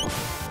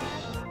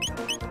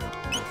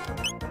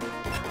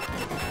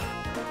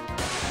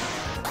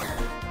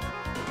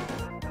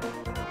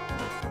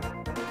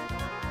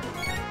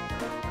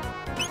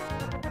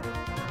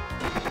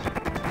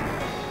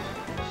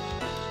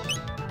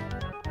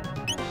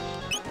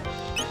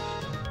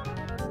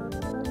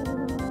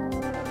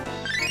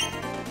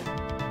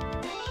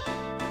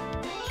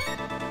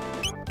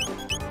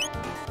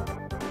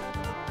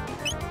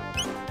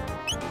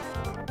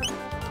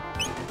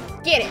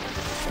 Get it.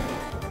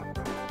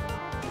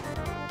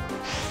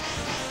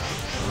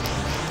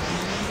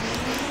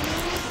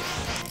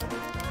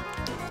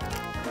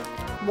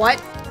 What?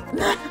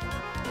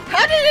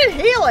 How did it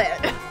heal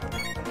it?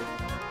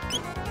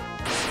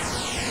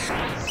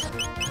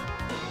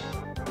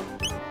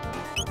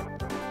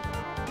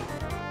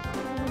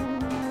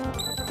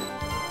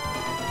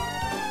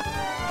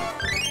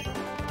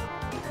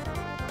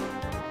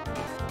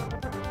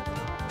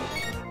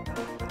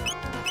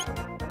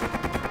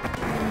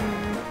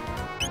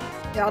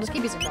 I'll just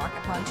keep using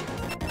Rocket Punch.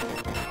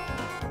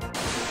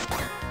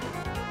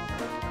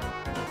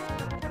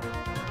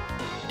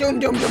 Doom,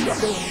 doom, doom, doom,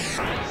 doom.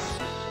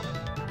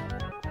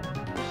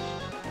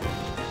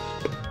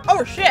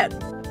 Oh, shit.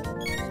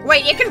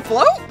 Wait, it can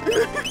float?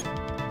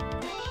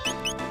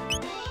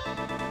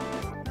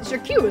 It's your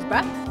cues,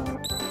 bruh.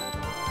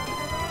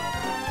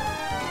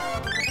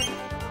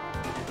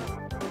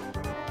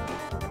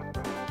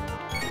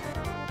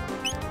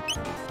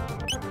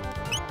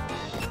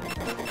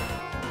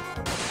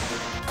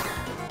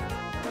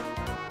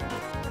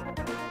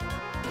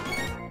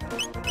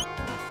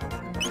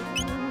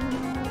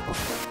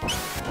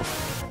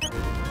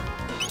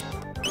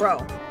 Bro,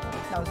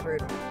 that was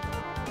rude.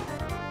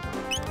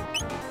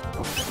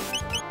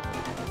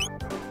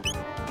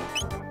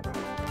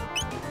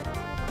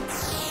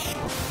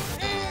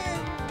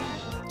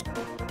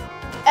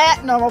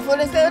 Normal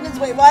floating skeletons.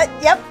 Wait, what?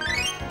 Yep.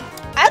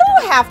 I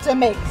don't have to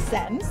make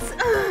sense.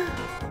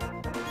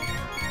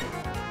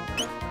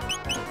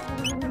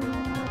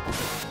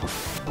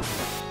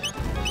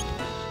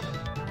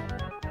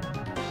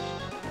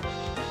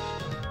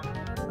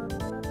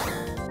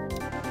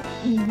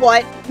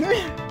 What?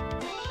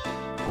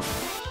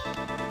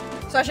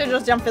 So I should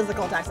just jump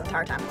physical attacks the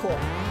entire time. Cool.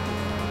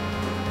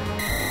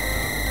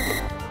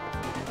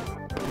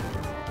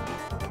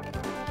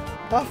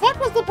 The fuck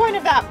was the point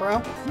of that,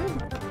 bro?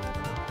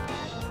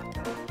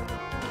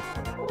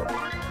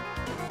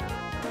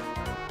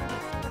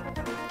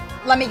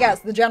 Let me guess,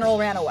 the general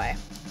ran away.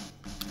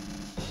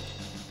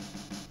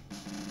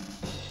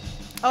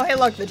 Oh, hey,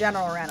 look, the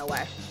general ran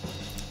away.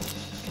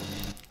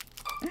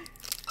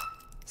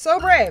 So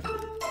brave.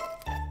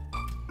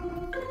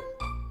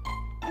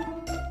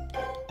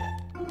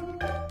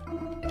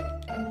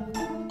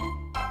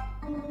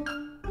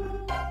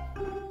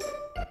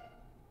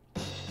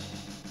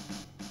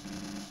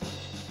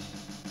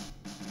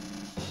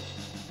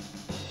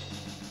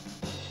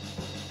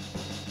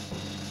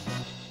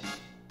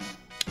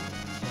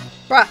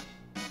 Bruh.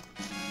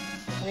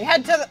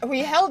 We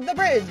held the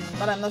bridge,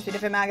 but unless we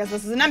defeat Magus,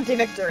 this is an empty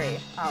victory.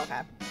 Oh,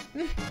 okay.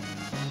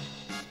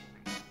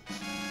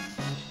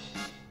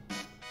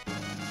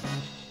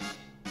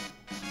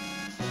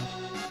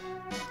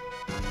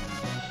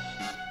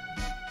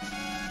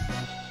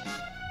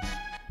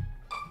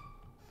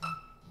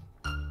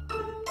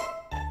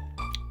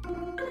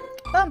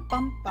 Bum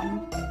bum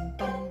bum bum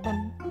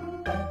bum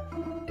bum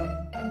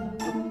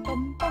bum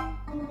bum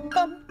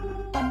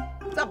bum.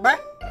 What's up, bruh?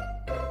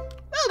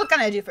 Oh, what can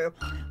I do for you?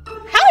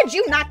 How did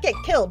you not get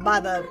killed by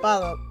the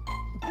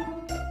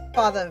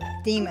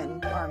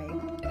demon army,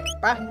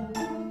 bruh?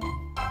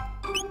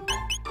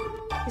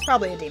 He's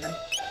probably a demon.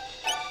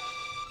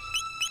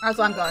 That's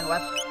what I'm going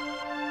with.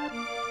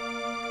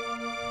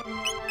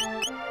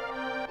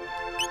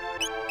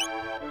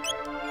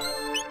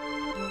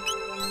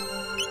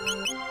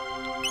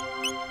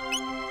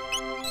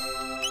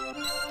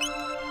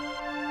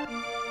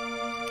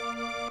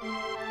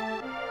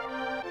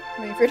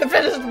 Waiting for you to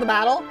finish the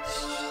battle.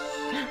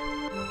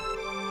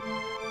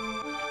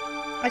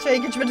 Actually,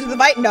 you contributed to the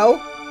fight? No.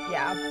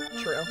 Yeah,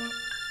 true.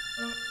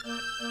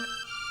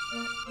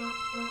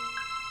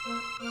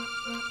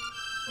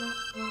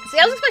 See,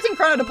 I was expecting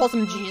Chrono to pull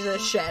some Jesus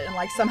shit and,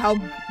 like, somehow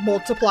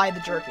multiply the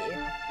jerky.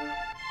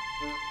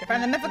 You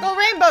find the mythical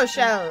rainbow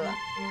shell.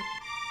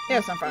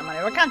 Here's some front money.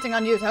 We're counting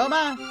on you,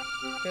 Toma.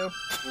 Two.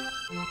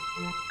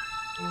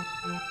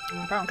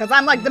 Because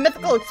I'm, like, the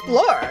mythical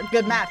explorer.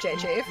 Good match, eh,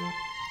 Chief?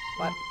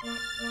 What?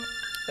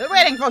 We're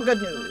waiting for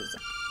good news.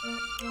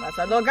 Let's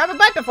have a little grab a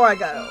bite before I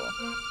go.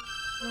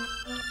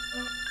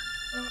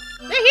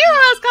 The hero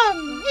has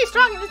come! He's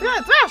strong and he's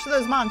gonna thrash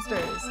those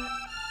monsters!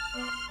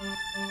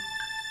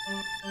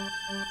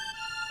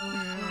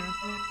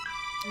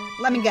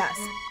 Let me guess.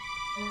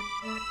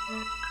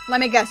 Let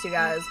me guess, you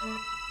guys.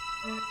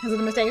 Is it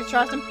a mistake to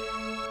trust him?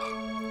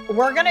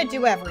 We're gonna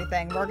do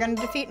everything. We're gonna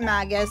defeat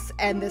Magus,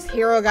 and this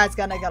hero guy's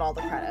gonna get all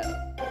the credit.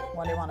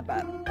 What do you want to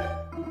bet?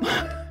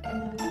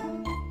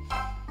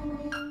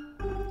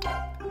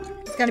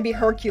 It's gonna be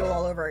Hercule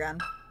all over again.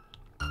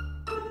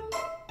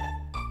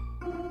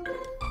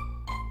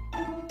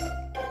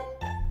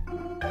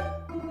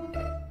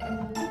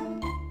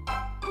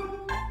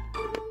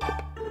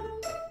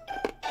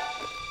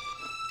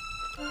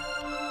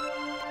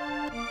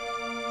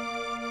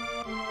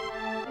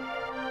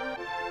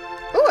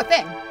 Ooh, a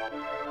thing.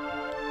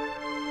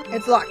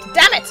 It's locked.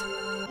 Damn it!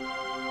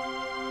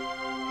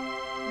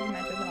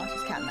 Match with the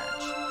monster's cat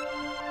match.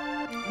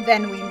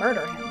 Then we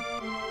murder him.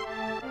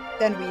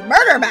 Then we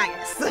murder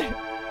Magus!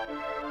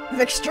 With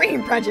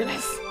extreme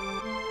prejudice.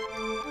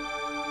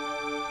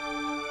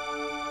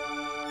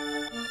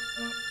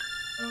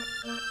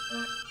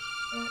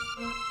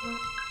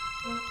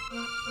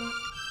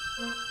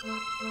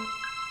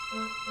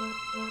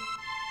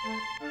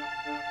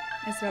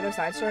 Is another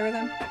side story with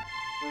him?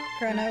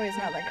 Chrono is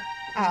not like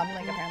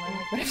Link apparently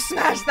would have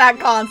smashed that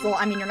console.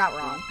 I mean, you're not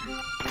wrong.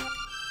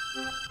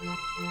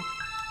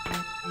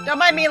 Don't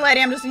mind me,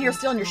 lady. I'm just in here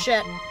stealing your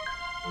shit.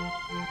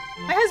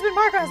 My husband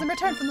Marco hasn't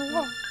returned from the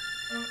war.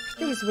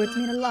 These woods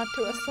mean a lot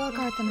to us, so I'll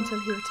guard them until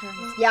he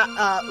returns. Yeah,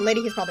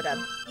 lady, he's probably dead.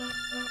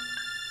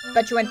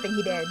 Bet you anything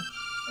he did.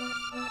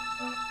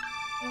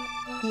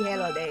 He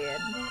hella dead.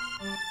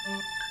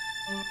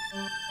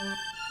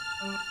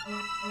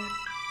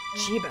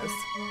 Jeebus.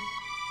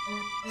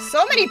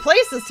 So many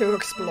places to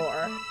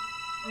explore.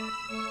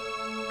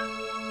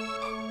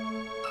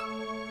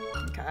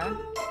 Okay.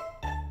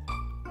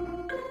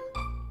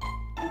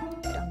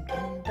 Dum,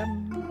 dum, dum.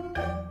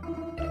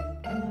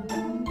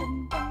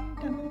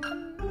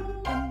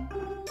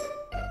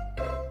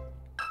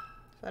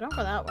 So I don't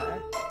go that way.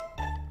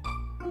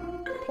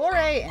 Plore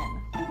in.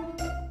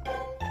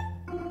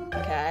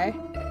 Okay.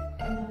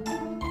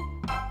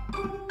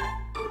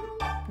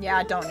 Yeah,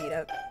 I don't need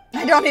it.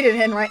 I don't need it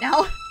in right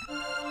now.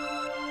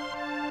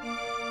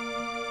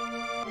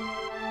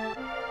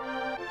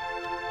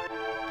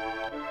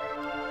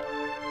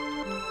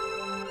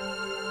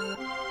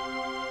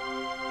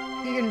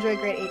 You can enjoy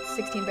great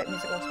 16-bit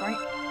musical exploring.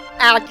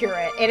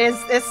 Accurate. It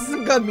is. This is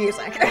some good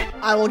music.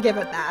 I will give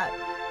it that.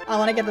 I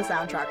want to get the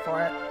soundtrack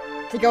for it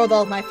to go with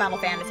all of my Final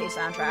Fantasy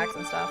soundtracks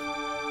and stuff.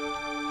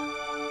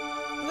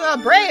 The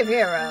brave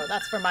hero.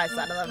 That's for my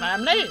side of the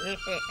family. This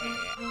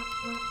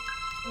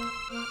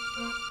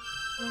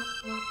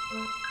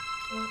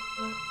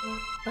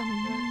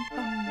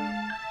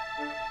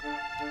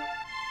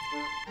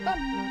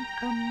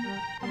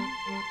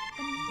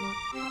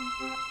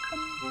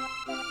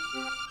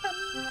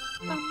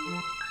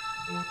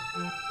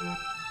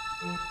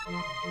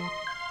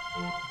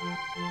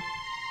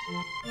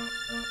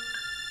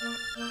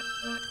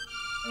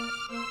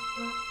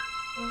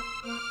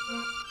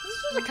is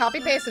just a copy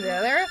paste of the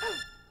other.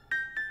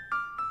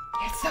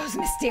 It's those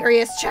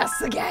mysterious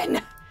chests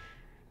again.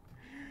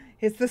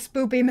 It's the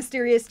spoopy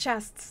mysterious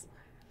chests.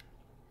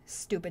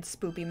 Stupid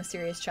spoopy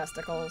mysterious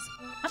chesticles.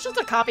 That's just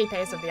a copy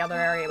paste of the other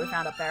area we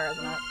found up there,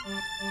 isn't it?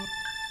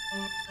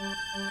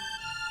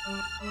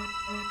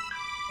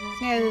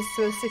 Yeah, this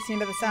was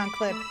 16-bit. The sound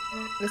clip.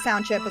 The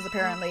sound chip was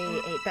apparently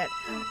 8-bit.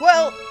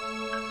 Well,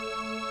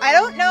 I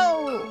don't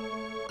know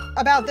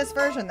about this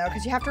version though,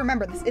 because you have to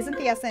remember this isn't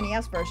the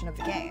SNES version of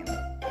the game.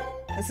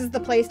 This is the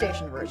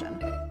PlayStation version.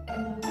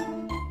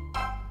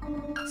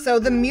 So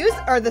the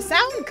music or the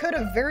sound could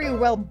have very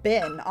well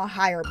been a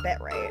higher bit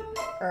rate,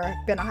 or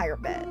been a higher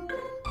bit.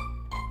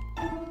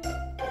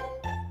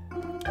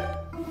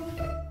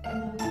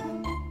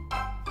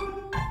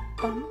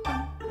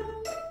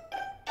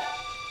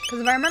 Because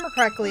if I remember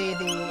correctly,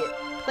 the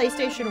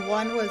PlayStation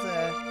 1 was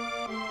a...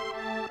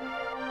 I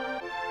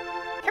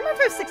can't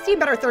remember if it was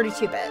 16-bit or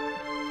 32-bit.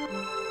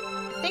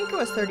 I think it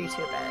was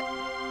 32-bit.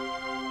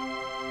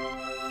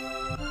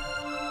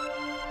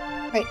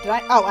 Wait, did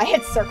I? Oh, I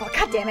hit circle.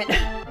 God damn it.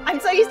 I'm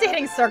so used to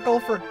hitting circle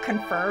for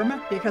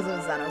confirm because of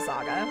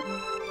Xenosaga.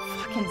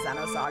 Fucking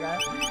Xenosaga.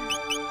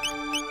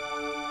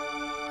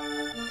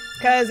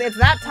 Because it's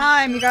that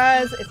time, you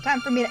guys. It's time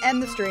for me to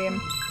end the stream.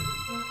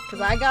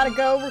 Because I gotta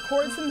go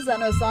record some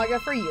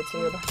Xenosaga for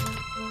YouTube.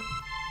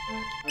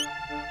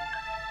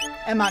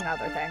 Among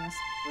other things.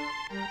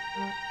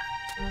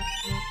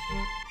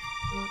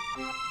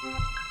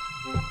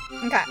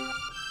 Okay.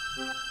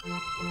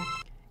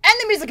 And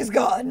the music is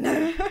gone!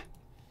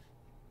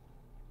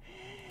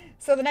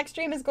 So the next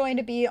stream is going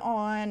to be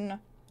on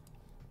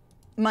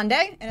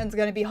Monday, and it's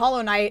going to be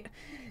Hollow Knight,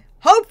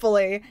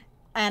 hopefully,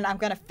 and I'm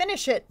going to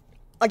finish it,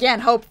 again,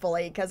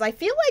 hopefully, because I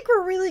feel like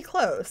we're really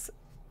close.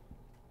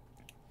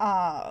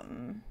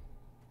 So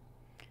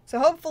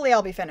hopefully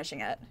I'll be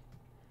finishing it.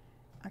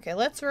 Okay,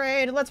 let's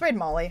raid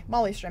Molly.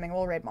 Molly's streaming,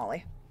 we'll raid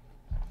Molly.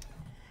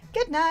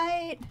 Good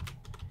night!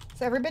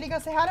 So everybody go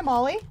say hi to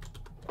Molly.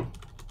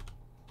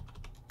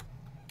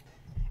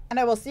 And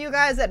I will see you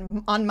guys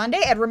on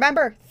Monday. And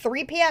remember,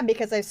 3 p.m.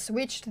 because I've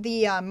switched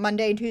the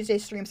Monday and Tuesday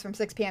streams from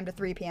 6 p.m. to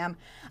 3 p.m.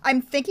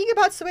 I'm thinking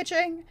about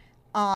switching